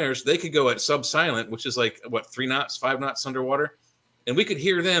implemented it on theirs, they could go at sub-silent, which is like, 3 knots, 5 knots underwater, and we could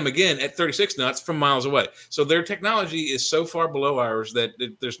hear them again at 36 knots from miles away. So their technology is so far below ours that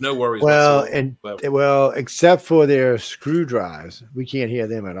there's no worries. Well, except for their screw drives, we can't hear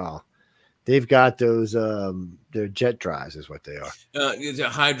them at all. They've got those they're jet drives is what they are.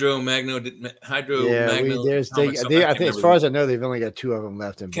 Magno. I think as far as I know, they've only got 2 of them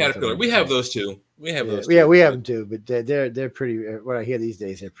left in Caterpillar. We have those too. We have those. Yeah, we have them too, but they're pretty. What I hear these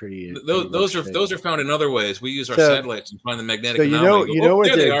days, they're pretty. Those are found in other ways. We use our satellites and find the magnetic. So you know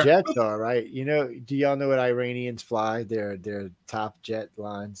what their jets are, right? Do y'all know what Iranians fly? Their top jet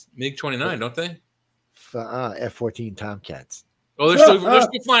lines. MiG-29, don't they? F-14 Tomcats. Oh, they're still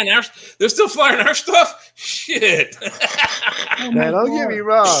flying our. They're still flying our stuff. Shit. Now, don't get me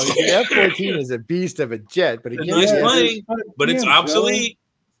wrong. The F-14 is a beast of a jet, but nice plane, but it's obsolete.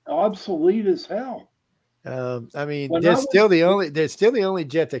 Obsolete as hell. I mean, they're still the only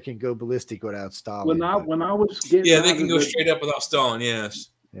jet that can go ballistic without stalling. When I was getting they can go straight up without stalling. Yes.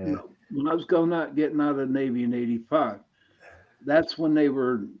 Yeah. When I was getting out of the Navy in '85, that's when they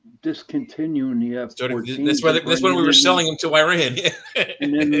were discontinuing the F-14. That's when we were selling them to Iran.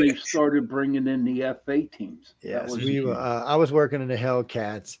 And then they started bringing in the F-18s. Yes, I was working in the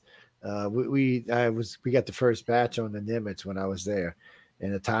Hellcats. We got the first batch on the Nimitz when I was there,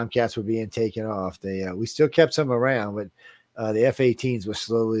 and the Tomcats were being taken off. We still kept some around, but the F-18s were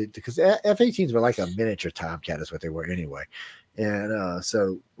slowly, because F-18s were like a miniature Tomcat is what they were anyway. And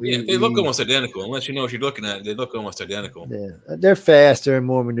so they look almost identical, unless you know what you're looking at. They look almost identical. Yeah, they're faster and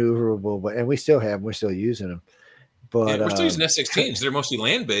more maneuverable, we're still using them. But we're still using F-16s. They're mostly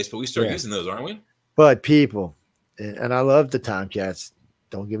land based, but we start using those, aren't we? But people, and I love the Tomcats.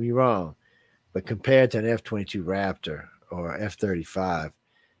 Don't get me wrong, but compared to an F-22 Raptor or F-35,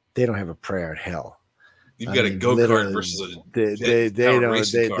 they don't have a prayer in hell. You've got a go-kart versus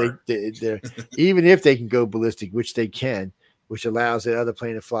they're even if they can go ballistic, which they can, which allows the other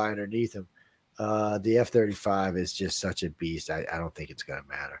plane to fly underneath them. The F-35 is just such a beast. I don't think it's going to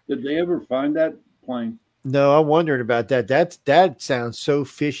matter. Did they ever find that plane? No, I'm wondering about that. That sounds so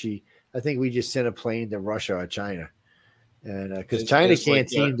fishy. I think we just sent a plane to Russia or China, and because China can't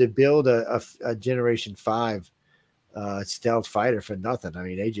seem to build a Generation 5 stealth fighter for nothing. I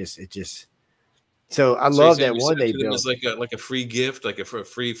mean, it just. So I love that one they built. It's like a free gift, like a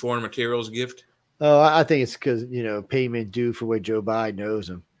free foreign materials gift. Oh, I think it's because payment due for what Joe Biden owes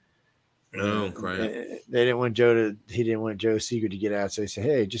him. Oh, crap! They didn't want he didn't want Joe's secret to get out, so they said,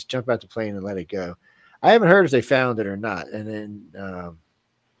 "Hey, just jump out the plane and let it go." I haven't heard if they found it or not, and then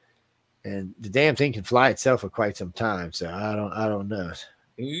and the damn thing can fly itself for quite some time, so I don't know.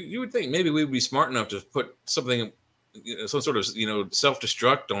 You would think maybe we'd be smart enough to put something. Some sort of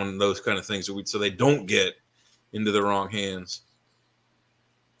self-destruct on those kind of things so they don't get into the wrong hands.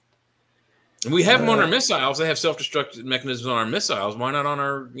 And we have them on our missiles. They have self-destruct mechanisms on our missiles. Why not on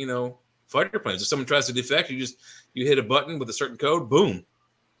our fighter planes? If someone tries to defect, you hit a button with a certain code, boom.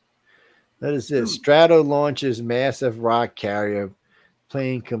 That is it. Strato launches massive rock carrier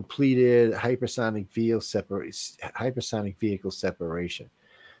plane completed hypersonic vehicle separation.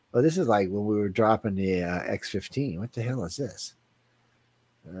 Oh, this is like when we were dropping the X-15. What the hell is this?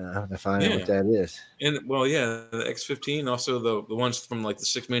 I have to find out what that is. And the X-15, also the ones from like the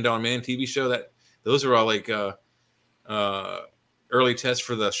 $6 Million Man TV show. Those are all like early tests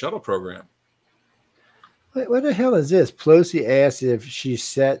for the shuttle program. What the hell is this? Pelosi asked if she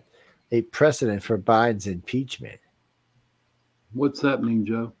set a precedent for Biden's impeachment. What's that mean,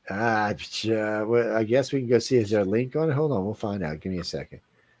 Joe? Well, I guess we can go see. Is there a link on it? Hold on, we'll find out. Give me a second.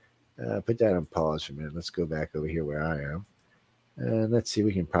 Put that on pause for a minute. Let's go back over here where I am. And let's see.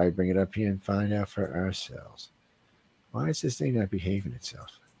 We can probably bring it up here and find out for ourselves. Why is this thing not behaving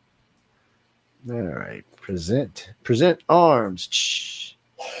itself? All right. Present arms. Shh.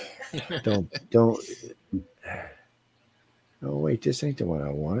 Don't. Oh, wait. This ain't the one I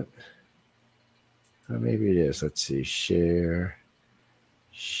want. Or maybe it is. Let's see. Share.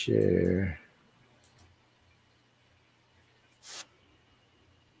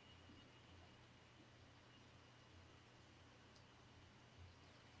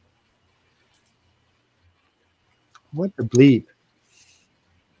 What the bleep?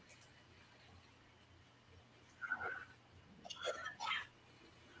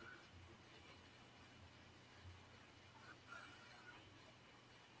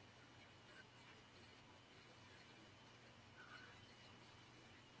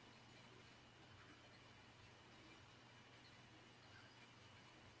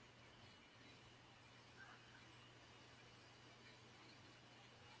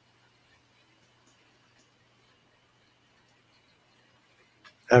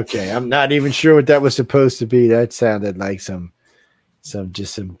 Okay, I'm not even sure what that was supposed to be. That sounded like some some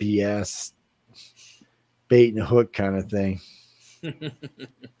BS bait and hook kind of thing.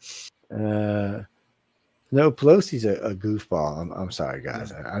 No, Pelosi's a goofball. I'm sorry,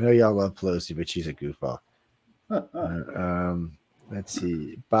 guys. I know y'all love Pelosi, but she's a goofball. Let's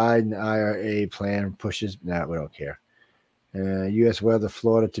see. Biden IRA plan pushes. No, we don't care. U.S. weather: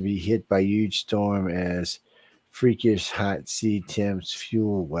 Florida to be hit by huge storm as freakish hot sea temps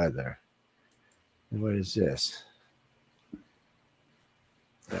fuel weather. And what is this?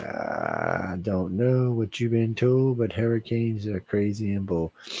 I don't know what you've been told, but hurricanes are crazy and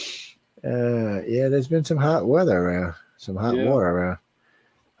bull. Yeah, there's been some hot weather around, some hot water around.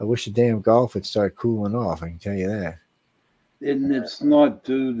 I wish the damn Gulf would start cooling off. I can tell you that. And it's not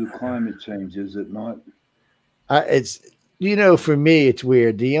due to climate change, is it not? It's, for me, it's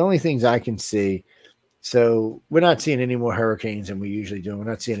weird. The only things I can see, so we're not seeing any more hurricanes than we usually do. We're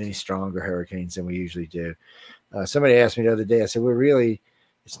not seeing any stronger hurricanes than we usually do. Somebody asked me the other day, I said,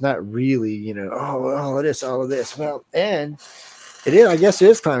 it's not really, all of this. Well, and it is, I guess it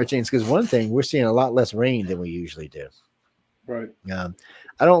is climate change because one thing, we're seeing a lot less rain than we usually do. Right.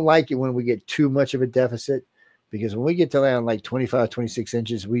 I don't like it when we get too much of a deficit because when we get to around like 25, 26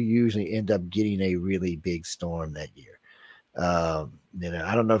 inches, we usually end up getting a really big storm that year. I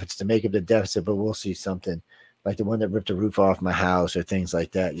don't know if it's to make up the deficit, but we'll see something like the one that ripped the roof off my house or things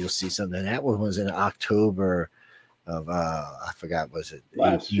like that. You'll see something. That one was in October of, I forgot, was it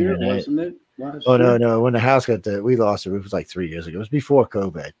last year, wasn't it? No. When the house we lost the roof, it was like 3 years ago. It was before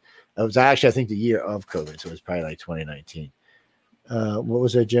COVID. It was actually, I think, the year of COVID. So it was probably like 2019. What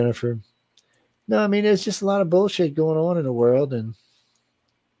was that, Jennifer? No, I mean, there's just a lot of bullshit going on in the world. And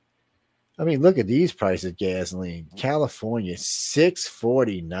I mean, look at these prices of gasoline. California,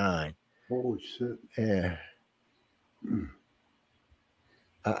 $6.49. Holy shit. Yeah.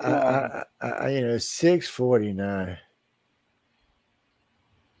 $6.49.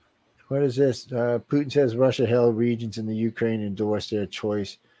 What is this? Putin says Russia held regions in the Ukraine endorsed their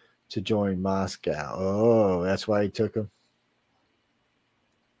choice to join Moscow. Oh, that's why he took them.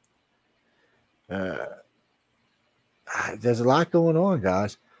 There's a lot going on,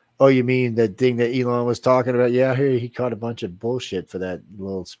 guys. Oh, you mean the thing that Elon was talking about? Yeah, he caught a bunch of bullshit for that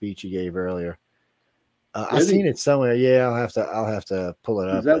little speech he gave earlier. I've seen it somewhere. Yeah, I'll have to pull it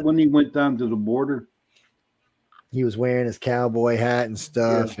up. Is that when he went down to the border? He was wearing his cowboy hat and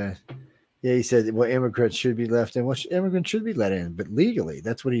stuff. Yeah, he said, well, immigrants should be left in. Well, immigrants should be let in, but legally.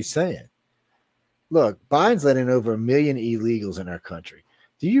 That's what he's saying. Look, Biden's letting over 1 million illegals in our country.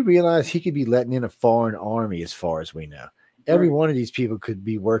 Do you realize he could be letting in a foreign army as far as we know? Every one of these people could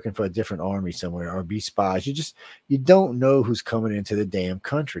be working for a different army somewhere or be spies. You don't know who's coming into the damn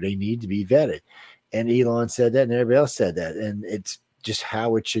country. They need to be vetted. And Elon said that and everybody else said that. And it's just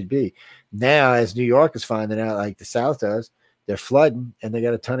how it should be. Now, as New York is finding out, like the South does, they're flooding and they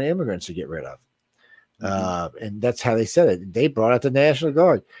got a ton of immigrants to get rid of. And that's how they said it. They brought out the National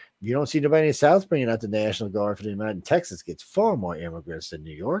Guard. You don't see nobody in the South bringing out the National Guard for the amount. In Texas gets far more immigrants than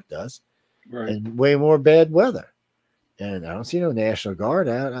New York does. Right. And way more bad weather. And I don't see no National Guard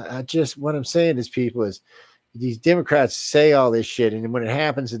out. What I'm saying is people is these Democrats say all this shit. And when it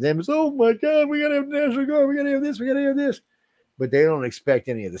happens to them, it's, oh my God, we got to have National Guard. We got to have this. We got to have this. But they don't expect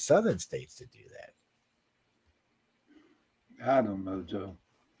any of the southern states to do that. I don't know, Joe.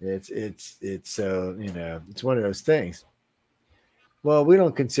 It's one of those things. Well, we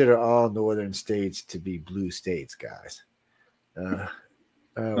don't consider all northern states to be blue states, guys.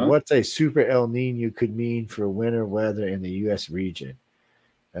 What's a super El Nino could mean for winter weather in the U.S. region?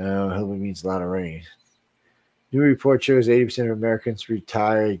 I hope it means a lot of rain. New report shows 80% of Americans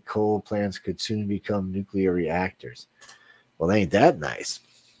retired coal plants could soon become nuclear reactors. Well, ain't that nice?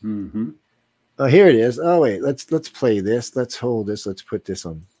 Mm-hmm. Oh, here it is. Oh, wait. Let's play this. Let's hold this. Let's put this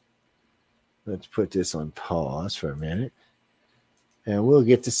on pause for a minute. And we'll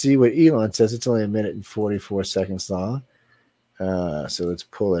get to see what Elon says. It's only 1 minute and 44 seconds long. So let's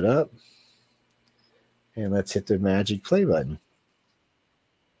pull it up. And let's hit the magic play button.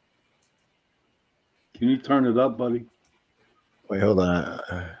 Can you turn it up, buddy? Wait, hold on.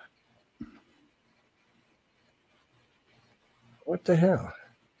 What the hell?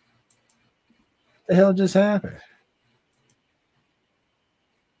 The hell just happened?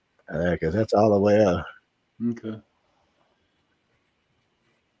 There it goes. That's all the way up. Okay.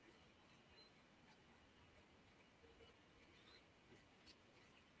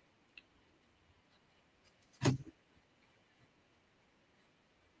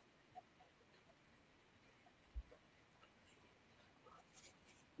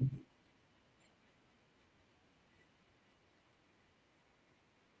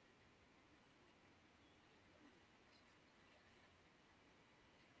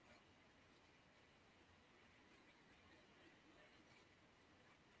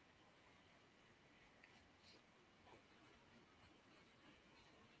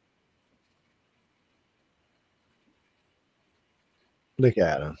 Look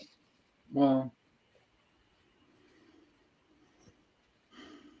at him. Well,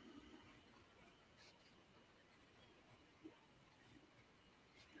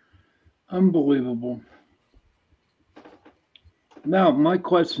 unbelievable. Now, my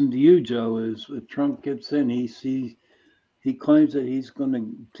question to you, Joe, is if Trump gets in, he claims that he's going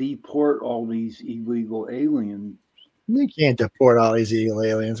to deport all these illegal aliens. You can't deport all these illegal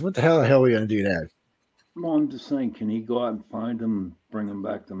aliens. What the hell are we going to do that? Well, I'm just saying, can he go out and find them and bring them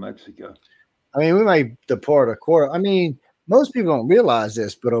back to Mexico? I mean, we might deport a quarter. I mean, most people don't realize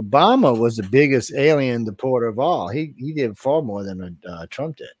this, but Obama was the biggest alien deporter of all. He did far more than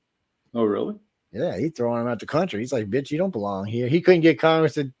Trump did. Oh, really? Yeah, he's throwing him out the country. He's like, bitch, you don't belong here. He couldn't get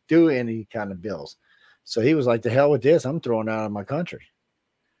Congress to do any kind of bills. So he was like, the hell with this. I'm throwing out of my country.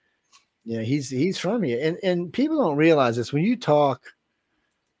 Yeah, he's from here. And people don't realize this. When you talk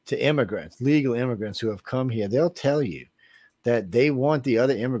to immigrants, legal immigrants who have come here, they'll tell you that they want the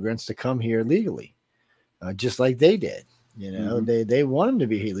other immigrants to come here legally, just like they did. You know, they want them to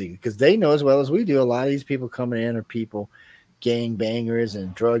be here legally because they know as well as we do, a lot of these people coming in are people, gang bangers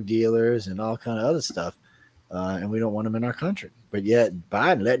and drug dealers and all kind of other stuff. And we don't want them in our country. But yet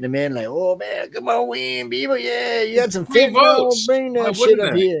Biden letting them in like, oh, man, come on, win, people. Yeah, you got some votes. Bring that shit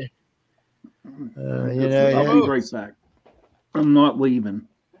up here. I'll be right back. I'm not leaving.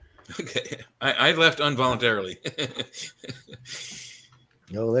 Okay. I left involuntarily.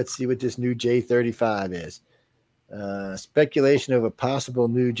 Let's see what this new J-35 is. Speculation of a possible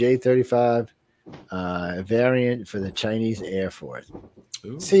new J-35 variant for the Chinese Air Force.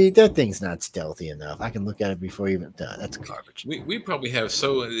 Ooh. See, that thing's not stealthy enough. I can look at it before even that's garbage. We probably have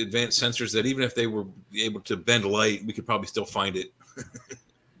so advanced sensors that even if they were able to bend light, we could probably still find it.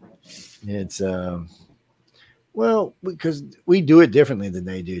 It's well, because we do it differently than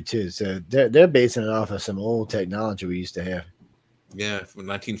they do too. So they're basing it off of some old technology we used to have. Yeah, from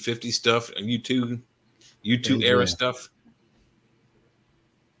 1950 stuff and U2 era stuff.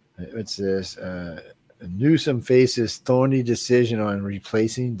 What's this? Newsom faces thorny decision on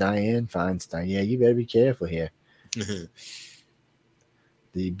replacing Dianne Feinstein. Yeah, you better be careful here.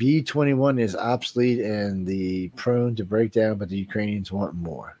 The B-21 is obsolete and the prone to breakdown, but the Ukrainians want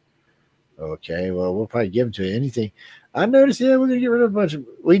more. Okay, well, we'll probably give them to anything. I noticed, we're going to get rid of a bunch of...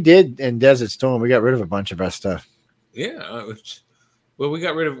 We did in Desert Storm. We got rid of a bunch of our stuff. Yeah, well, we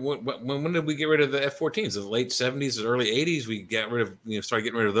got rid of when did we get rid of the F-14s? The late 70s, the early 80s. We got rid of started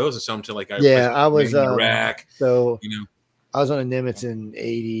getting rid of those and some to like I was in Iraq. So I was on a Nimitz in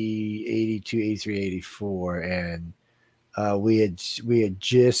 80, 82, 83, 84, and we had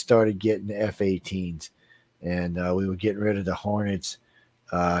just started getting the F-18s, and we were getting rid of the Hornets.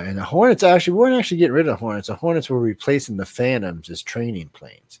 And the Hornets we weren't actually getting rid of the Hornets. The Hornets were replacing the Phantoms as training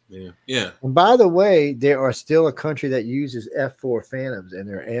planes. Yeah. And by the way, there are still a country that uses F-4 Phantoms in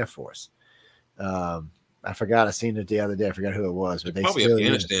their Air Force. I forgot. I seen it the other day. I forgot who it was, but they probably still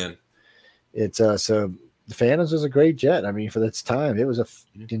Afghanistan. It's so the Phantoms was a great jet. I mean, for its time, it was a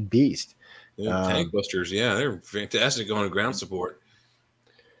fucking beast. Tank busters. Yeah, they're fantastic going to ground support.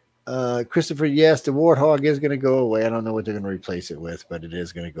 Christopher, yes, the Warthog is going to go away. I don't know what they're going to replace it with, but it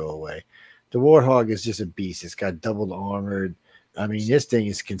is going to go away. The Warthog is just a beast. It's got double armored. I mean, this thing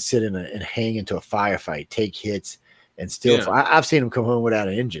is considered and hang into a firefight, take hits, and still. Yeah. I've seen them come home without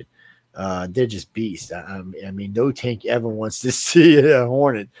an engine. They're just beasts. I mean, no tank ever wants to see a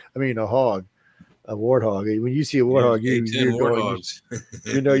Hornet. I mean, a hog, a Warthog. When you see a Warthog, you're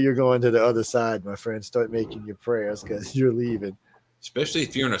going to the other side, my friend. Start making your prayers because you're leaving. Especially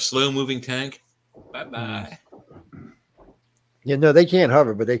if you're in a slow-moving tank. Bye-bye. Yeah, no, they can't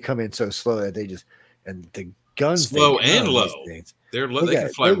hover, but they come in so slow that they just – and the guns – slow and low. They can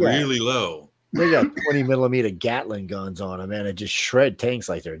fly really low. They got 20-millimeter Gatling guns on them, and it just shred tanks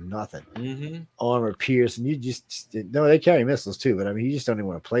like they're nothing. Mm-hmm. Armor pierce, and you just – no, they carry missiles too, but, I mean, you just don't even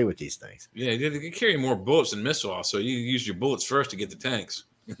want to play with these things. Yeah, they carry more bullets than missiles, so you use your bullets first to get the tanks.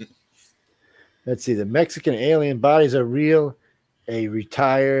 Let's see. The Mexican alien bodies are real. A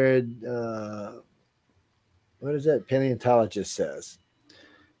retired, what is that? Paleontologist says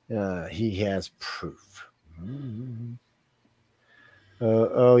he has proof. Mm-hmm.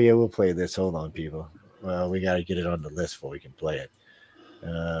 Oh, yeah, we'll play this. Hold on, people. Well, we got to get it on the list before we can play it.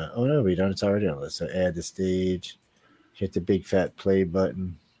 Oh, no, we don't. It's already on the list. So add the stage, hit the big fat play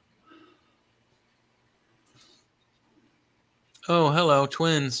button. Oh, hello,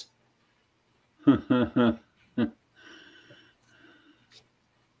 twins.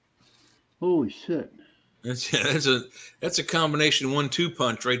 Holy shit! That's a combination 1-2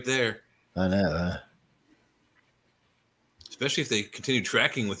 punch right there. I know. Especially if they continue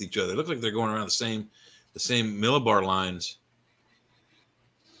tracking with each other. It looks like they're going around the same millibar lines.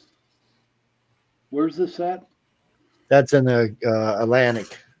 Where's this at? That's in the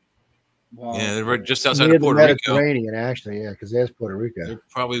Atlantic. Wow. Yeah, they're just outside of Puerto Mediterranean, actually. Yeah, because there's Puerto Rico. They're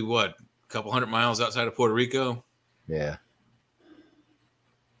probably a couple 100 miles outside of Puerto Rico. Yeah.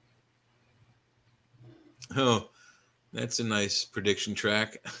 Oh, that's a nice prediction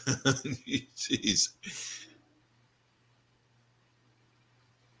track. Jeez.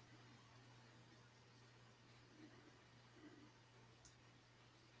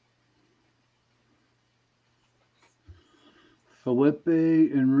 Felipe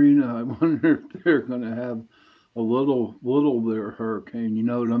and Rena, I wonder if they're going to have a little their hurricane. You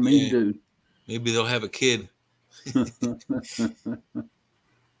know what I mean, dude? Maybe they'll have a kid.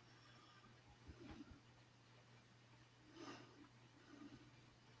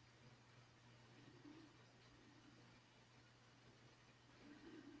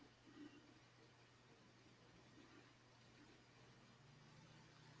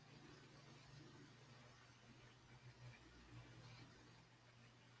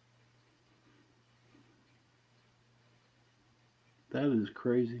 That is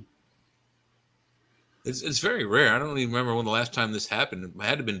crazy. It's very rare. I don't even remember when the last time this happened. It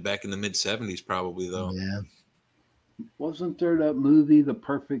had to have been back in the mid-70s, probably, though. Yeah. Wasn't there that movie, The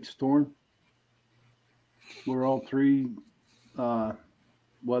Perfect Storm, where all three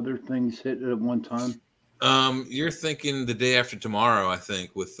weather things hit at one time? You're thinking The Day After Tomorrow, I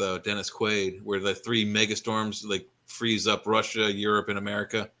think, with Dennis Quaid, where the three megastorms like freeze up Russia, Europe, and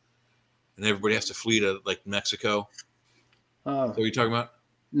America, and everybody has to flee to like Mexico. So what are you talking about?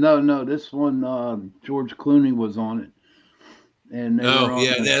 No. This one, George Clooney was on it, and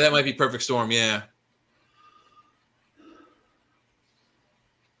that might be Perfect Storm. Yeah.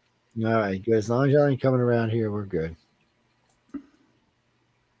 All right, good. As long as y'all ain't coming around here, we're good.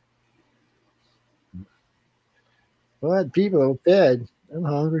 What? People are fed. I'm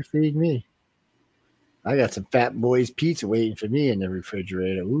hungry. Feed me. I got some Fat Boys pizza waiting for me in the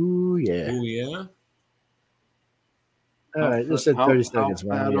refrigerator. Ooh, yeah. Ooh, yeah. All right, just said 30 seconds.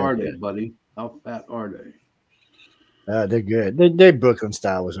 How fat are they, buddy? How fat are they? They're good. They're Brooklyn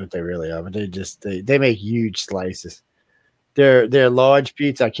style is what they really are, but they make huge slices. They're large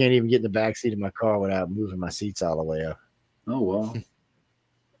pizza. I can't even get in the back seat of my car without moving my seats all the way up. Oh well.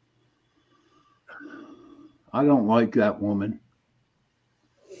 I don't like that woman.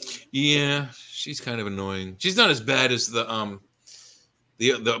 Yeah, she's kind of annoying. She's not as bad as the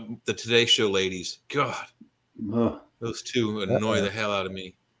Today Show ladies. God, those two annoy the hell out of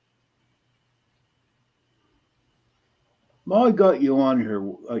me. Well, I got you on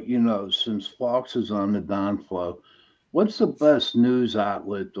here. Since Fox is on the downflow, what's the best news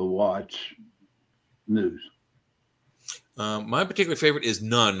outlet to watch news? My particular favorite is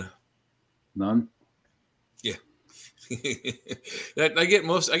None. None. Yeah. I get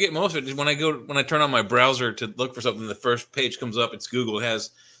most of it when I turn on my browser to look for something. The first page comes up. It's Google. It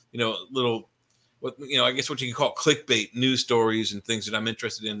has little I guess what you can call clickbait news stories and things that I'm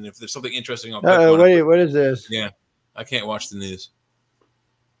interested in. And if there's something interesting, I'll click on it. What is this? Yeah, I can't watch the news.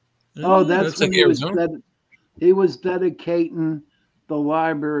 Oh, that's when he was dedicating the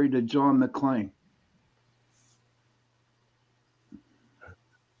library to John McClane.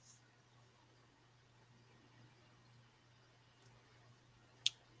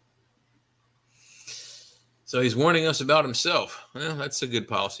 So he's warning us about himself. Well, that's a good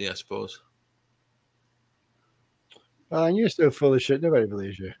policy, I suppose. You're so full of shit. Nobody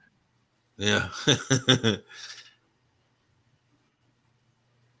believes you. Yeah.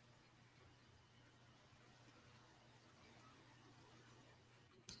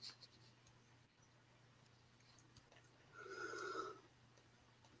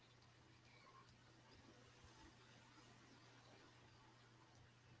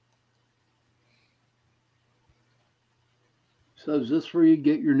 So is this where you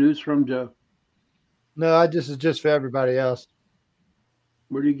get your news from, Joe? No, this is just for everybody else.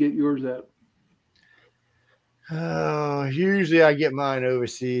 Where do you get yours at? Usually I get mine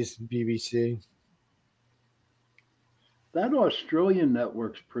overseas, BBC. That Australian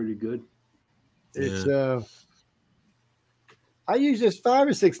network's pretty good. It's I use just 5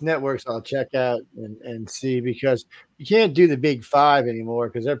 or 6 networks I'll check out and see, because you can't do the big 5 anymore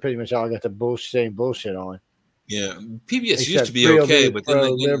because they're pretty much all got the same bullshit on. Yeah, PBS used to be okay, but then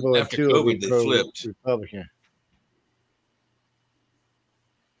after COVID they flipped. Republican.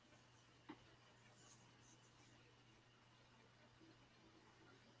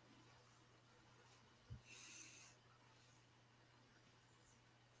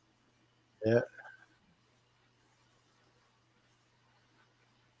 Yeah.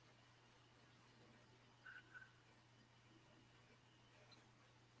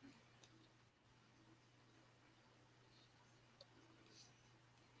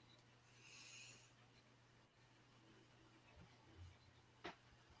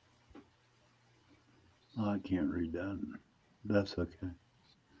 Oh, I can't read that. That's okay.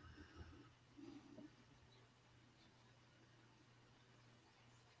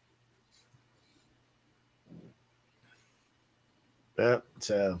 Yep.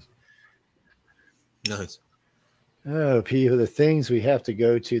 So, Nice. oh, people, the things we have to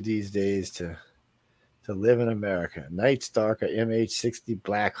go to these days to live in America. Night Stalker MH-60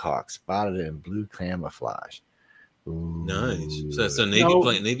 Blackhawk spotted in blue camouflage. Ooh. Nice. So that's a Navy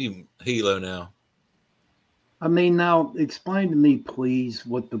plane, Navy helo now. I mean, now explain to me, please,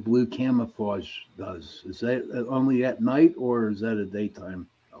 what the blue camouflage does. Is that only at night, or is that a daytime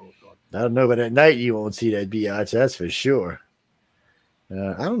helicopter? I don't know, but at night you won't see that biatch. That's for sure.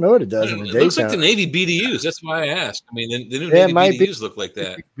 I don't know what it does in the daytime. It looks like the Navy BDUs. That's why I asked. I mean, the new Navy BDUs look like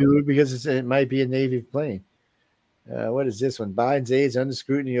that. Because it might be a Navy plane. What is this one? Biden's aides under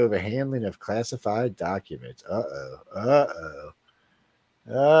scrutiny over handling of classified documents.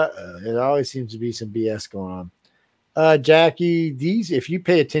 It always seems to be some BS going on. Jackie, these, if you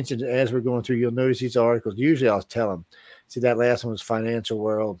pay attention as we're going through, you'll notice these articles. Usually I'll tell them. See, that last one was Financial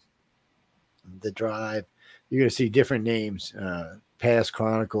World, The Drive. You're going to see different names, Past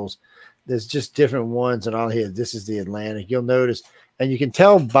Chronicles. There's just different ones, and I'll hear this is the Atlantic. You'll notice, and you can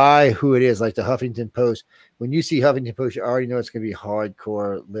tell by who it is, like the Huffington Post. When you see Huffington Post, you already know it's going to be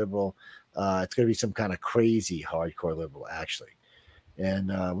hardcore liberal. It's going to be some kind of crazy hardcore liberal, actually. And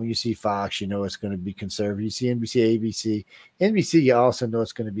when you see Fox, you know it's going to be conservative. You see NBC, ABC, you also know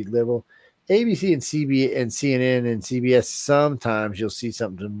it's going to be liberal. ABC and CB and CNN and CBS, sometimes you'll see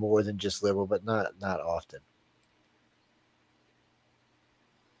something more than just liberal, but not often.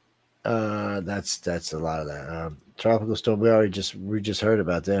 That's a lot of that. Tropical Storm, we just heard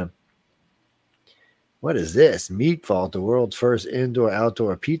about them. What is this? Meatvault, the world's first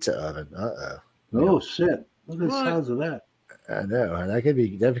indoor-outdoor pizza oven. Oh, shit. Look at the size of that. I know. That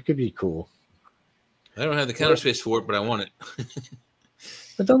could be cool. I don't have the counter space for it, but I want it.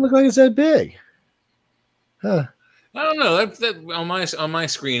 It don't look like it's that big. Huh. I don't know. That on my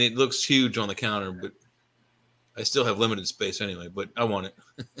screen, it looks huge on the counter, but I still have limited space anyway, but I want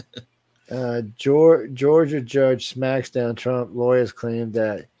it. Georgia judge smacks down Trump. Lawyers claim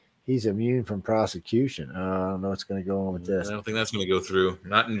that he's immune from prosecution. I don't know what's going to go on with this. I don't think that's going to go through.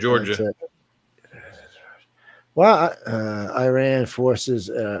 Not in Georgia. Well, Iran forces.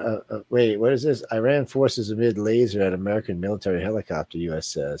 Wait, what is this? Iran forces amid laser at American military helicopter. U.S.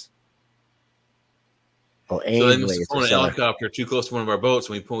 says. Oh, so they must have flown a helicopter too close to one of our boats,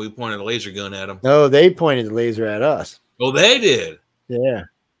 and we pointed a laser gun at them. No, they pointed the laser at us. Oh, they did. Yeah.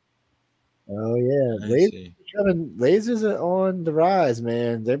 Oh yeah. Lasers are on the rise,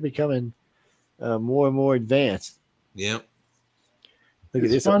 man. They're becoming more and more advanced. Yep. Look at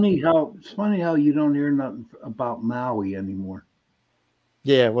this. It's funny how you don't hear nothing about Maui anymore.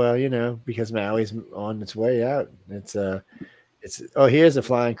 Yeah, well, because Maui's on its way out. It's here's a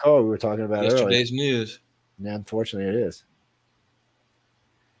flying car we were talking about yesterday's earlier. News. Yeah, unfortunately, it is.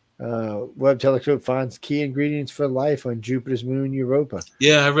 Web Telescope finds key ingredients for life on Jupiter's moon Europa.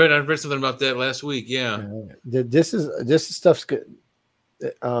 Yeah, I read something about that last week. Yeah, this stuff's good.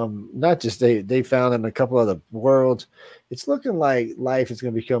 Not just they found in a couple other worlds. It's looking like life is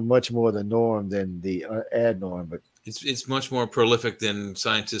going to become much more the norm than the ad norm, but it's much more prolific than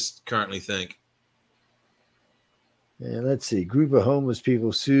scientists currently think. Yeah, let's see. Group of homeless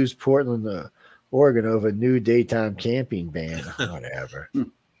people sues Portland, Oregon over new daytime camping ban. Whatever.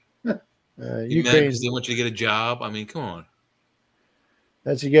 Ukraine, they want you to get a job. I mean, come on.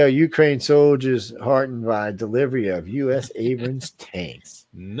 Let's go. Ukraine soldiers heartened by delivery of U.S. Abrams tanks.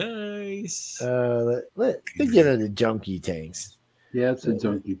 Nice. They're giving the junkie tanks. Yeah, it's a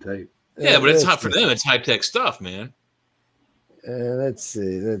junkie type. Yeah, but it's hot for them. It's high tech stuff, man. Let's see.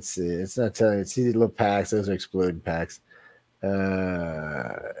 It's not telling you. See the little packs. Those are exploding packs.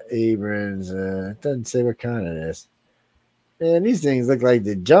 Abrams. It doesn't say what kind it is. Man, these things look like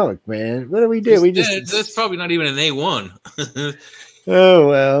the junk, man. What do we do? That's probably not even an A1. Oh,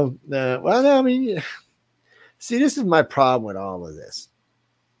 well. No, I mean, see, this is my problem with all of this.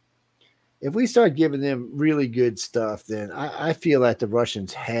 If we start giving them really good stuff, then I feel like the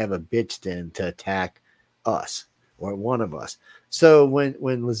Russians have a bitch then to attack us or one of us. So when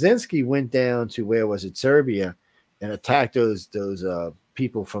Lizinski went down to, where was it, Serbia, and attacked those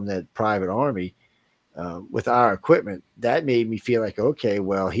people from that private army with our equipment, that made me feel like, okay,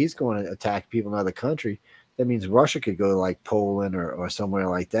 well, he's going to attack people in another country. That means Russia could go to like Poland or somewhere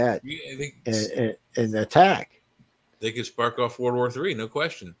like that and attack. They could spark off World War III, no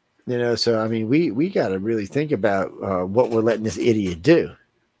question. So I mean, we got to really think about what we're letting this idiot do.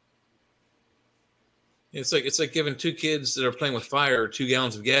 It's like giving two kids that are playing with fire 2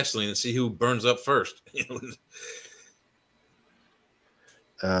 gallons of gasoline and see who burns up first.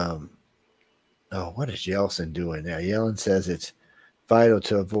 What is Yeltsin doing now? Yellen says it's vital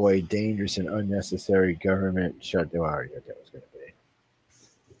to avoid dangerous and unnecessary government shutdown. I already knew that was going to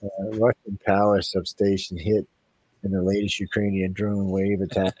be. Russian power substation hit in the latest Ukrainian drone wave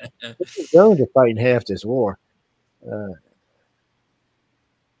attack. Drones are fighting half this war.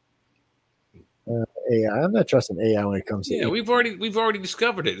 AI. I'm not trusting AI when it comes to. Yeah, we've already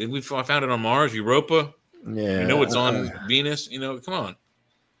discovered it, and we've found it on Mars, Europa. Yeah, we know it's on Venus. Come on.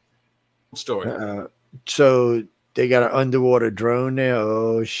 Story. So they got an underwater drone now.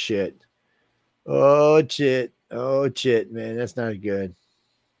 Oh shit! Oh shit! Man, that's not good.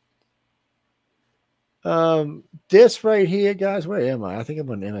 This right here, guys. Where am I? I think I'm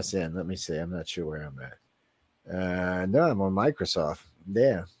on MSN. Let me see. I'm not sure where I'm at. No, I'm on Microsoft.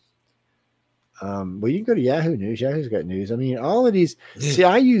 Yeah. Well, you can go to Yahoo News. Yahoo's got news. I mean, all of these. See,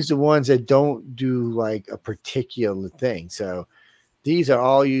 I use the ones that don't do like a particular thing. So these are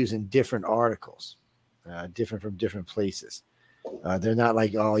all using different articles, different from different places. They're not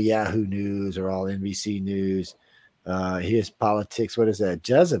like all Yahoo News or all NBC News. Here's politics. What is that?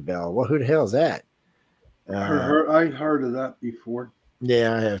 Jezebel. Well, who the hell is that? I heard of that before.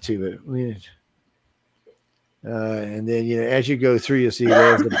 Yeah, I have too. But and then as you go through, you'll see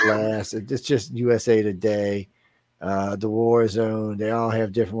there's the blast. It's just USA Today, the War Zone. They all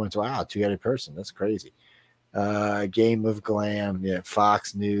have different ones. Wow, 200 person. That's crazy. Game of Glam. Yeah,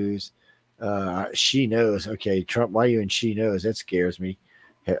 Fox News. She Knows. Okay, Trump. Why are you in She Knows? That scares me.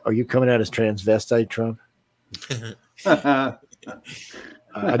 Are you coming out as transvestite, Trump? I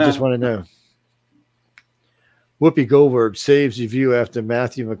just want to know. Whoopi Goldberg saves the view after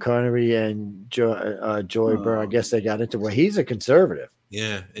Matthew McConaughey and Joy Byrne. I guess they got into. Well, he's a conservative.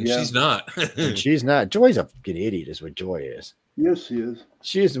 Yeah, and she's not. And she's not. Joy's a fucking idiot, is what Joy is. Yes, she is.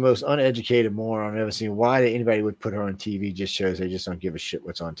 She is the most uneducated moron I've ever seen. Why anybody would put her on TV just shows they just don't give a shit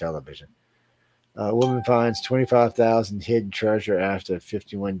what's on television. Woman finds 25,000 hidden treasure after a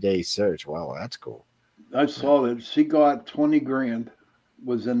 51-day search. Wow, that's cool. I saw that. She got 20 grand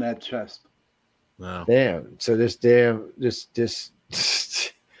was in that chest. Wow. Damn. So this damn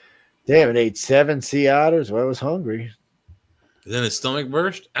it ate 7 sea otters. Well, it was hungry. Then his stomach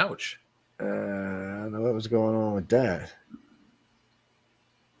burst. Ouch. I don't know what was going on with that.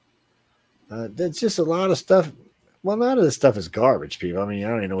 There's just a lot of stuff. Well, none of this stuff is garbage, people. I mean, I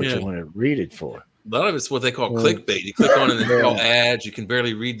don't even know what you want to read it for. A lot of it's what they call clickbait. You click on it and it's all ads. You can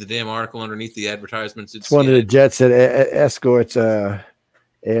barely read the damn article underneath the advertisements. It's one of the jets that escorts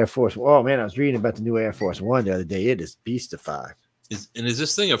Air Force. Oh, man, I was reading about the new Air Force One the other day. It is beastified. Is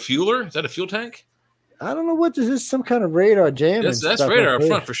this thing a fueler? Is that a fuel tank? I don't know what this is. Some kind of radar jam. That's radar up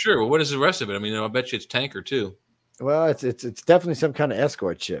front for sure. Well, what is the rest of it? I mean, I bet you it's tanker too. Well, it's definitely some kind of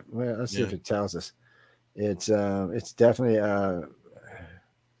escort ship. Well, let's see if it tells us. It's definitely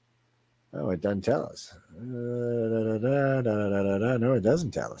oh, it doesn't tell us. No, it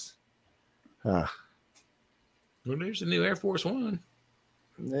doesn't tell us. Huh. Well, there's the new Air Force One.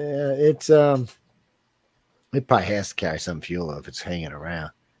 Yeah, it probably has to carry some fuel if it's hanging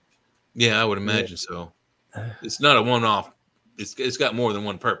around. Yeah, I would imagine so. It's not a one-off. It's got more than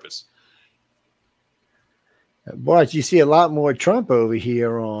one purpose. But you see a lot more Trump over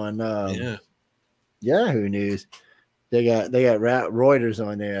here on Yahoo News. They got Reuters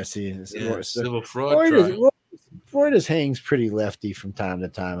on there. I see. Civil fraud. Reuters hangs pretty lefty from time to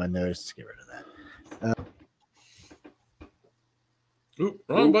time. I noticed. Let's get rid of that.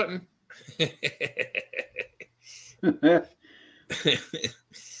 Wrong button.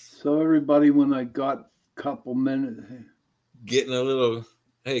 So everybody, when I got a couple minutes, getting a little.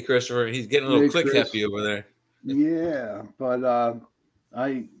 Hey, Christopher, he's getting a little click happy over there. Yeah, but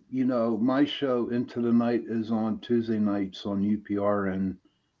my show Into the Night is on Tuesday nights on UPR and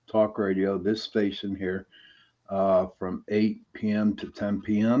Talk Radio, this station here, from 8 p.m. to 10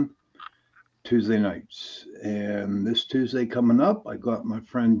 p.m. Tuesday nights. And this Tuesday coming up, I got my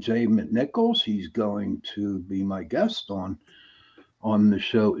friend Jay McNichols. He's going to be my guest on the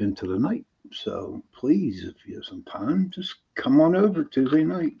show Into the Night. So please, if you have some time, just come on over Tuesday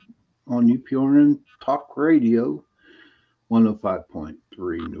night on UPR and Talk Radio,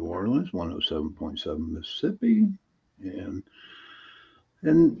 105.3 New Orleans, 107.7 Mississippi,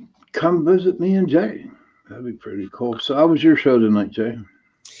 and come visit me and Jay. That'd be pretty cool. So how was your show tonight, Jay?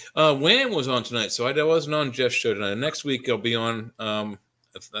 Wham was on tonight, so I wasn't on Jeff's show tonight. Next week I'll be on. I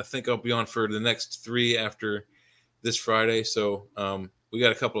think I'll be on for the next 3 after this Friday. So we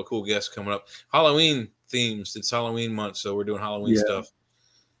got a couple of cool guests coming up. Halloween themes. It's Halloween month, so we're doing Halloween stuff.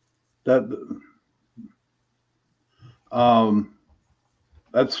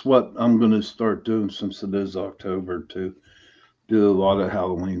 That's what I'm going to start doing since it is October, to do a lot of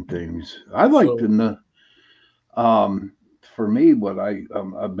Halloween things. I like to know. For me, what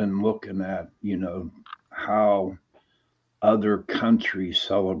I've been looking at, how other countries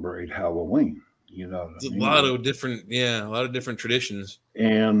celebrate Halloween. A lot of different traditions,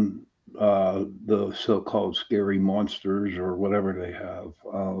 and the so-called scary monsters or whatever they have.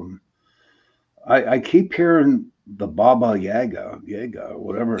 I keep hearing the Baba Yaga,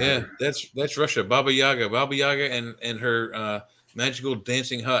 whatever. Yeah, that's Russia. Baba Yaga, and her magical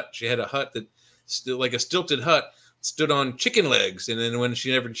dancing hut. She had a hut that still like a stilted hut, stood on chicken legs, and then when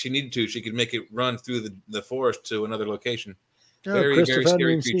she needed to, she could make it run through the forest to another location. Very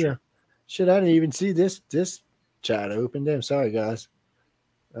scary creature. Shit, I didn't even see this chat open. Damn, sorry guys.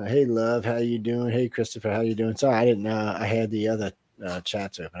 Hey love, how you doing? Hey Christopher, how you doing? Sorry, I didn't. I had the other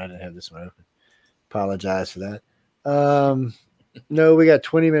chats open. I didn't have this one open. Apologize for that. No, we got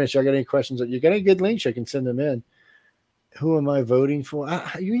 20 minutes. Y'all got any questions? You got any good links? I can send them in. Who am I voting for?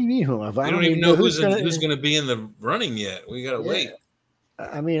 You mean who am I voting? I don't even know who's going to be in the running yet. We got to wait.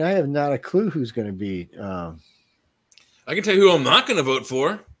 I mean, I have not a clue who's going to be. I can tell you who I'm not going to vote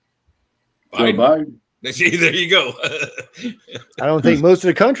for. Biden. There you go. I don't think most of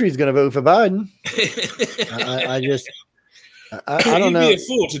the country is going to vote for Biden. I don't know. You'd be a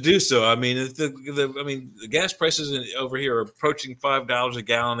fool to do so. I mean, the gas prices over here are approaching $5 a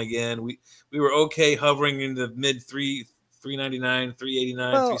gallon again. We were okay hovering in the mid $3.99, $3.89,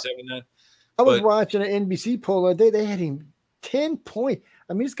 $3.79. I was watching an NBC poll. They had him 10 points.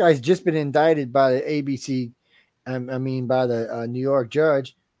 I mean, this guy's just been indicted by the ABC. By the New York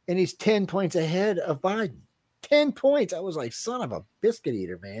judge, and he's 10 points ahead of Biden. 10 points. I was like, son of a biscuit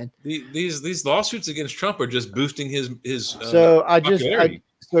eater, man. These lawsuits against Trump are just boosting his so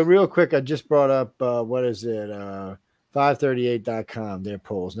real quick, I just brought up 538.com, their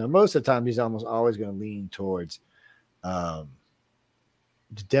polls. Now, most of the time he's almost always going to lean towards the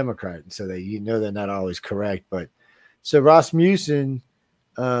Democrat, so that they're not always correct. But so Rasmussen,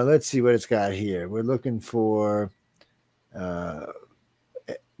 let's see what it's got here. We're looking for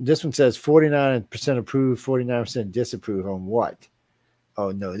this one says 49% approve, 49% disapprove on what?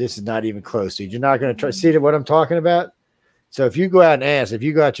 Oh, no, this is not even close, dude. You're not going to try. See what I'm talking about? So if you go out and ask, if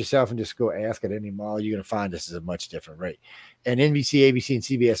you go out yourself and just go ask at any mall, you're going to find this is a much different rate. And NBC, ABC, and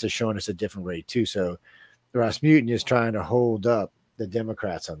CBS are showing us a different rate too. So Rasmussen is trying to hold up the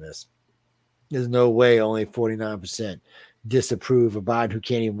Democrats on this. There's no way only 49% disapprove of Biden, who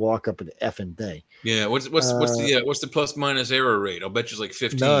can't even walk up an effing thing. Yeah, what's the plus minus error rate? I'll bet you it's like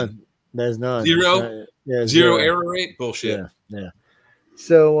 15. None. There's none. Zero. Zero error rate. Bullshit. Yeah.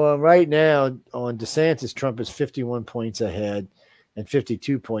 So right now on DeSantis, Trump is 51 points ahead and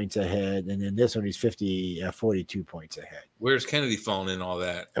 52 points ahead, and then this one he's 42 points ahead. Where's Kennedy falling in all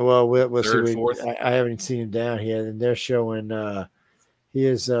that? Well, we'll Third, see. Fourth? I haven't seen him down here, and they're showing he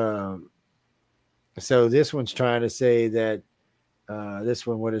is. So this one's trying to say that this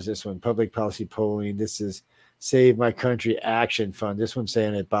one, what is this one? Public policy polling. This is Save My Country Action Fund. This one's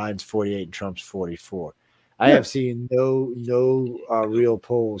saying that Biden's 48 and Trump's 44. I have seen no real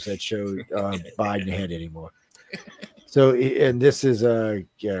polls that show Biden ahead anymore. So, and this is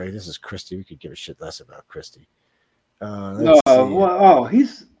this is Christie. We could give a shit less about Christie. Why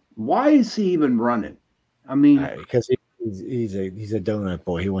is he even running? I mean, because he's a donut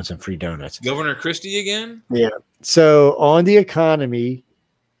boy. He wants some free donuts. Governor Christie again? Yeah. So on the economy,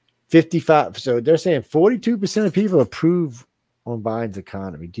 55. So they're saying 42% of people approve on Biden's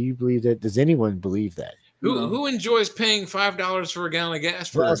economy. Do you believe that? Does anyone believe that? Who enjoys paying $5 for a gallon of gas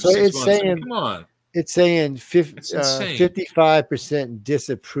for 6 months? Come on. It's saying 55%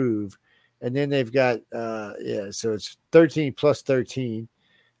 disapprove, and then they've got so it's 13 plus 13.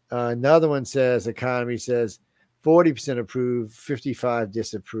 Another one says economy says 40% approve, 55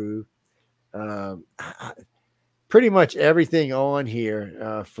 disapprove. Pretty much everything on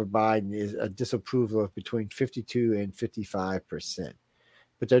here for Biden is a disapproval of between 52 and 55%.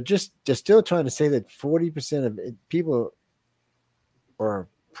 But they're still trying to say that 40% of people are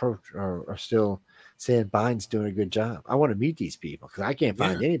still saying Biden's doing a good job. I want to meet these people because I can't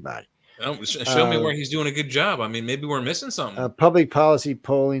find anybody. Show me where he's doing a good job. I mean, maybe we're missing something. Public policy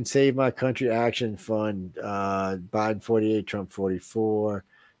polling, Save My Country Action Fund, Biden 48, Trump 44,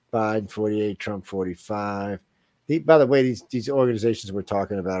 Biden 48, Trump 45. By the way, these organizations we're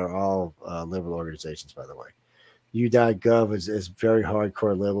talking about are all liberal organizations, by the way. U.gov is very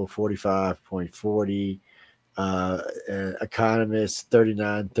hardcore liberal, 45.40. Economist,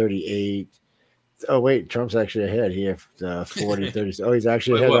 39.38. Oh, wait, Trump's actually ahead here, 40, 30. Oh, he's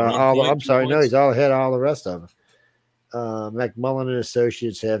actually ahead. I'm sorry. No, he's all ahead of all the rest of McMullen and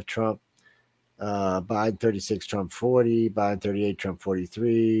Associates have Trump, Biden 36, Trump 40, Biden 38, Trump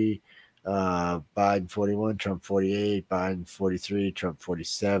 43, Biden 41, Trump 48, Biden 43, Trump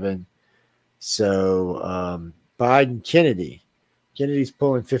 47. So Biden, Kennedy's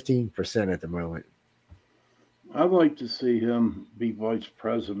pulling 15% at the moment. I'd like to see him be vice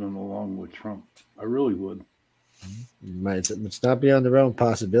president along with Trump. I really would. It's not beyond the realm of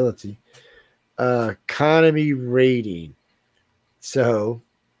possibility. Economy rating. So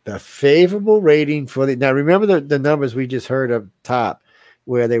the favorable rating for now, remember the numbers we just heard up top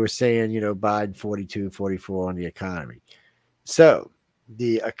where they were saying, Biden 42, 44 on the economy. So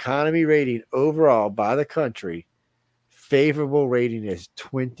the economy rating overall by the country, favorable rating is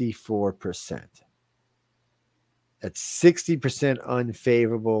 24%. That's 60%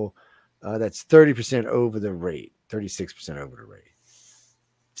 unfavorable. That's 30% over the rate, 36% over the rate.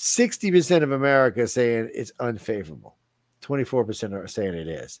 60% of America is saying it's unfavorable. 24% are saying it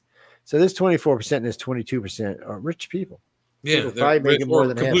is. So this 24% and this 22% are rich people. Yeah, they're probably making more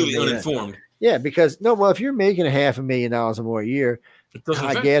than completely uninformed. Yeah, because if you're making $500,000 or more a year,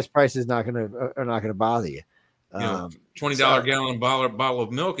 high gas prices are not going to bother you. $20 gallon bottle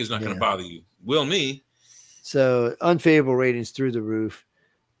of milk is not going to bother you. Will me. So unfavorable ratings through the roof.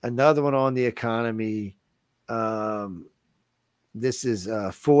 Another one on the economy. This is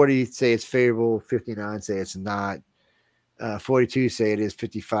 40 say it's favorable, 59 say it's not. 42 say it is,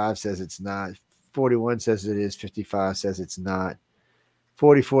 55 says it's not. 41 says it is, 55 says it's not.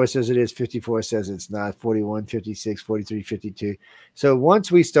 44 says it is, 54 says it's not. 41, 56, 43, 52. So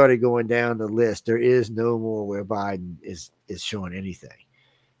once we started going down the list, there is no more where Biden is showing anything.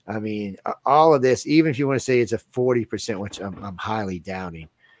 I mean, all of this, even if you want to say it's a 40%, which I'm highly doubting,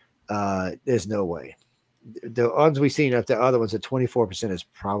 there's no way. The ones we've seen up, the other ones, at 24% is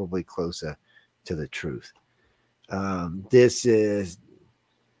probably closer to the truth. This is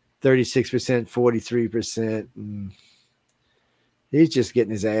 36%, 43%. He's just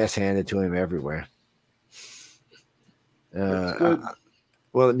getting his ass handed to him everywhere.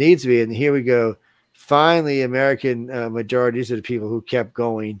 Well, it needs to be. And here we go. Finally, American majorities of the people who kept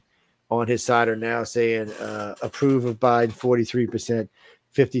going on his side are now saying approve of Biden, 43%,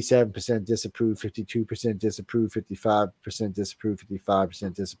 57% disapprove, 52% disapprove, 55% disapprove,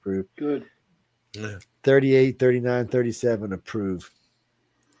 55% disapprove. Good. 38, 39, 37 approve.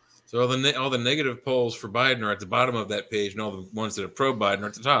 So all the negative polls for Biden are at the bottom of that page, and all the ones that are pro Biden are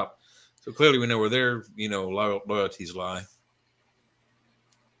at the top. So clearly, we know where their loyalties lie.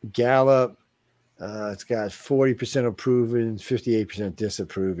 Gallup, it's got 40% approving, 58%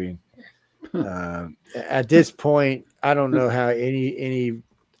 disapproving. At this point, I don't know how any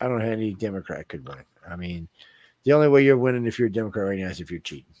Democrat could win. I mean, the only way you're winning if you're a Democrat right now is if you're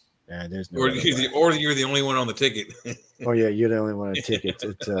cheating. There's no or you're the only one on the ticket. Oh yeah, you're the only one on the ticket.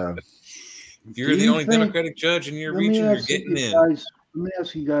 It's, if you're the only Democratic judge in your region, you're getting in. Guys, let me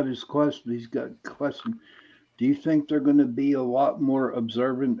ask you guys this question. He's got a question. Do you think they're going to be a lot more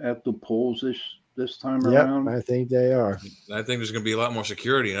observant at the polls this time around? I think they are. I think there's going to be a lot more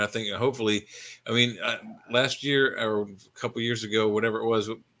security, and I think hopefully, last year or a couple of years ago, whatever it was,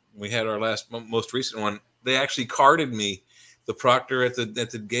 we had our most recent one. They actually carded me. The proctor at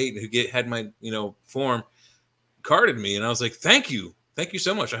the gate who had my form carded me, and I was like, thank you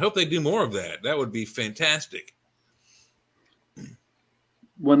so much. I hope they do more of that. That would be fantastic.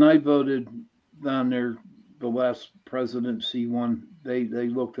 When I voted down there, the last presidency one, they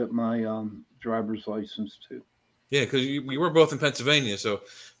looked at my driver's license too. Yeah, because we were both in Pennsylvania. So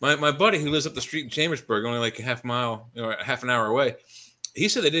my buddy who lives up the street in Chambersburg, only like a half an hour away, he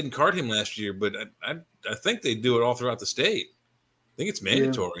said they didn't card him last year, but I think they do it all throughout the state. I think it's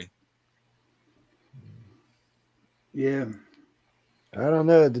mandatory. Yeah. I don't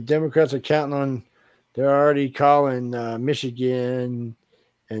know. The Democrats are counting on, they're already calling Michigan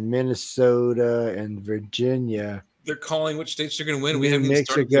and Minnesota and Virginia. They're calling which states they're going to win. We haven't even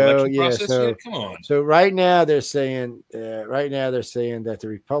started the election process yet. Come on. So right now they're saying that the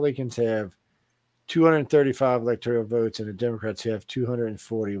Republicans have 235 electoral votes and the Democrats have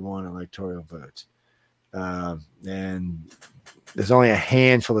 241 electoral votes. And there's only a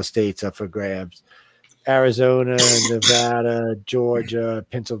handful of states up for grabs: Arizona, Nevada, Georgia,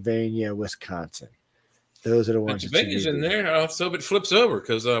 Pennsylvania, Wisconsin. Those are the ones. Pennsylvania's in there. So it flips over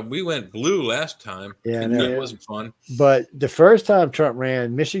because we went blue last time. Yeah, that wasn't fun. But the first time Trump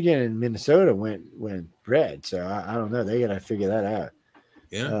ran, Michigan and Minnesota went red. So I don't know. They got to figure that out.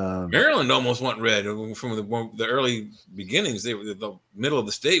 Yeah, Maryland almost went red from the early beginnings. The middle of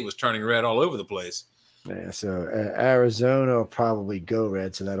the state was turning red all over the place. Yeah, so Arizona will probably go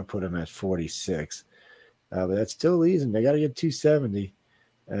red, so that'll put them at 46. But that's still losing. They got to get 270.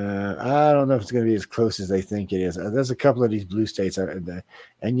 I don't know if it's going to be as close as they think it is. There's a couple of these blue states.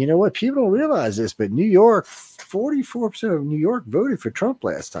 And you know what? People don't realize this, but New York, 44% of New York voted for Trump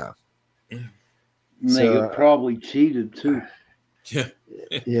last time. They probably cheated too. Yeah.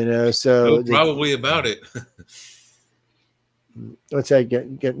 You know, so probably about it. Let's say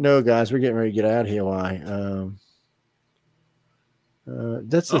no, guys, we're getting ready to get out of here. Why?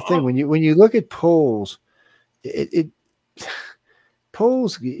 That's the thing. When you look at polls,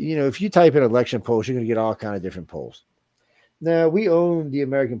 polls, you know, if you type in election polls, you're going to get all kind of different polls. Now, we own the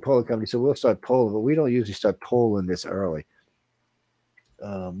American Polling Company, so we'll start polling, but we don't usually start polling this early.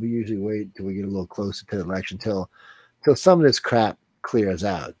 We usually wait till we get a little closer to the election, till some of this crap clears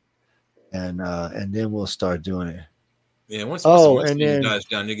out, and then we'll start doing it. Yeah, once then dies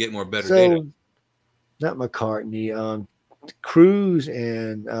down, you get more better data. Not McCartney, Cruz,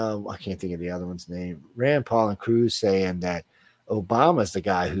 and I can't think of the other one's name. Rand Paul and Cruz saying that Obama's the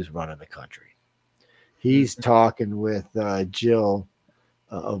guy who's running the country. He's talking with Jill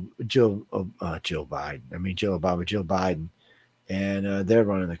Biden. I mean, Jill Biden, and they're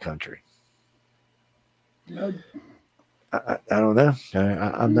running the country. I don't know.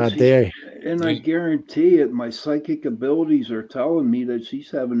 I'm not there. And I guarantee it, my psychic abilities are telling me that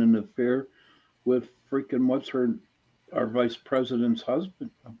she's having an affair with freaking our vice president's husband.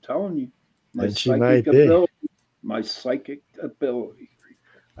 I'm telling you. My psychic ability.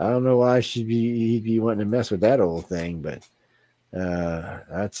 I don't know why he'd be wanting to mess with that old thing, but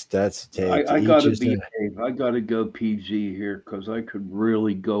that's I gotta behave. I gotta go PG here because I could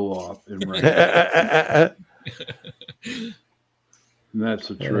really go off and rant. That's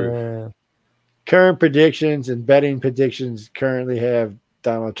the truth. Current predictions and betting predictions currently have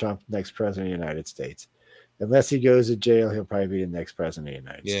Donald Trump next president of the United States. Unless he goes to jail, he'll probably be the next president of the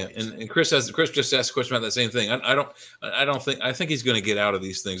United States. Yeah, and Chris just asked a question about that same thing. I think he's going to get out of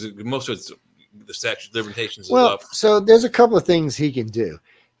these things. Most of it's the statute of limitations is up. So there's a couple of things he can do,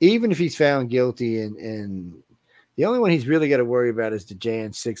 even if he's found guilty. And the only one he's really got to worry about is the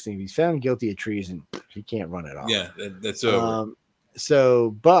Jan 6 thing. If he's found guilty of treason, he can't run it off. Yeah, that's over.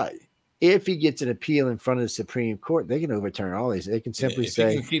 But if he gets an appeal in front of the Supreme Court, they can overturn all these. They can simply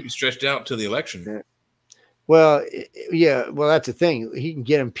say, he can keep it stretched out to the election. Well, that's the thing. He can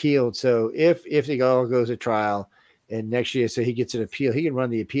get him appealed. So if it all goes to trial and next year, so he gets an appeal, he can run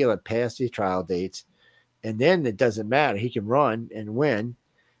the appeal at past these trial dates. And then it doesn't matter. He can run and win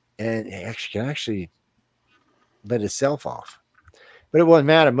and can actually let himself off. But it won't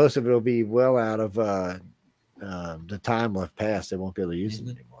matter. Most of it will be well out of the time left past. They won't be able to use it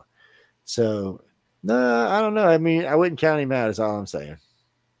anymore. So, no, I don't know. I mean, I wouldn't count him out is all I'm saying.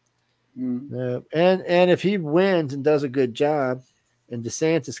 And if he wins and does a good job and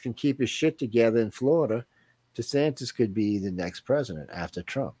DeSantis can keep his shit together in Florida, DeSantis could be the next president after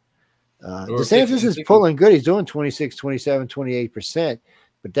Trump. DeSantis is pulling good. He's doing 26, 27, 28%,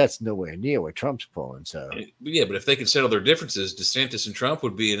 but that's nowhere near where Trump's pulling. So yeah, but if they could settle their differences, DeSantis and Trump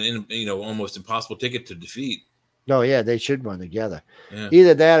would be an almost impossible ticket to defeat. Oh yeah, they should run together. Yeah.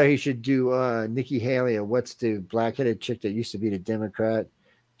 Either that or he should do Nikki Haley or what's the black-headed chick that used to be the Democrat,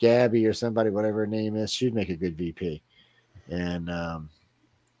 Gabby or somebody, whatever her name is. She'd make a good VP. And a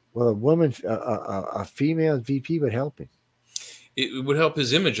woman, a female VP would help him. It would help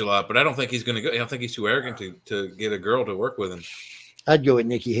his image a lot, but I don't think he's going to go. I don't think he's too arrogant to get a girl to work with him. I'd go with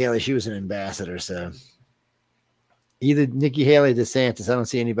Nikki Haley. She was an ambassador, so either Nikki Haley or DeSantis. I don't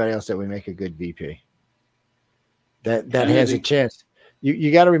see anybody else that would make a good VP. That has a chance.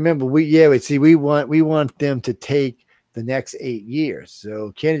 You got to remember, we want them to take the next 8 years.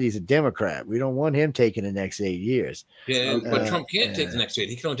 So Kennedy's a Democrat. We don't want him taking the next 8 years. Yeah, but Trump can't take the next 8.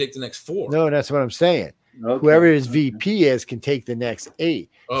 He can only take the next 4. No, that's what I'm saying. Okay. Whoever his VP is can take the next 8.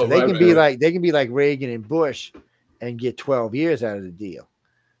 Oh, so they can be like Reagan and Bush and get 12 years out of the deal.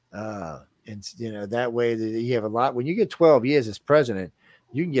 And that way you have a lot. When you get 12 years as president,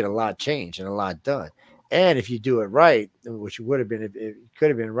 you can get a lot changed and a lot done. And if you do it right, which would have been, it could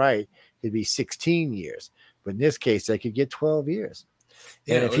have been right, it'd be 16 years. But in this case, they could get 12 years.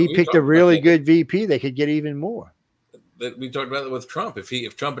 And if he picked a really good VP, they could get even more. We talked about it with Trump.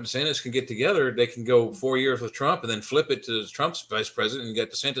 If Trump and DeSantis can get together, they can go 4 years with Trump and then flip it to Trump's vice president and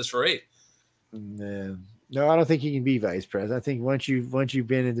get DeSantis for 8. No, I don't think he can be vice president. I think once you've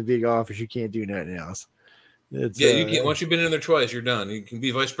been in the big office, you can't do nothing else. You can't. Once you've been in there twice, you're done. You can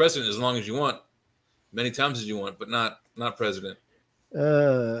be vice president as long as you want, many times as you want, but not president.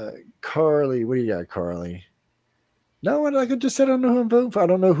 Carly, what do you got, Carly? No, like I just said, I don't know who I'm voting for. I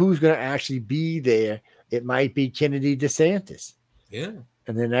don't know who's going to actually be there. It might be Kennedy DeSantis. Yeah.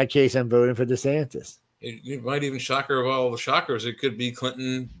 And in that case, I'm voting for DeSantis. It might even shocker of all the shockers. It could be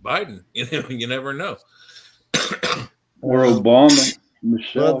Clinton, Biden. You never know. Or Obama,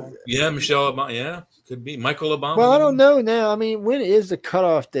 Michelle. Well, Michelle Obama. Yeah, could be Michael Obama. Well, I don't know now. I mean, when is the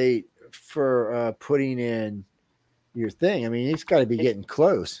cutoff date for putting in your thing? I mean, it's got to be getting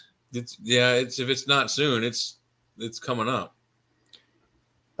close. It's if it's not soon, it's coming up.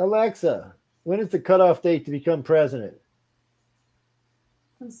 Alexa, when is the cutoff date to become president?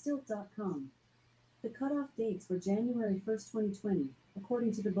 From Stilt.com. The cutoff dates were January 1st, 2020,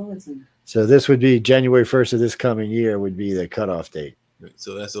 according to the bulletin. So this would be January 1st of this coming year would be the cutoff date.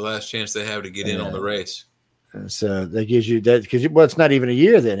 So that's the last chance they have to get in on the race. And so that gives you that because it's not even a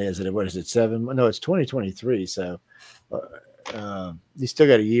year then, is it? What is it? 7? No, it's 2023. So you still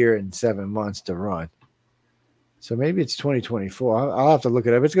got a year and 7 months to run. So maybe it's 2024. I'll have to look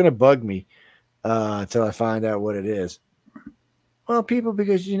it up. It's going to bug me until I find out what it is. Well, people,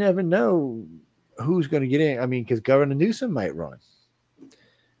 because you never know who's going to get in. I mean, because Governor Newsom might run.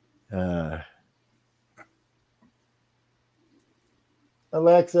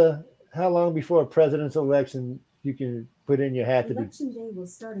 Alexa, how long before a president's election you can put in your hat to be? Election day will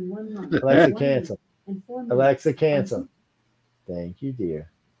start in 1 month. Alexa, cancel. Alexa, cancel. Thank you,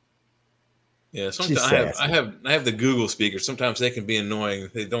 dear. Yeah, sometimes I have the Google speaker. Sometimes they can be annoying.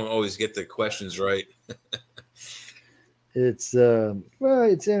 They don't always get the questions right. It's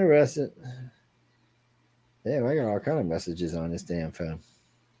it's interesting. Damn, I got all kind of messages on this damn phone.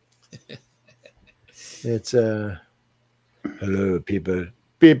 It's hello,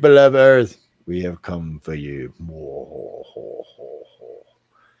 people of Earth. We have come for you.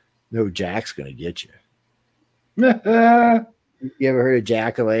 No, Jack's gonna get you. You ever heard of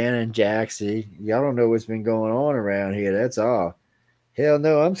Jack-o'-lantern and Jack? See, y'all don't know what's been going on around here. That's all. Hell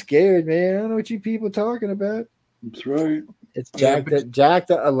no, I'm scared, man. I don't know what you people talking about. That's right. It's Jack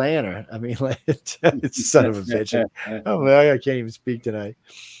the lantern. I mean, like, it's son of a bitch. Oh man, I can't even speak tonight.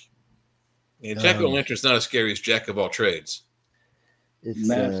 Yeah, Jack-o'-lantern's not as scary as Jack of all trades. It's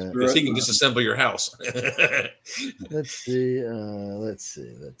because he can disassemble your house. Let's see.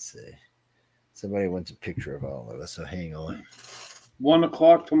 Somebody wants a picture of all of us, so hang on. 1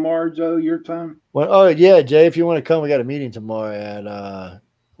 o'clock tomorrow, Joe, your time? Well, oh yeah, Jay, if you want to come, we got a meeting tomorrow at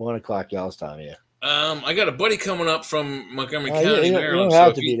 1 o'clock y'all's time. Yeah. I got a buddy coming up from Montgomery County, Maryland.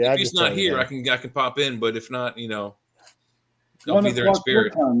 So if he's not here, I can pop in. But if not, I'll be there in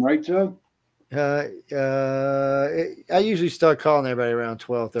spirit. Time, right, Joe? I usually start calling everybody around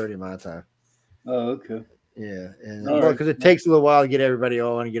 12:30 my time. Oh, okay. Yeah, and because it takes a little while to get everybody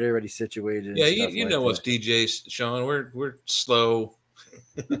on and get everybody situated. Yeah, you know us DJs, Sean. We're slow.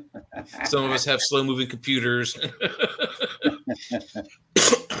 Some of us have slow moving computers.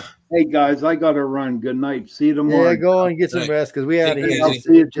 Hey guys, I gotta run. Good night. See you tomorrow. Yeah, go on and get some rest because we out of here. I'll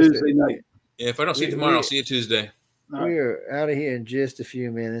see you Tuesday night. Yeah, if I don't see you tomorrow, I'll see you Tuesday. We're out of here in just a few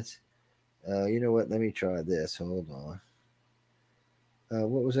minutes. You know what? Let me try this. Hold on.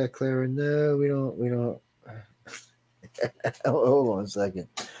 What was that, Clara? No, we don't. Hold on a second.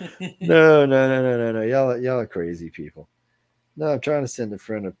 No. Y'all are crazy people. No, I'm trying to send a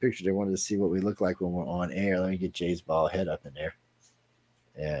friend a picture. They wanted to see what we look like when we're on air. Let me get Jay's bald head up in there.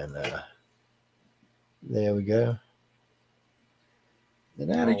 And there we go. And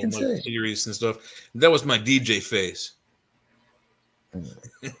now they can see series and stuff. That was my DJ face. I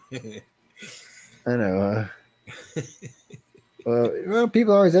know. Well,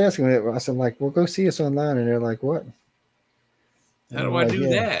 people always ask me that. I'm like, well, go see us online. And they're like, what? How do I do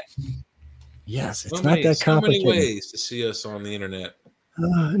that? Yes, it's not that complicated. So many ways to see us on the internet.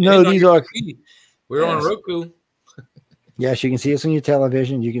 No, these are. We're on Roku. Yes, you can see us on your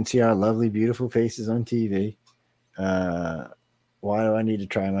television. You can see our lovely, beautiful faces on TV. Why do I need to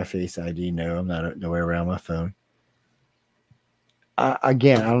try my Face ID? No, I'm not nowhere around my phone.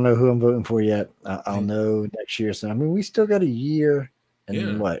 Again, I don't know who I'm voting for yet. I'll know next year. So, I mean, we still got a year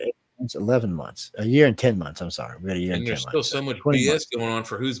and what? 11 months. A year and 10 months. I'm sorry. We got a year and 10 months. There's still so much BS months going on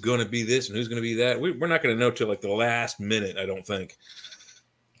for who's going to be this and who's going to be that. We're not going to know till like the last minute, I don't think.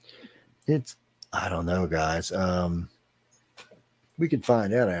 I don't know, guys. We could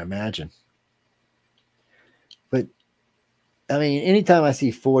find out, I imagine. But, I mean, anytime I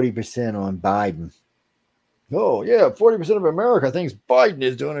see 40% on Biden, oh, yeah, 40% of America thinks Biden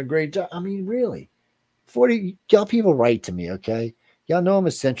is doing a great job. I mean, really? Y'all people write to me, okay? Y'all know I'm a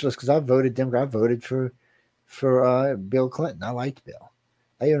centralist because I voted Democrat. I voted for Bill Clinton. I liked Bill.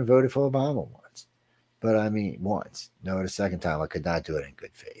 I even voted for Obama once. But, I mean, once. No, the second time I could not do it in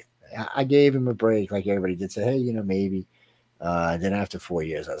good faith. I gave him a break like everybody did. Say, hey, maybe. Then after 4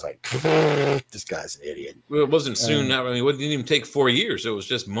 years, I was like, this guy's an idiot. Well, it wasn't soon. I mean, it didn't even take 4 years. It was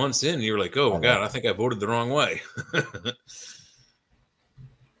just months in. You were like, oh, God, I think I voted the wrong way.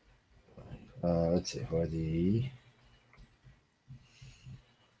 Let's see. For the...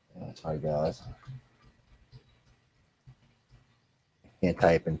 sorry, guys. I can't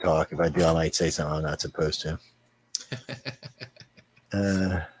type and talk. If I do, I might say something I'm not supposed to.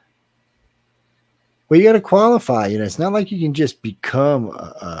 Well, you got to qualify. It's not like you can just become,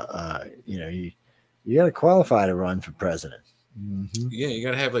 you got to qualify to run for president. Mm-hmm. Yeah, you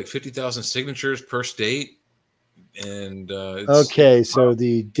got to have like 50,000 signatures per state. And okay, so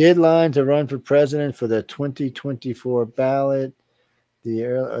the deadline to run for president for the 2024 ballot,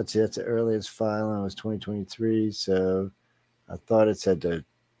 that's the earliest filing was 2023. So I thought it said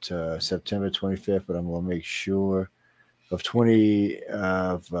September 25th, but I'm going to make sure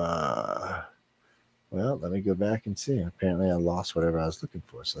well, let me go back and see. Apparently, I lost whatever I was looking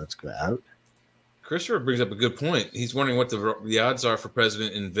for. So let's go out. Christopher brings up a good point. He's wondering what the odds are for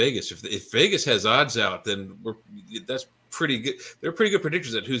president in Vegas. If Vegas has odds out, then that's pretty good. They're pretty good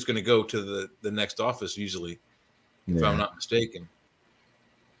predictors at who's going to go to the next office, usually, if I'm not mistaken.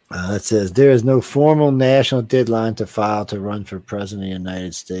 It says there is no formal national deadline to file to run for president of the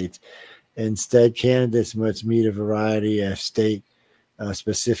United States. Instead, candidates must meet a variety of state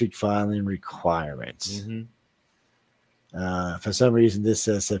specific filing requirements. Mm-hmm. For some reason, this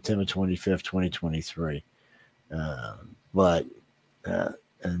says September 25th, 2023. And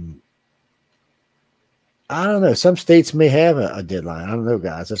I don't know. Some states may have a deadline. I don't know,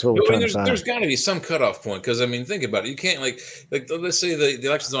 guys. That's what we're trying to find. There's got to be some cutoff point because, I mean, think about it. You can't like let's say the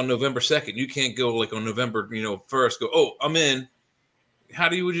election's on November 2nd. You can't go like on November 1st. Go, oh, I'm in. How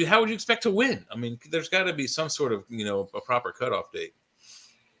would you expect to win? I mean, there's got to be some sort of a proper cutoff date.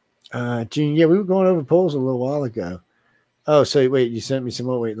 Gene, yeah, we were going over polls a little while ago. Oh, so wait, you sent me some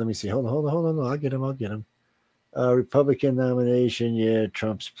more. Wait, let me see. Hold on. No, I'll get him. Republican nomination, yeah,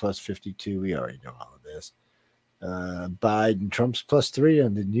 Trump's plus 52. We already know all of this. Biden, Trump's plus 3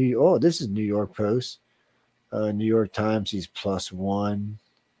 on the this is New York Post. New York Times, he's plus 1.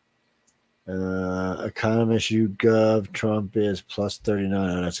 Economist YouGov, Trump is plus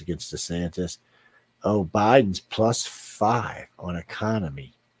 39. Oh, that's against DeSantis. Oh, Biden's plus 5 on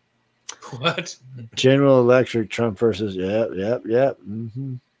economy. What? General Electric, Trump versus yep.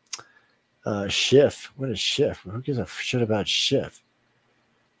 Mm-hmm. Schiff. What is Schiff? Who gives a shit about Schiff?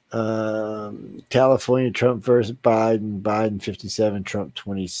 California, Trump versus Biden. Biden 57, Trump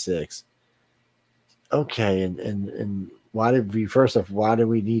 26. Okay, and why did we? First off, why do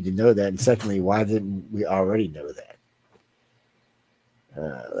we need to know that? And secondly, why didn't we already know that?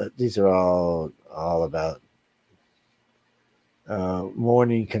 These are all about.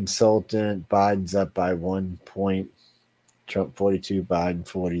 Morning Consultant, Biden's up by 1 point. Trump 42, Biden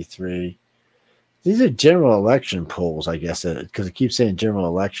 43. These are general election polls, I guess, because it keeps saying general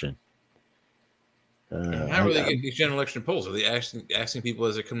election. How are they getting these general election polls? Are they asking people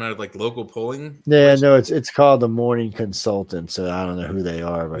as they come out of like local polling? Yeah, no, it's called the Morning Consultant, so I don't know who they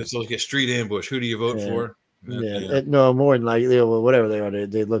are. But it's like a street ambush. Who do you vote for? No, more than likely, whatever they are,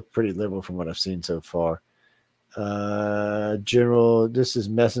 they look pretty liberal from what I've seen so far. General, this is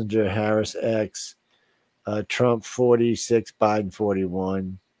Messenger, Harris X, Trump 46, Biden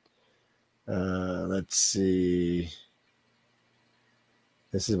 41. Let's see.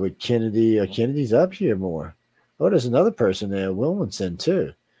 This is what Kennedy. Kennedy's up here more. Oh, there's another person there, Wilmington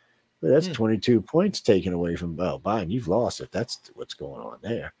too. But that's 22 points taken away from Biden. You've lost it. That's what's going on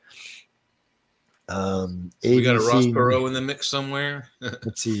there. We got a Ross Perot in the mix somewhere.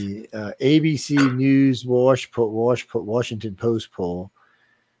 Let's see. ABC News Washington Post poll.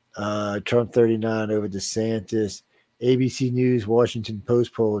 Trump 39 over DeSantis. ABC News Washington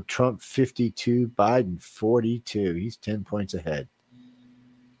Post poll. Trump 52, Biden 42. He's 10 points ahead.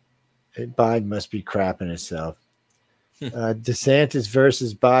 Biden must be crapping himself. DeSantis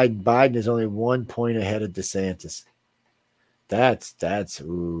versus Biden. Biden is only 1 point ahead of DeSantis. That's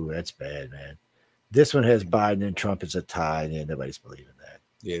bad, man. This one has Biden and Trump as a tie, and nobody's believing that.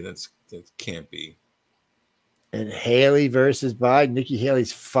 Yeah, that can't be. And Haley versus Biden. Nikki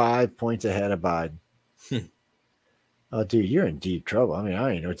Haley's 5 points ahead of Biden. Oh, dude, you're in deep trouble. I mean, I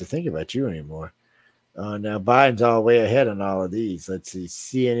don't even know what to think about you anymore. Now Biden's all the way ahead on all of these. Let's see.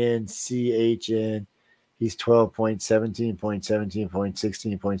 CNN, CHN. He's 12 points, 17 points, 17 points,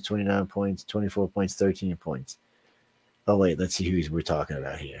 16 points, 29 points, 24 points, 13 points. Oh, wait, let's see who we're talking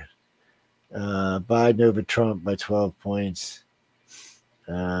about here. Biden over Trump by 12 points.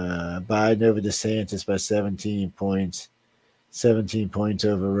 Biden over DeSantis by 17 points. 17 points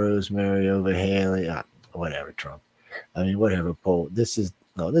over Rosemary, over Haley. Whatever, Trump. I mean, whatever poll. This is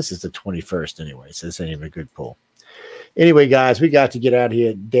the 21st anyway, so this ain't even a good poll. Anyway, guys, we got to get out of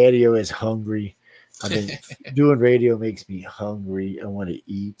here. Daddy-O is hungry. I mean, doing radio makes me hungry. I want to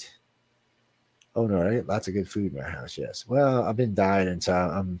eat. Oh no, I get lots of good food in my house. Yes. Well, I've been dieting, so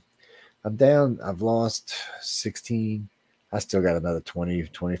I'm down. I've lost 16. I still got another 20,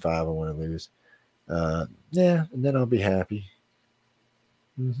 25 I want to lose. Yeah, and then I'll be happy.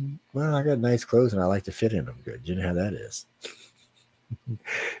 Well, I got nice clothes and I like to fit in them good. You know how that is.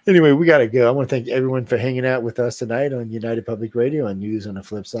 Anyway, we got to go. I want to thank everyone for hanging out with us tonight on United Public Radio and News on the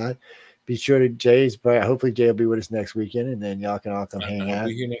Flip Side. Be sure to hopefully Jay will be with us next weekend, and then y'all can all come hang out.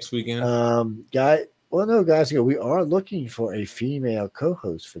 Be here next weekend. Guys, we are looking for a female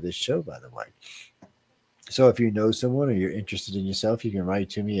co-host for this show, by the way. So if you know someone or you're interested in yourself, you can write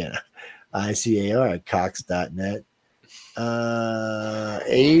to me at icar@cox.net.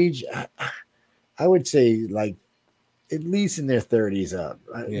 Age, I would say like at least in their 30s up,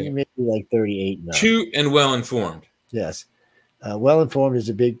 maybe like 38 and up. Cute and well informed. Yes, well informed is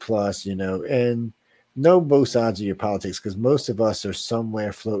a big plus, and know both sides of your politics, because most of us are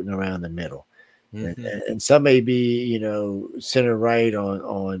somewhere floating around the middle, and some may be center right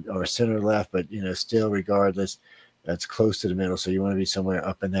on or center left, but still regardless. That's close to the middle, so you want to be somewhere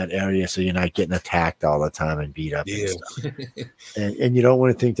up in that area, so you're not getting attacked all the time and beat up and stuff. and you don't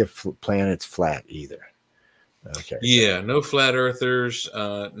want to think the planet's flat either. Okay. Yeah, no flat earthers,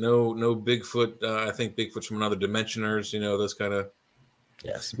 no Bigfoot. I think Bigfoot's from another dimensioners. Those kind of.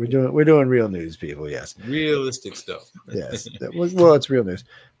 Yes, we're doing real news, people. Yes, realistic stuff. Yes, well, it's real news,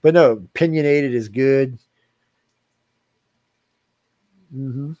 but no, opinionated is good.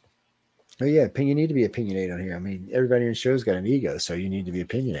 Oh yeah, you need to be opinionated on here. I mean, everybody in the show's got an ego, so you need to be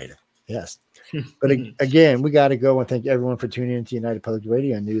opinionated. Yes. But again, we got to go and thank everyone for tuning in to United Public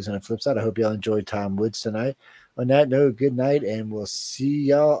Radio and News on the Flip Side. I hope y'all enjoyed Tom Woods tonight. On that note, good night, and we'll see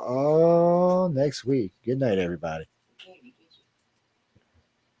y'all all next week. Good night, everybody.